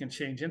 We can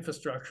change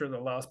infrastructure that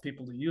allows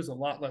people to use a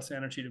lot less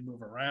energy to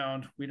move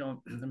around.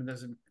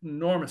 There's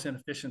enormous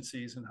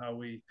inefficiencies in how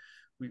we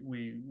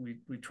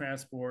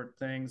transport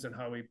things and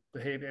how we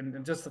behave.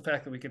 And just the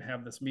fact that we can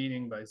have this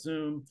meeting by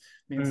Zoom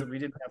means that we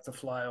didn't have to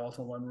fly all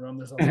to one room.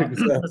 There's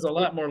a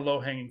lot more low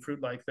hanging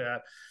fruit like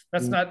that.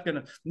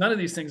 None of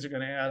these things are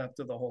going to add up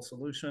to the whole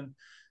solution.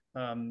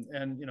 Are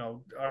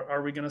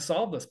we going to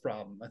solve this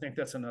problem? I think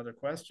that's another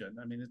question.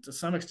 I mean, to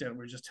some extent,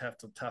 we just have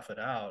to tough it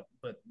out.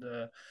 But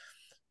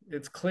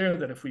it's clear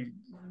that if we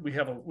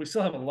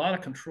still have a lot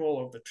of control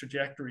over the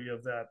trajectory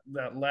of that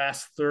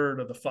last third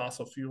of the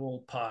fossil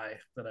fuel pie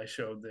that I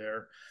showed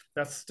there.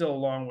 That's still a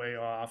long way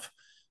off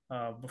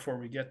before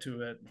we get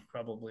to it,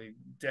 probably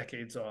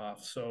decades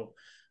off. So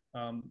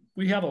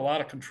we have a lot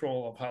of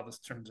control of how this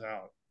turns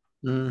out.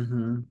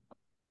 Mm-hmm.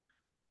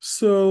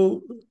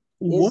 So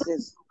what?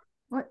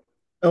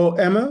 Oh,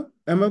 Emma,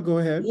 go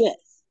ahead. Yes,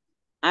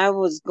 I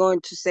was going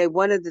to say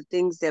one of the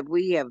things that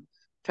we have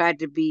tried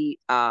to be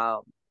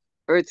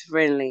earth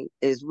friendly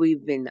is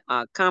we've been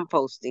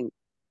composting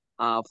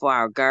for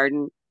our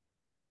garden,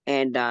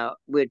 and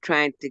we're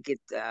trying to get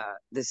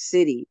the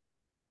city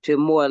to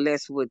more or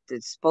less with the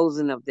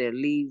disposing of their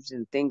leaves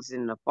and things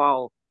in the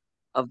fall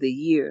of the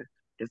year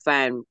to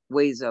find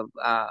ways of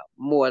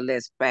more or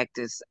less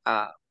practice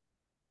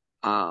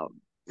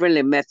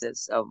friendly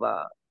methods of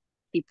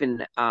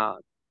keeping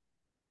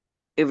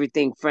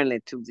everything friendly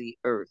to the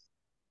earth.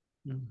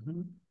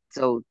 Mm-hmm.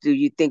 So do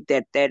you think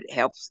that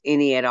helps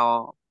any at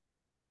all?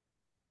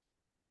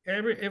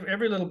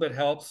 Every little bit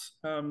helps,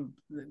 to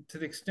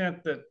the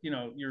extent that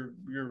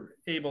you're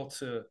able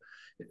to.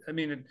 I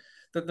mean,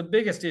 the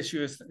biggest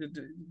issue is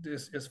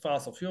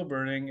fossil fuel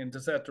burning, and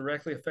does that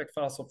directly affect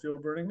fossil fuel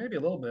burning? Maybe a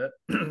little bit,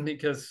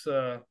 because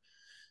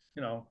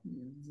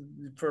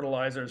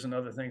fertilizers and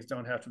other things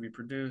don't have to be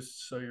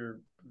produced. So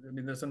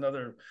there's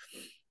another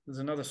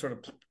sort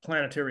of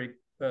planetary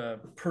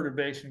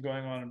perturbation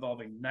going on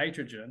involving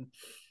nitrogen.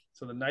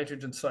 So the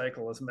nitrogen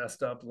cycle is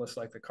messed up, less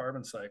like the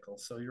carbon cycle.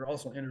 So you're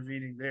also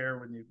intervening there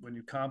when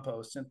you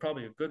compost, in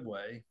probably a good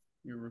way.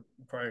 You're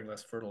requiring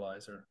less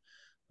fertilizer.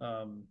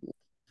 I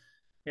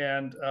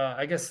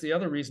guess the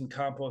other reason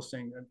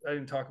composting, I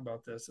didn't talk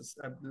about this.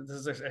 This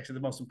is actually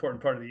the most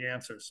important part of the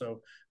answer.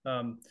 So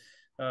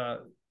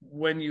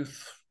when you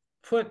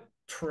put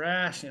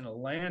trash in a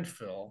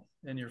landfill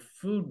and your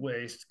food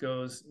waste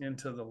goes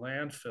into the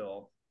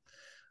landfill,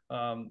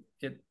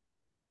 it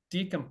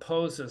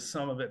decomposes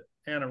some of it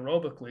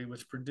anaerobically,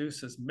 which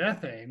produces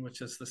methane, which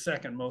is the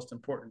second most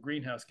important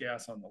greenhouse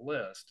gas on the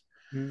list.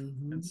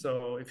 Mm-hmm. And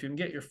so if you can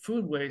get your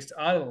food waste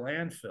out of the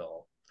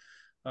landfill,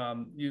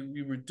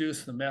 you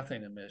reduce the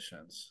methane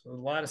emissions. A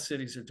lot of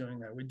cities are doing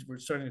that. We're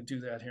starting to do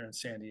that here in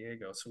San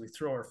Diego. So we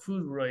throw our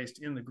food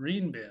waste in the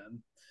green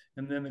bin,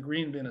 and then the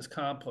green bin is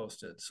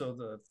composted. So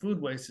the food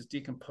waste is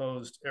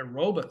decomposed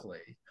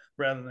aerobically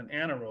rather than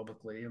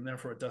anaerobically, and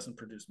therefore it doesn't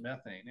produce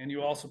methane. And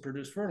you also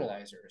produce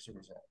fertilizer as a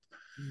result.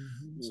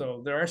 Mm-hmm.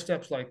 So there are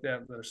steps like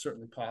that are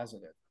certainly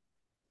positive.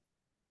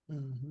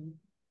 Mm-hmm.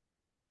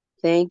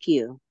 Thank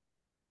you.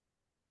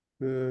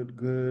 Good.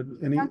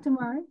 Dr.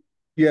 Murray?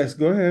 Yes,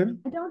 go ahead.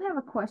 I don't have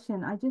a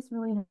question. I just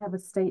really have a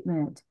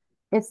statement.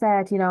 It's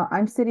that,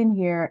 I'm sitting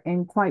here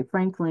and quite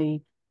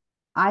frankly,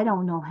 I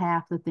don't know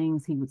half the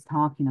things he was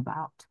talking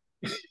about.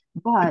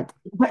 But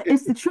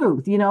it's the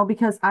truth,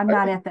 because I'm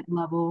not at that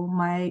level.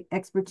 My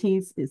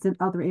expertise is in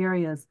other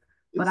areas.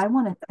 But I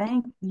want to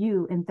thank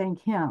you and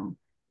thank him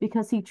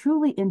because he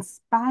truly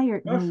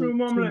inspired me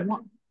to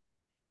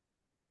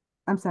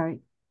I'm sorry.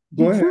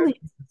 He truly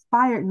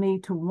inspired me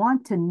to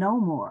want to know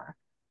more.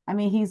 I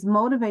mean, he's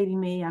motivating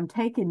me. I'm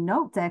taking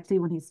notes actually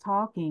when he's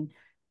talking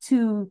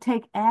to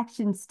take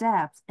action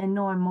steps and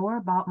knowing more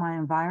about my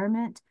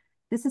environment.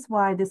 This is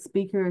why this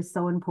speaker is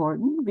so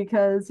important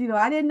because,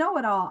 I didn't know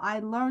it all. I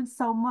learned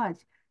so much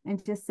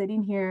and just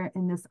sitting here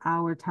in this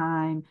hour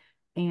time.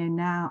 And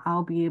now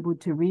I'll be able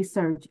to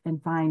research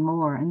and find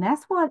more. And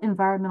that's what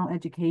environmental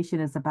education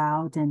is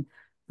about. And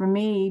for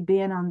me,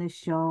 being on this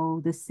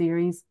show, this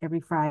series every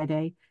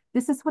Friday,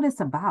 this is what it's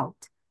about.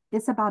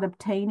 It's about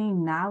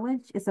obtaining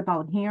knowledge. It's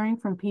about hearing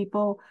from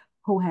people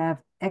who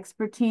have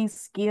expertise,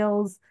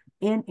 skills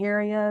in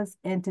areas,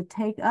 and to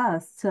take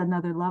us to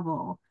another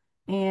level.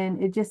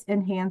 And it just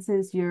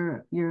enhances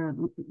your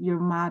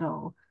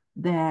model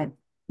that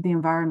the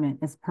environment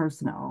is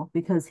personal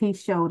because he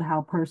showed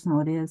how personal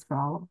it is for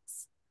all of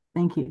us.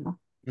 Thank you.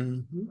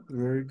 Mm-hmm.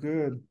 Very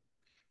good.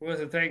 Well,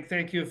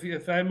 thank you.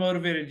 If I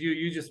motivated you,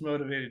 you just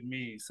motivated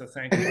me. So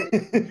thank you.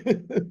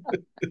 Good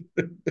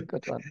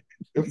one.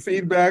 The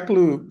feedback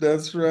loop.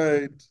 That's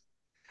right.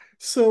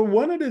 So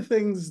one of the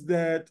things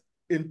that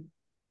in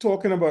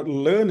talking about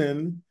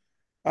learning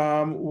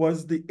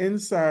was the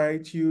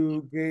insight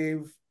you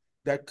gave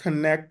that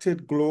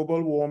connected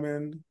global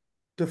warming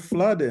to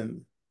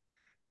flooding.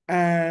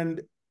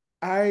 And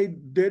I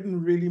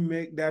didn't really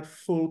make that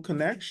full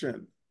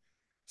connection.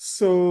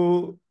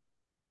 So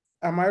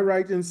am I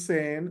right in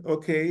saying,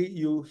 okay,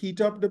 you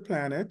heat up the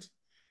planet,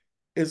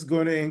 it's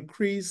going to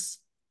increase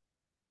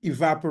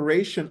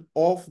evaporation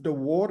of the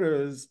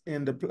waters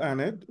in the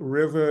planet,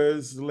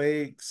 rivers,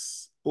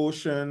 lakes,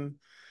 ocean,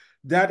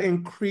 that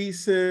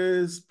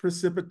increases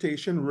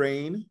precipitation,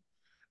 rain,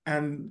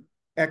 and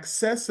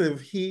excessive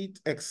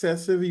heat,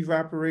 excessive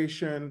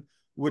evaporation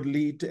would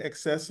lead to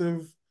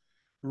excessive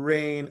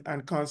rain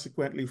and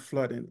consequently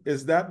flooding.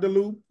 Is that the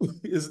loop?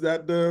 Is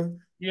that the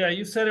Yeah,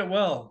 you said it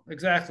well.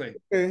 Exactly.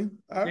 okay?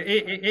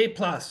 A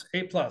plus,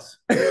 A plus.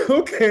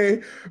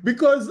 Okay,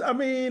 because I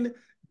mean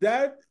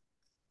that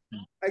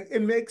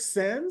it makes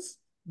sense,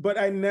 but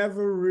I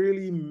never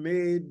really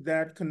made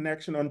that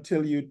connection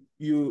until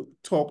you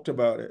talked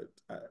about it.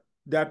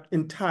 That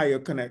entire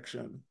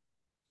connection.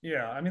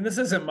 Yeah, I mean, this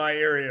isn't my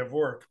area of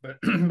work, but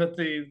but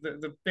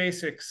the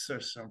basics are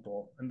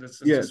simple, and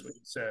this is just what Yes,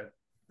 you said.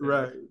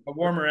 right. A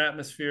warmer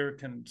atmosphere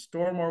can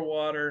store more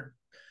water,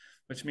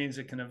 which means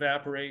it can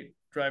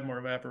drive more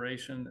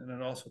evaporation, and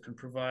it also can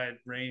provide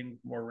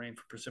more rain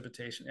for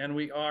precipitation. And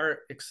we are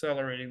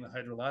accelerating the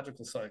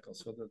hydrological cycle,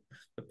 so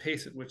the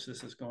pace at which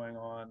this is going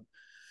on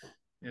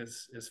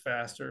is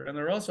faster. And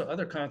there are also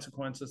other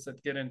consequences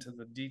that get into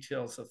the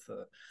details of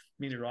the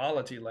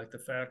meteorology, like the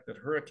fact that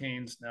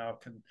hurricanes now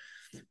can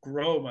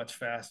grow much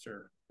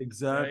faster.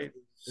 Exactly. Right.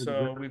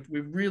 So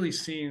we've really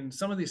seen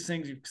some of these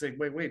things. You say,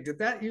 wait, did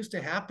that used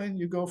to happen?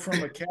 You go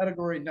from a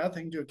category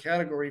nothing to a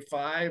category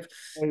 5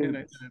 in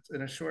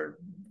a short,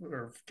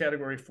 or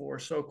category 4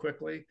 so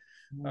quickly.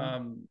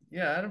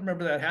 Yeah, I don't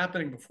remember that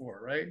happening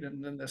before, right?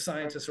 And then the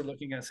scientists are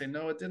looking at it and say,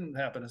 no, it didn't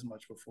happen as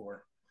much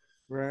before.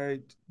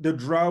 Right. The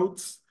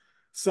droughts,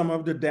 some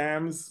of the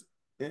dams,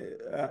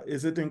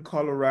 is it in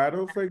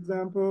Colorado, for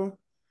example?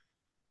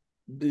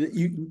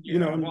 You Yeah,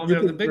 know, well, you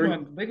the could big very,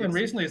 one,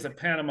 recently is the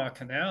Panama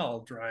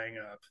Canal drying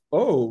up.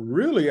 oh,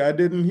 really? I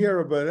didn't hear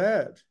about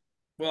that.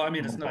 Well, I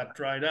mean, it's not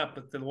dried up,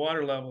 but the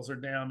water levels are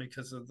down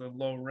because of the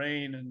low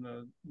rain, and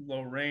the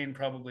low rain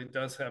probably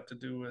does have to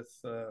do with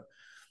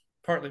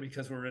partly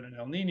because we're in an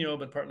El Nino,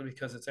 but partly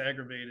because it's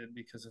aggravated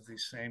because of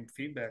these same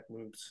feedback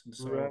loops. And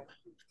Right, so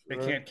they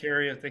right. can't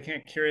carry it. They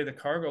can't carry the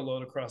cargo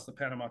load across the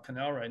Panama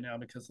Canal right now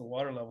because the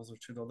water levels are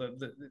too low.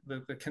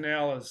 The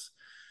canal is,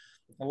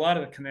 a lot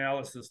of the canal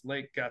is this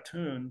Lake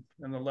Gatun,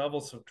 and the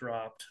levels have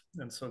dropped,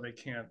 and so the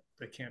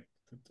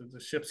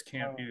ships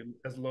can't be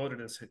as loaded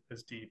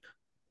as deep.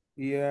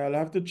 Yeah, I'll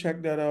have to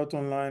check that out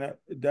online.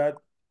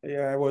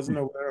 Yeah, I wasn't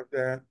aware of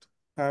that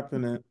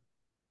happening.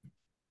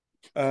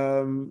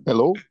 Um,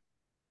 Hello.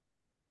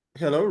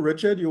 Hello,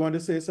 Richard, you want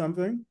to say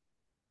something?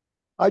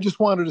 I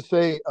just wanted to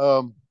say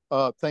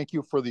thank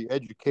you for the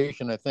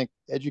education. I think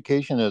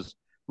education is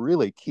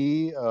really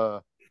key.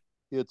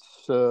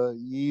 It's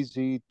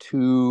easy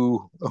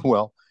to,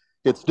 well,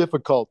 it's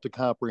difficult to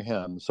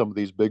comprehend some of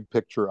these big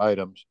picture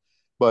items,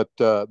 but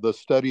the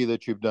study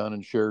that you've done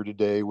and shared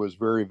today was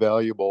very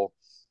valuable.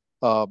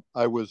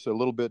 I was a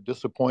little bit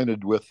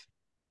disappointed with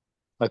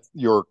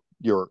your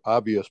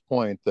obvious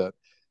point that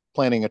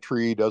planting a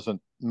tree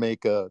doesn't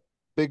make a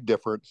big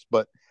difference,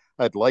 but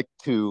I'd like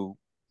to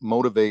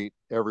motivate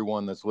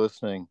everyone that's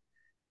listening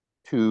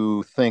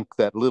to think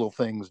that little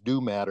things do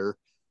matter.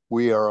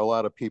 We are a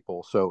lot of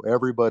people, so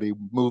everybody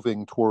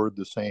moving toward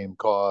the same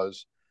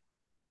cause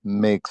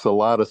makes a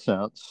lot of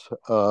sense.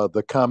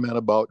 The comment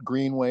about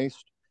green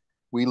waste,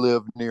 we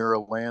live near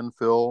a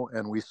landfill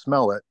and we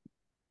smell it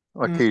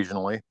Mm,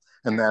 occasionally,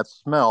 and that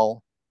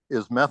smell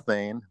is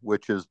methane,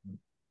 which is,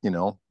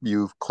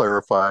 you've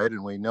clarified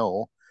and we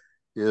know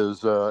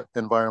is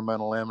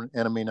environmental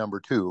enemy number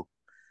 2.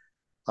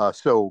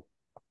 So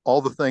all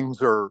the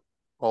things are,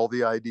 all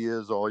the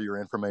ideas, all your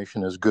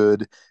information is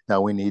good. Now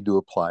we need to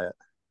apply it.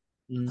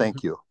 mhm,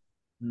 Thank you.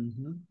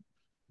 mhm.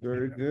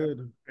 Very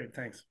good. Great,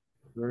 thanks.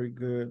 Very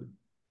good.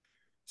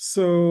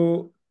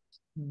 So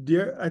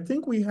I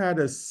think we had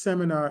a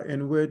seminar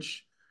in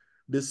which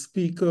the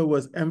speaker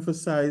was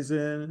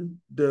emphasizing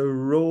the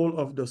role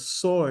of the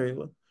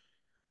soil,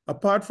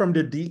 apart from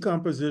the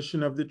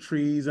decomposition of the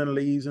trees and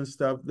leaves and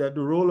stuff, that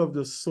the role of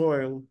the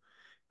soil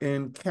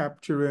in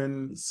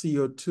capturing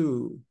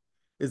CO2.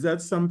 Is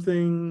that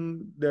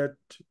something that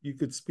you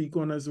could speak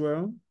on as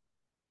well?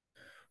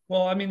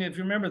 Well, I mean, if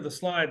you remember the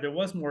slide, there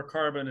was more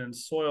carbon in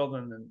soil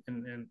than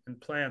in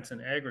plants in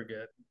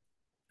aggregate.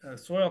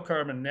 Soil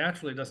carbon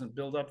naturally doesn't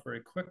build up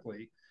very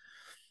quickly.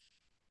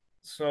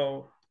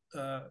 So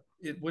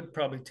it would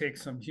probably take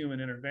some human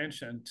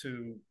intervention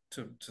to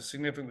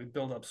significantly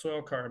build up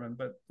soil carbon.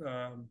 But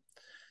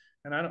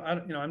and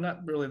I'm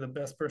not really the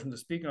best person to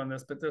speak on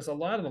this, but there's a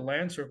lot of the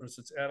land surface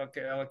that's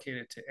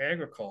allocated to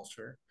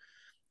agriculture,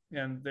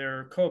 and there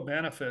are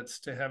co-benefits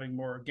to having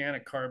more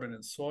organic carbon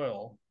in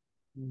soil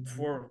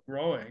for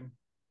growing.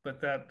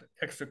 but that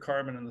extra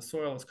carbon in the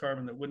soil is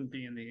carbon that wouldn't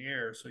be in the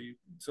air.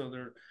 So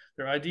there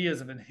are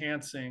ideas of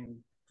enhancing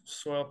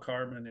soil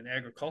carbon in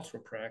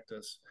agricultural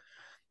practice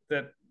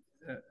that,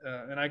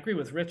 and I agree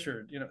with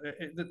Richard,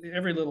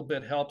 every little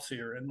bit helps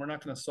here, and we're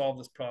not going to solve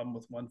this problem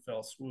with one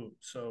fell swoop.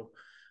 So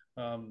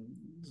um,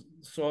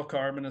 soil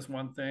carbon is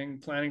one thing.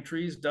 Planting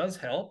trees does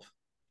help.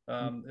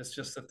 It's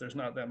just that there's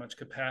not that much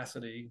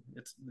capacity.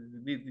 It's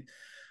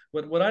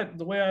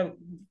the way I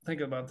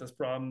think about this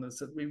problem is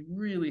that we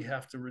really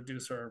have to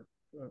reduce our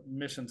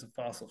emissions of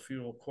fossil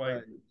fuel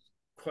quite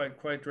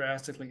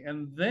drastically,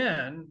 and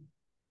then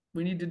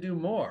we need to do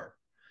more.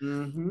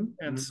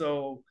 And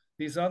so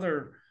these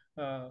other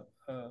uh,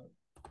 uh,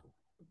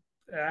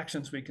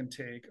 actions we can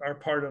take are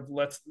part of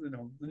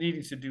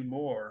needing to do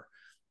more.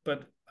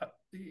 But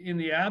in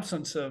the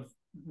absence of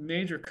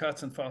major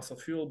cuts in fossil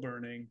fuel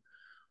burning,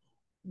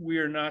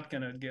 we're not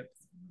going to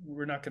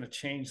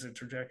change the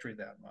trajectory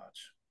that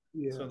much.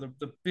 Yeah. So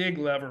the big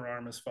lever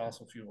arm is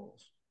fossil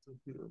fuels.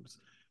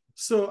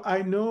 So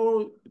I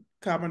know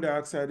carbon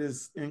dioxide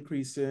is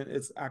increasing,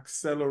 it's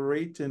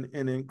accelerating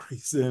and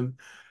increasing.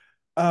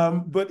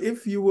 But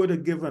if you were to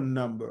give a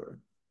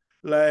number,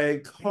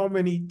 like how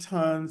many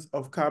tons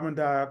of carbon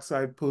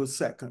dioxide per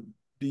second,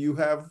 do you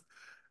have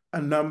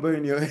a number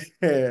in your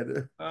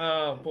head?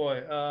 Oh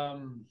boy.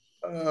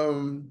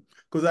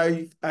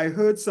 Because I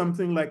heard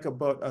something like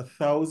about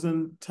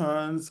 1,000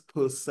 tons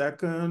per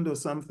second or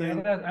something.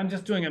 Yeah, I'm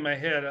just doing it in my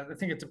head. I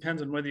think it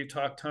depends on whether you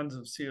talk tons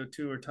of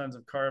CO2 or tons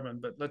of carbon.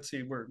 But let's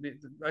see. Let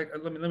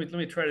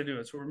me try to do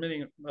it. So we're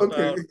emitting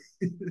about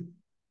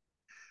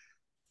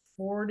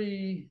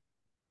 40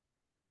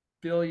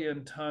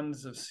 billion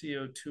tons of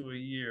CO2 a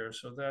year.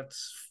 So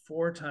that's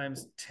 4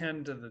 times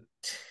 10 to the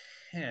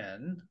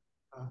 10.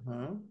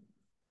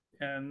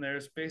 And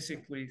there's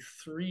basically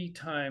 3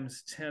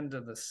 times 10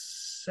 to the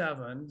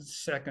 7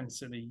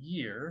 seconds in a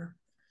year.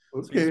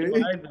 Okay. So you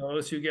divide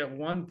those, you get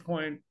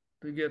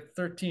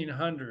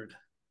 1,300.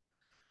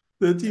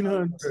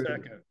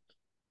 1,300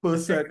 per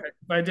second.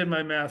 If I did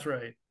my math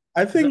right.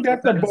 I think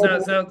that's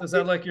about. Is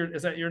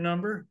that your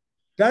number?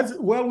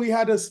 Well, we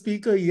had a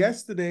speaker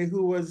yesterday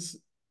who was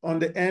on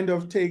the end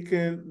of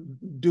doing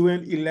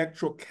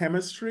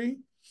electrochemistry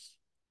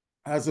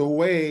as a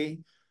way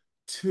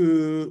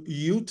to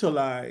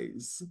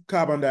utilize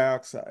carbon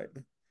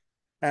dioxide.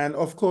 And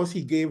of course,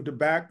 he gave the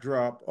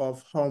backdrop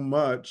of how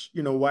much,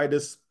 why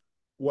this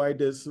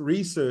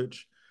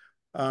research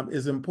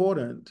is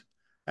important.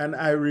 And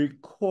I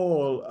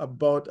recall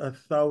about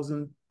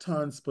 1,000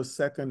 tons per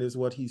second is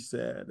what he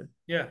said.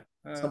 Yeah.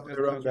 Something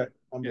around that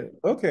number.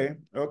 Yeah.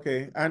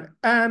 Okay. And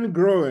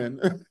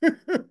growing.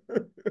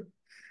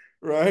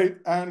 Right?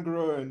 And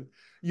growing.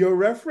 Your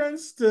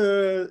reference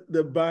to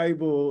the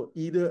Bible,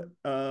 either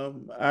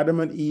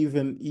Adam and Eve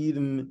in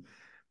Eden,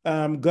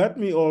 got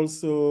me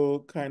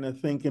also kind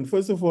of thinking.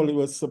 First of all, it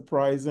was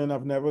surprising.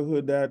 I've never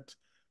heard that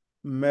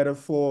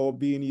metaphor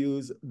being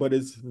used, but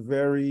it's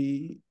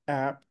very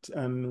apt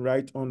and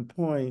right on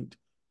point,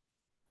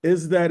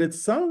 is that it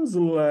sounds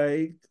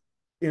like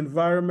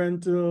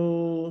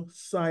environmental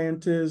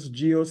scientists,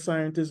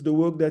 geoscientists, the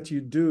work that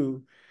you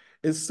do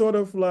is sort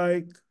of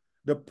like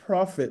the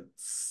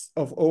prophets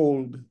of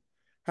old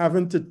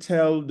having to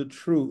tell the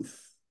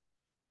truth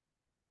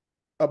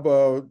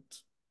about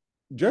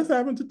just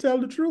having to tell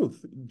the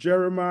truth.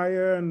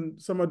 Jeremiah and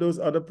some of those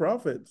other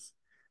prophets.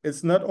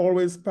 It's not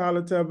always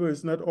palatable.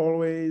 It's not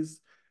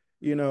always,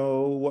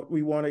 what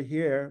we want to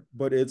hear,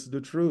 but it's the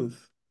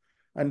truth.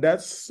 And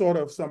that's sort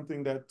of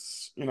something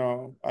that's,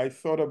 I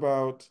thought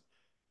about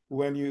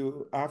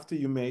after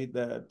you made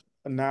that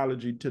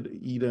analogy to the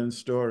Eden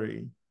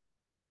story.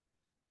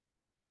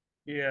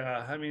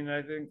 Yeah, I mean,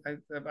 I think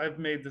I've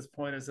made this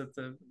point is that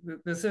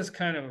this is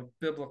kind of a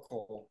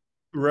biblical,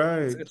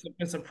 right?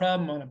 It's a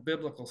problem on a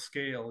biblical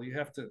scale. You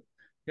have to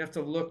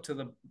look to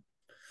the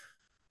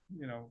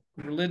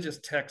religious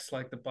texts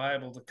like the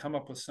Bible to come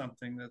up with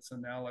something that's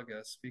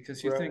analogous,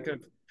 because you think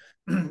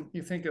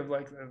of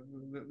like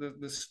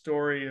the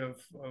story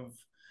of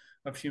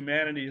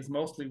humanity is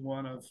mostly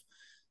one of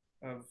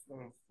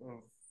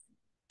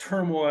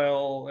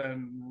turmoil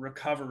and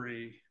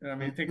recovery. I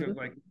mean, think of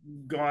like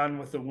Gone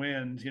with the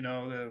Wind,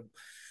 the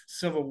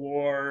Civil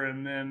War,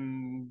 and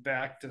then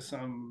back to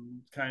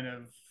some kind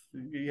of,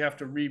 you have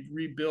to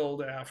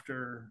rebuild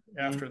after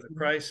the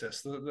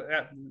crisis.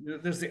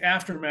 There's the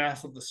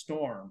aftermath of the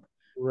storm.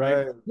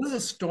 Right. This is a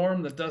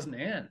storm that doesn't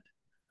end.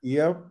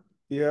 Yep.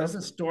 This is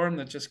a storm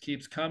that just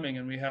keeps coming,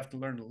 and we have to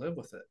learn to live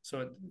with it. So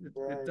it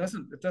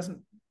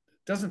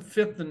doesn't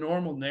fit the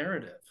normal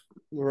narrative.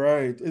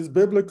 Right. It's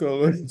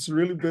biblical. It's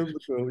really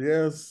biblical.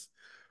 Yes.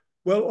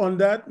 Well, on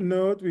that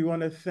note, we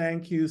want to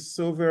thank you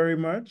so very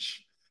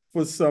much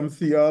for some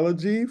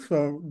theology,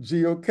 from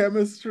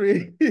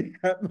geochemistry,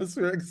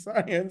 atmospheric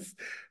science,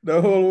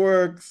 the whole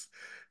works.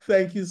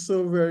 Thank you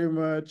so very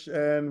much.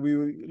 And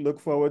we look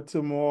forward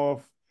to more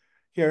of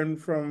hearing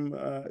from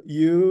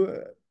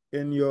you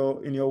in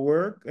your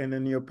work and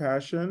in your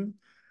passion.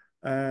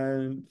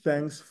 And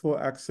thanks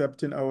for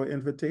accepting our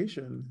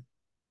invitation.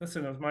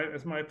 Listen,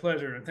 it's my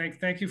pleasure, and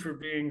thank you for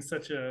being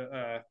such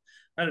a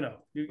I don't know,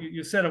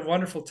 you set a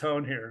wonderful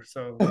tone here.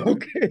 So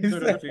Okay,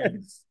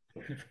 thanks.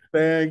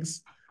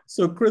 Thanks.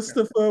 So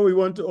Christopher, we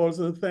want to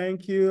also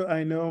thank you.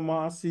 I know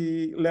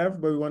Marcy left,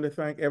 but we want to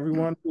thank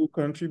everyone who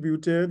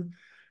contributed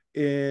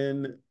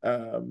in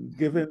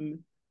giving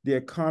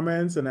their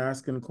comments and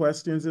asking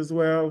questions as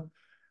well.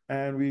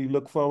 And we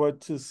look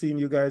forward to seeing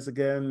you guys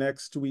again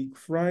next week,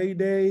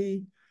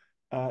 Friday.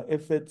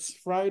 If it's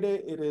Friday,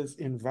 it is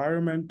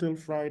Environmental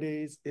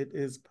Fridays. It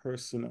is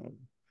personal.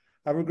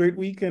 Have a great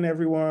weekend,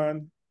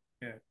 everyone.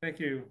 Yeah, thank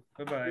you.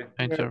 Bye-bye.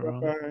 Thanks,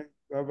 everyone. Bye-bye.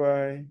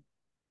 Bye-bye.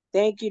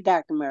 Thank you,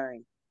 Dr.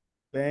 Murray.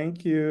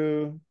 Thank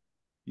you.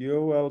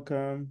 You're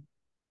welcome.